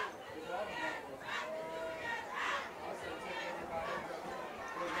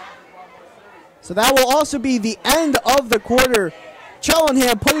 So that will also be the end of the quarter.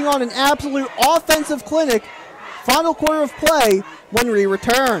 Cheltenham putting on an absolute offensive clinic. Final quarter of play when we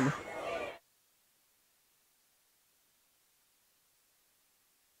return.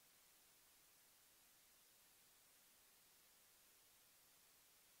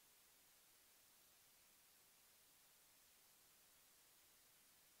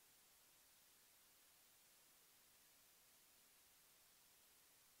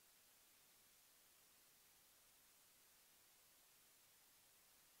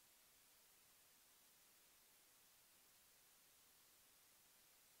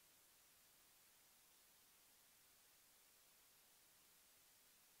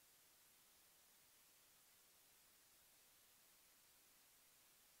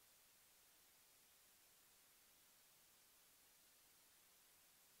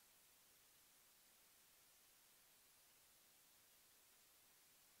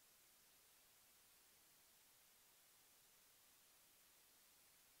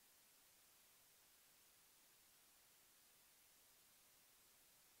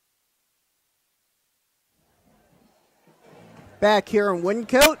 Back here in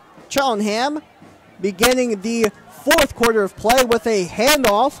Montco, Cheltenham beginning the fourth quarter of play with a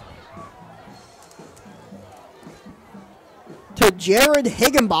handoff to Jared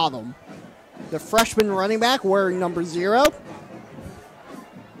Higginbottom, the freshman running back wearing number 0.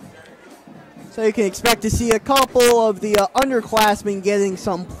 So you can expect to see a couple of the underclassmen getting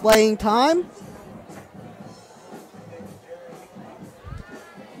some playing time.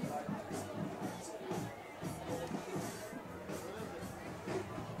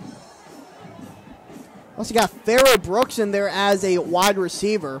 Also got Pharaoh Brooks in there as a wide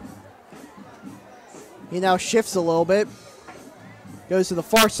receiver. He now shifts a little bit. Goes to the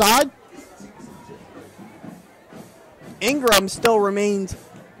far side. Ingram still remains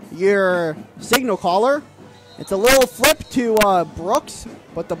your signal caller. It's a little flip to Brooks,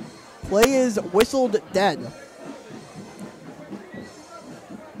 but the play is whistled dead.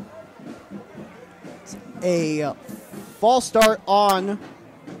 It's a false start on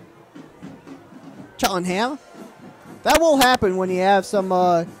Cheltenham. That will happen when you have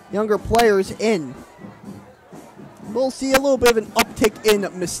some younger players in. We'll see a little bit of an uptick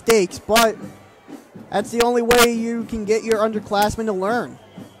in mistakes, but that's the only way you can get your underclassmen to learn.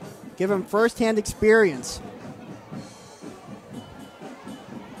 Give them first-hand experience.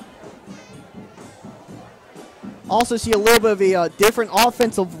 Also see a little bit of a different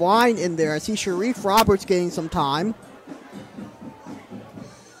offensive line in there. I see Sharif Roberts getting some time.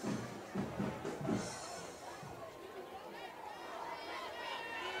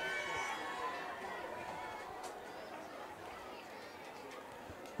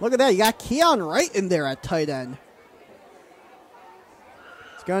 Look at that. You got Keon Wright in there at tight end.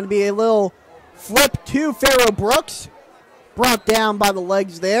 It's going to be a little flip to Pharaoh Brooks. Brought down by the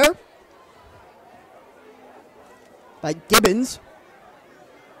legs there by Gibbons.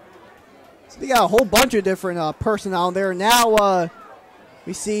 So we got a whole bunch of different personnel there. Now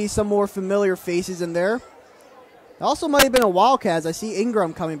we see some more familiar faces in there. It also might have been a Wildcats. I see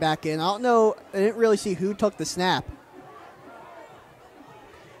Ingram coming back in. I don't know. I didn't really see who took the snap.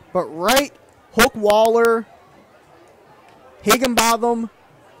 But Wright, Hook Waller, Higginbotham,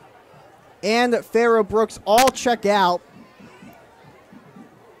 and Pharaoh Brooks all check out.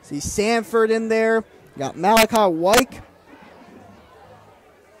 See Sanford in there. You got Malachi Wyke.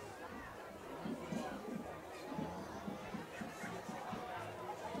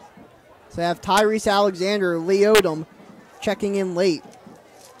 So I have Tyrese Alexander, Lee Odom checking in late.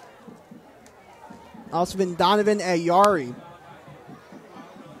 Also been Donovan Ayari.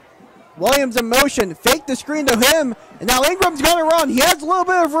 Williams in motion, fake the screen to him, and now Ingram's going to run. He has a little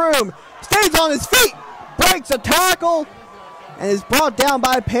bit of room, stays on his feet, breaks a tackle, and is brought down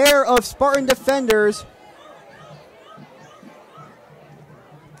by a pair of Spartan defenders.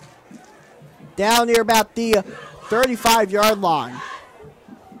 Down near about the 35-yard line.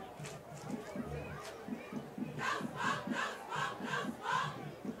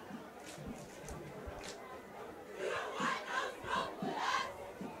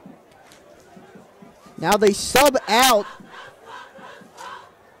 Now they sub out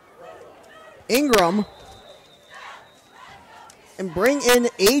Ingram and bring in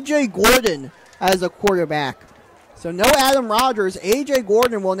A.J. Gordon as a quarterback. So no Adam Rogers. A.J.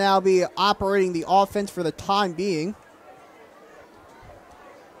 Gordon will now be operating the offense for the time being.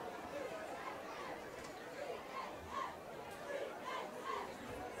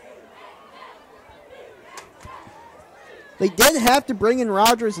 They did have to bring in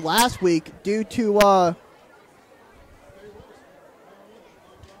Rogers last week due to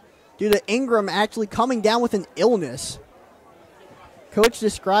Ingram actually coming down with an illness. Coach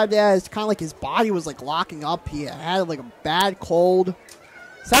described it as kind of like his body was like locking up. He had like a bad cold.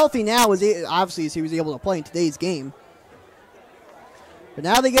 He's healthy now, obviously, as he was able to play in today's game. But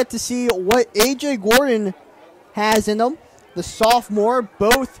now they get to see what A.J. Gordon has in him. The sophomore,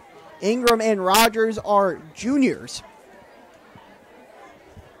 both Ingram and Rogers are juniors.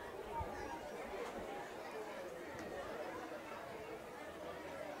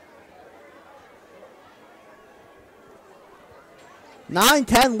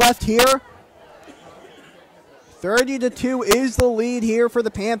 (9:10) left here. 30-2 is the lead here for the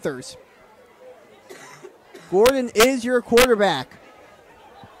Panthers. Gordon is your quarterback.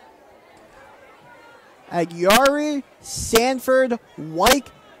 Aguirre, Sanford, Wyke,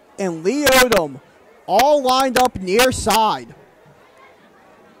 and Lee Odom all lined up near side.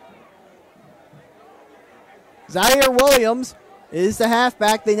 Zaire Williams is the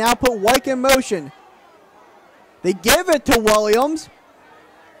halfback. They now put Wyke in motion. They give it to Williams.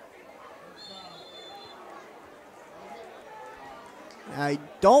 I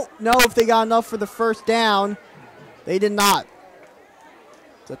don't know if they got enough for the first down. They did not.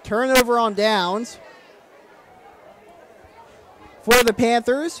 It's a turnover on downs for the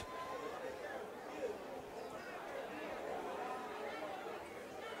Panthers.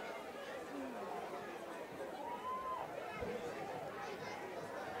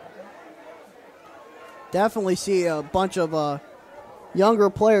 Definitely see a bunch of younger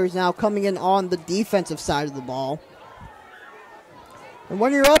players now coming in on the defensive side of the ball. And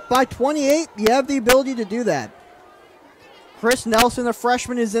when you're up by 28, you have the ability to do that. Chris Nelson, a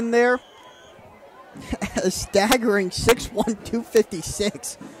freshman, is in there. A staggering 6'1",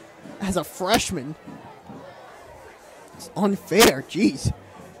 256 as a freshman. It's unfair, jeez.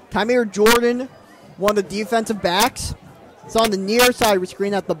 Tymer Jordan, one of the defensive backs. It's on the near side of the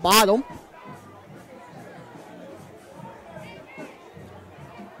screen at the bottom.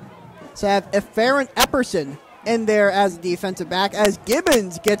 So I have Efferent Epperson in there as a defensive back as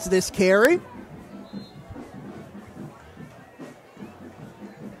Gibbons gets this carry.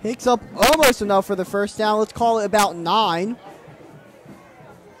 Picks up almost enough for the first down. Let's call it about 9.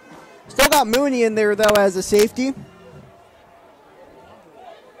 Still got Mooney in there, though, as a safety.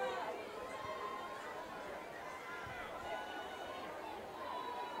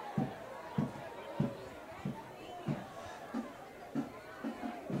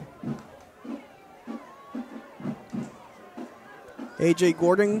 A.J.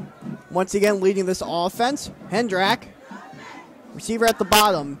 Gordon once again leading this offense. Hendrak, receiver at the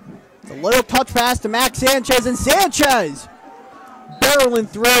bottom. It's a little touch pass to Max Sanchez, and Sanchez barreling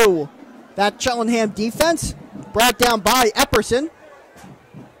through that Cheltenham defense. Brought down by Epperson.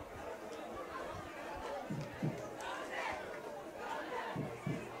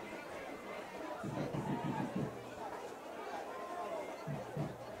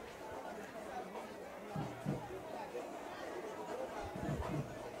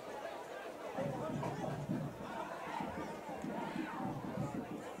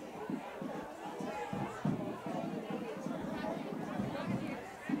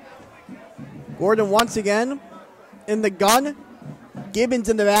 Gordon once again in the gun. Gibbons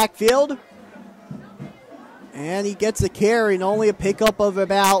in the backfield. And he gets a carry and only a pickup of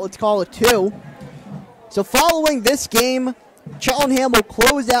about, let's call it 2. So following this game, Cheltenham will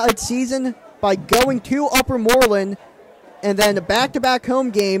close out its season by going to Upper Moreland and then back-to-back home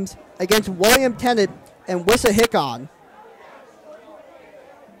games against William Tennant and Wissahickon.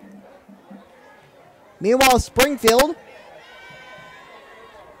 Meanwhile, Springfield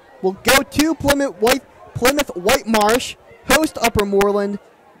will go to Plymouth Whitemarsh, host Upper Moreland,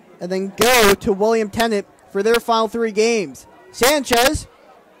 and then go to William Tennant for their final 3 games. Sanchez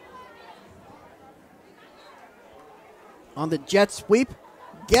on the jet sweep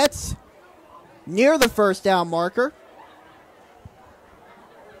gets near the first down marker.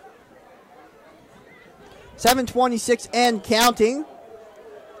 7:26 and counting.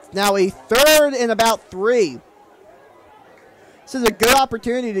 Now a 3rd and about 3. This is a good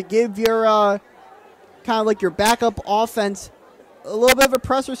opportunity to give your kind of like your backup offense a little bit of a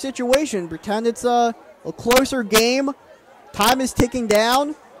pressure situation. Pretend it's a closer game. Time is ticking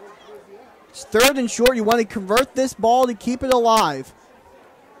down. It's 3rd and short. You want to convert this ball to keep it alive.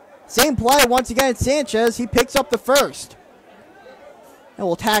 Same play once again. Sanchez. He picks up the first. And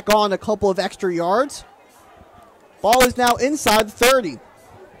we'll tack on a couple of extra yards. Ball is now inside the 30.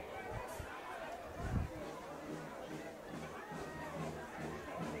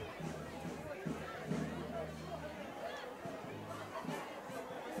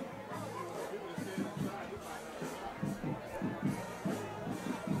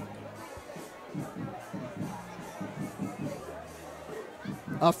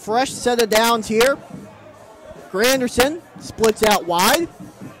 A fresh set of downs here. Granderson splits out wide.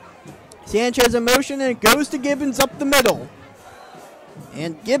 Sanchez in motion, and it goes to Gibbons up the middle.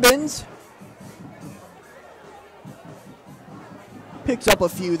 And Gibbons picks up a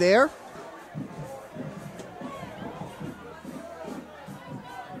few there.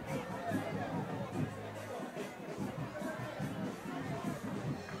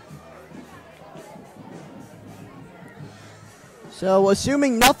 So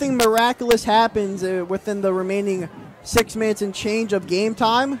assuming nothing miraculous happens within the remaining 6 minutes and change of game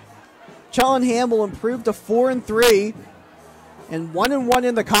time, Cheltenham will improve to 4-3 and 1-1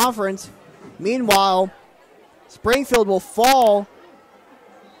 in the conference. Meanwhile, Springfield will fall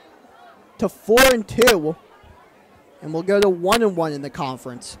to 4-2 and will go to 1-1 in the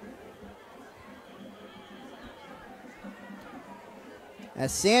conference.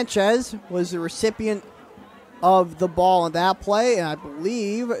 As Sanchez was the recipient of the ball in that play, and I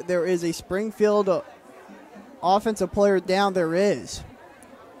believe there is a Springfield offensive player down. There is.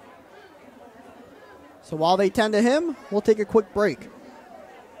 So while they tend to him, we'll take a quick break.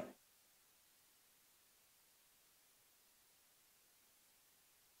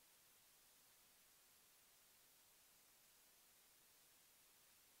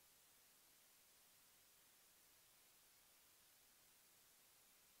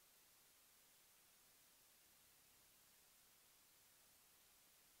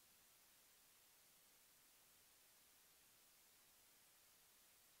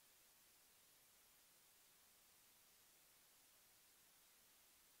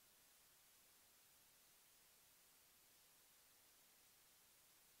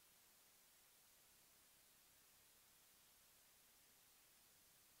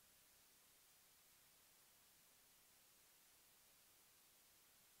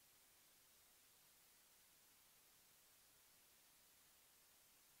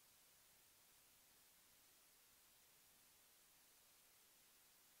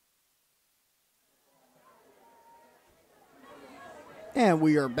 And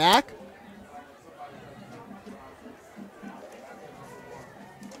we are back.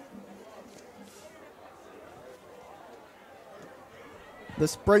 The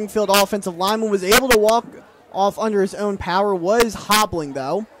Springfield offensive lineman was able to walk off under his own power, was hobbling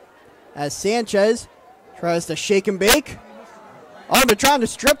though, as Sanchez tries to shake and bake. Oh, they're trying to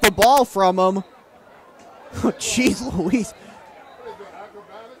strip the ball from him. Oh, jeez Louise.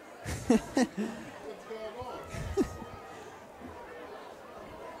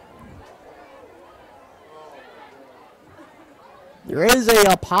 There is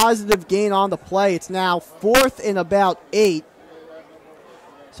a positive gain on the play. It's now 4th and about 8.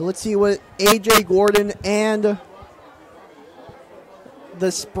 So let's see what A.J. Gordon and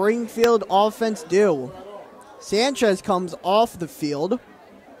the Springfield offense do. Sanchez comes off the field.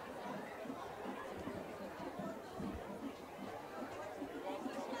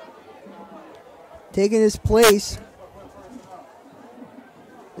 Taking his place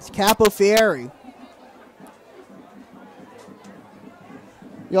is Capo Fieri.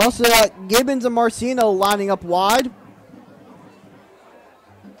 You also got Gibbons and Marcino lining up wide.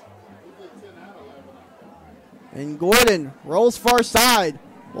 And Gordon rolls far side.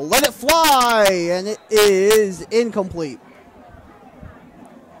 Will let it fly, and it is incomplete.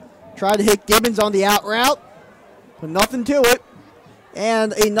 Tried to hit Gibbons on the out route, but nothing to it.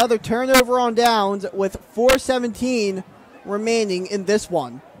 And another turnover on downs with 4:17 remaining in this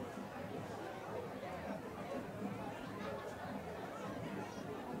one.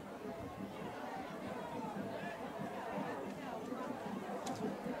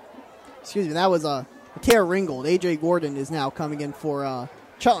 Excuse me, that was Tara Ringgold. A.J. Gordon is now coming in for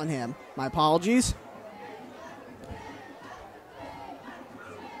Cheltenham. My apologies.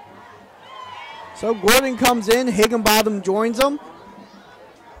 So Gordon comes in. Higginbotham joins him.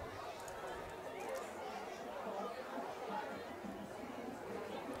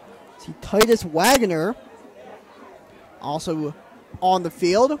 See Titus Wagner also on the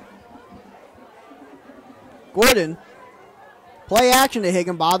field. Gordon, play action to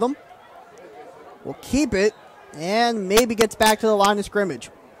Higginbotham. Will keep it and maybe gets back to the line of scrimmage.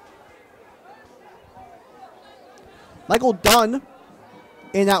 Michael Dunn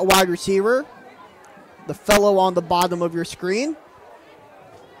in that wide receiver. The fellow on the bottom of your screen.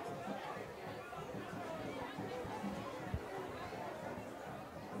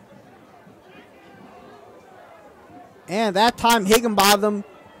 And that time Higginbotham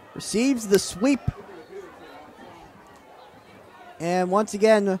receives the sweep. And once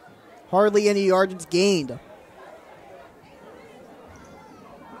again, hardly any yardage gained.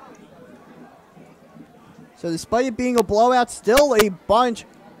 So despite it being a blowout, still a bunch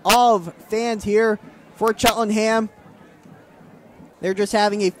of fans here for Cheltenham. They're just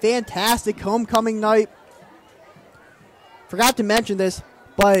having a fantastic homecoming night. Forgot to mention this,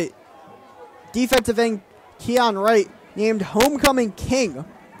 but defensive end Keon Wright named Homecoming King,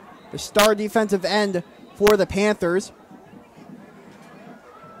 the star defensive end for the Panthers.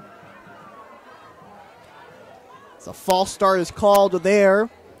 So a false start is called there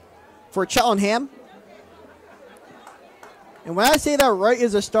for Cheltenham. And when I say that Wright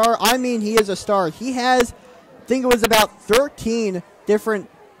is a star, I mean he is a star. He has, I think it was about 13 different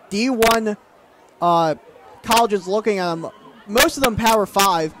D1 colleges looking at him. Most of them Power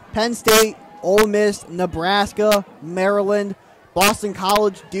 5. Penn State, Ole Miss, Nebraska, Maryland, Boston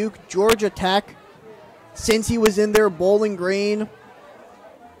College, Duke, Georgia Tech. Since he was in there, Bowling Green.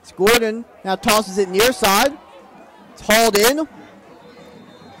 It's Gordon now tosses it near side. It's hauled in.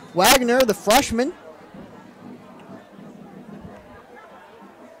 Wagner, the freshman.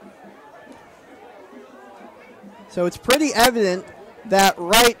 So it's pretty evident that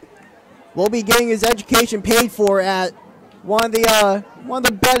Wright will be getting his education paid for at one of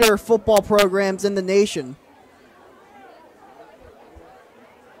the better football programs in the nation.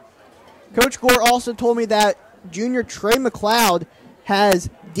 Coach Gore also told me that junior Trey McLeod has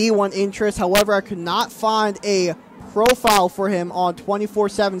D1 interest. However, I could not find a profile for him on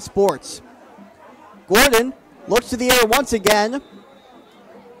 24/7 Sports. Gordon looks to the air once again.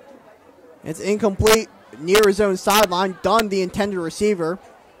 It's incomplete near his own sideline. Dunn, the intended receiver.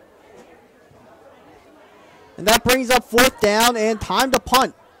 And that brings up 4th down and time to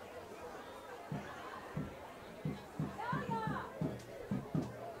punt.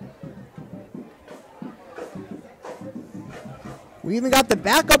 We even got the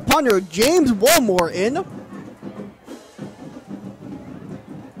backup punter, James Wilmore, in.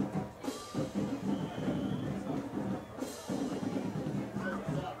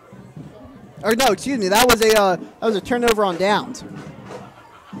 Or no, excuse me, that was a turnover on downs.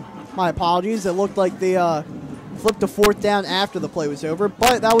 My apologies. It looked like the flipped to 4th down after the play was over.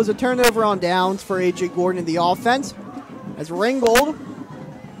 But that was a turnover on downs for A.J. Gordon in the offense. As Ringgold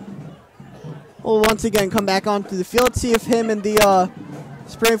will once again come back onto the field. See if him and the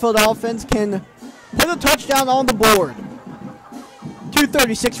Springfield offense can put a touchdown on the board.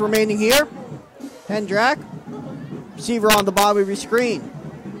 2:36 remaining here. Hendrak, receiver on the Bobby screen.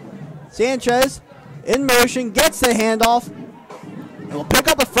 Sanchez in motion, gets the handoff, and will pick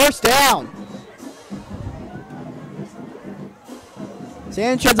up a 1st down.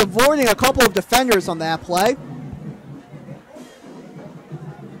 Sanchez avoiding a couple of defenders on that play.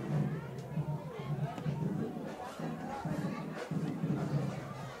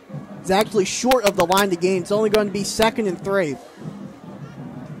 It's actually short of the line to gain. It's only going to be 2nd and 3.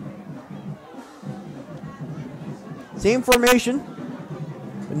 Same formation.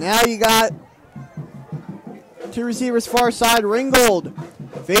 But now you got 2 receivers far side. Ringgold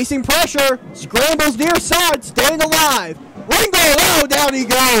facing pressure. Scrambles near side. Staying alive. Ringgold. Oh, down he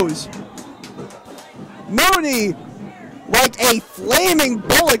goes. Mooney, like a flaming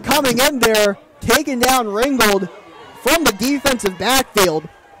bullet coming in there, taking down Ringgold from the defensive backfield.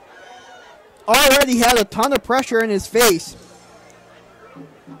 Already had a ton of pressure in his face.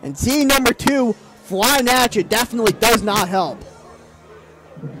 And seeing number 2 flying at you definitely does not help.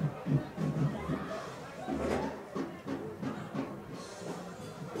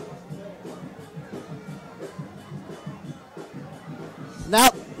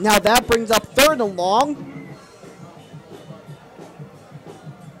 Now that brings up 3rd and long.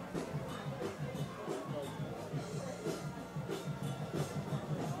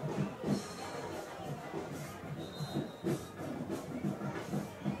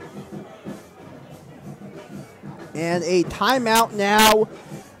 And a timeout now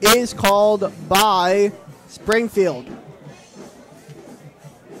is called by Springfield.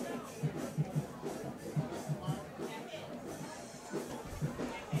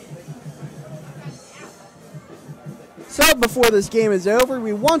 So before this game is over,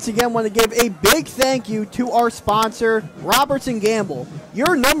 we once again want to give a big thank you to our sponsor, Robertson Gamble,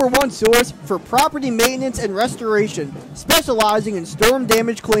 your #1 source for property maintenance and restoration, specializing in storm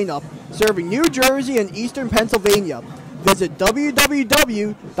damage cleanup, serving New Jersey and Eastern Pennsylvania. Visit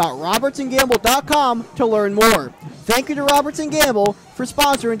www.robertsongamble.com to learn more. Thank you to Robertson Gamble for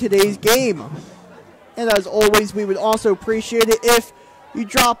sponsoring today's game. And as always, we would also appreciate it if you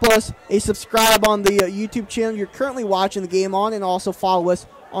drop us a subscribe on the YouTube channel you're currently watching the game on, and also follow us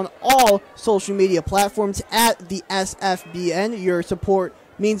on all social media platforms at the SFBN. Your support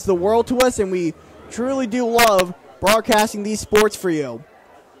means the world to us, and we truly do love broadcasting these sports for you.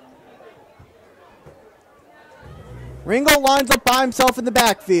 Ringo lines up by himself in the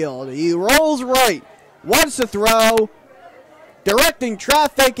backfield. He rolls right, wants to throw, directing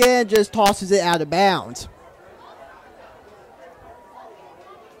traffic, and just tosses it out of bounds.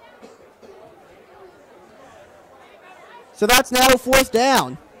 So that's now 4th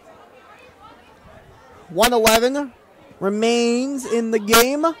down. 1:11 remains in the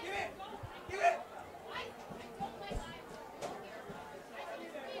game.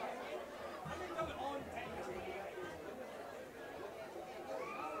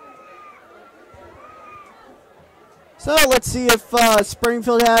 So let's see if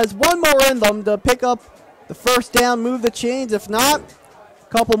Springfield has one more in them to pick up the 1st down, move the chains. If not, a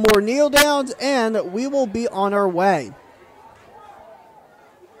couple more kneel downs, and we will be on our way.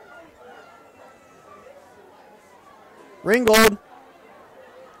 Ringgold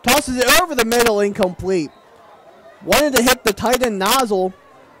tosses it over the middle, incomplete. Wanted to hit the tight end nozzle.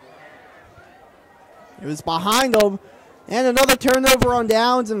 It was behind him. And another turnover on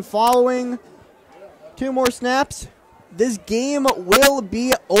downs, and following 2 more snaps, this game will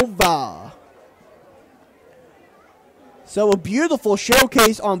be over. So a beautiful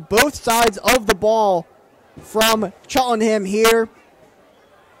showcase on both sides of the ball from Cheltenham here.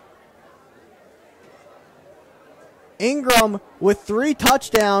 Ingram with 3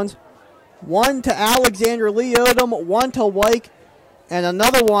 touchdowns, 1 to Alexander Lee Odom, 1 to Wyke, and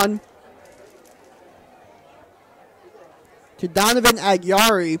another one to Donovan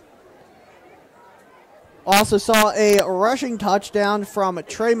Aguirre. Also saw a rushing touchdown from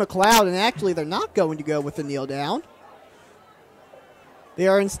Trey McLeod, and actually they're not going to go with the kneel down. They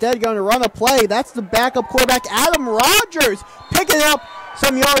are instead going to run a play. That's the backup quarterback, Adam Rogers, picking up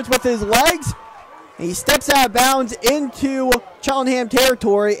some yards with his legs. He steps out of bounds into Cheltenham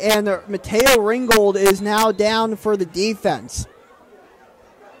territory, and Mateo Ringgold is now down for the defense.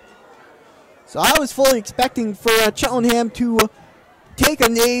 So I was fully expecting for Cheltenham to take a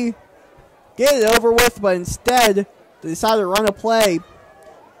knee, get it over with, but instead they decided to run a play.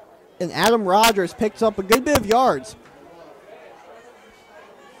 and Adam Rogers picks up a good bit of yards.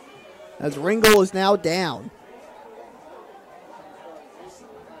 As Ringgold is now down.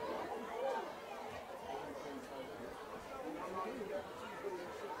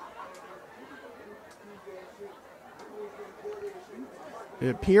 It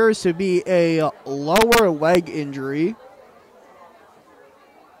appears to be a lower leg injury.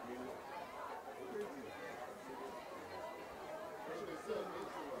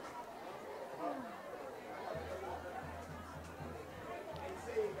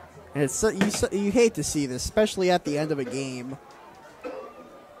 And you hate to see this, especially at the end of a game.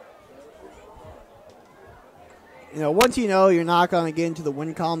 You know, once you know you're not going to get into the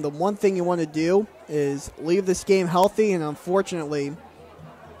win column, the one thing you want to do is leave this game healthy, and unfortunately,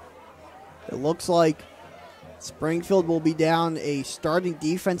 it looks like Springfield will be down a starting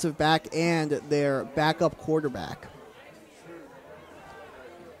defensive back and their backup quarterback.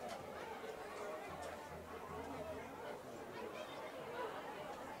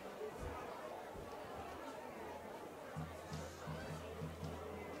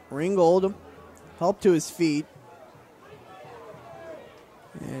 Ringgold helped to his feet,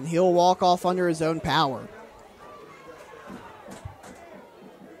 and he'll walk off under his own power.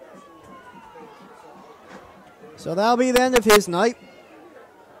 So that'll be the end of his night.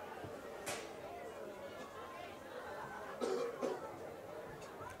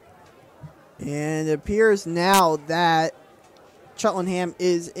 And it appears now that Cheltenham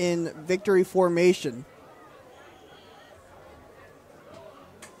is in victory formation.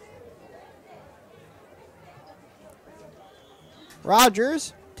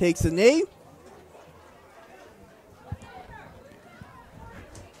 Rogers takes the knee.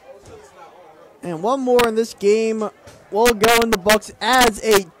 And one more in this game will go in the books as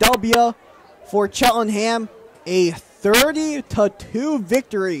a W for Cheltenham. A 30-2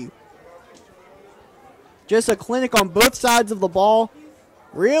 victory. Just a clinic on both sides of the ball.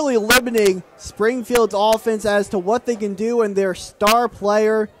 Really limiting Springfield's offense as to what they can do, and their star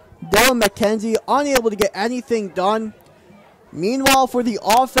player, Dylan McKenzie, unable to get anything done. Meanwhile, for the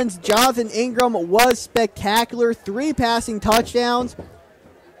offense, Jonathan Ingram was spectacular. 3 passing touchdowns.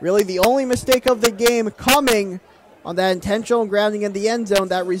 Really the only mistake of the game coming on that intentional grounding in the end zone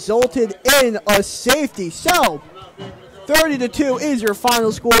that resulted in a safety. So, 30-2 is your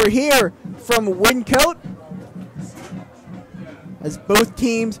final score here from Montco, as both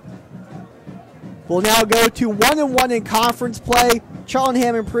teams will now go to 1-1 in conference play.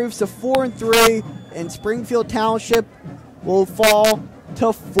 Cheltenham improves to 4-3, and Springfield Township will fall to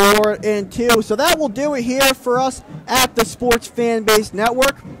 4-2. So that will do it here for us at the Sports Fan Base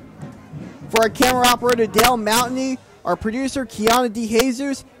Network. For our camera operator, Dale Mountainy, our producer, Kiana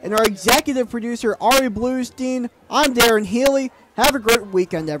DeJesus, and our executive producer, Ari Bluestein, I'm Darren Healy. Have a great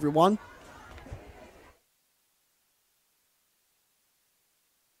weekend, everyone.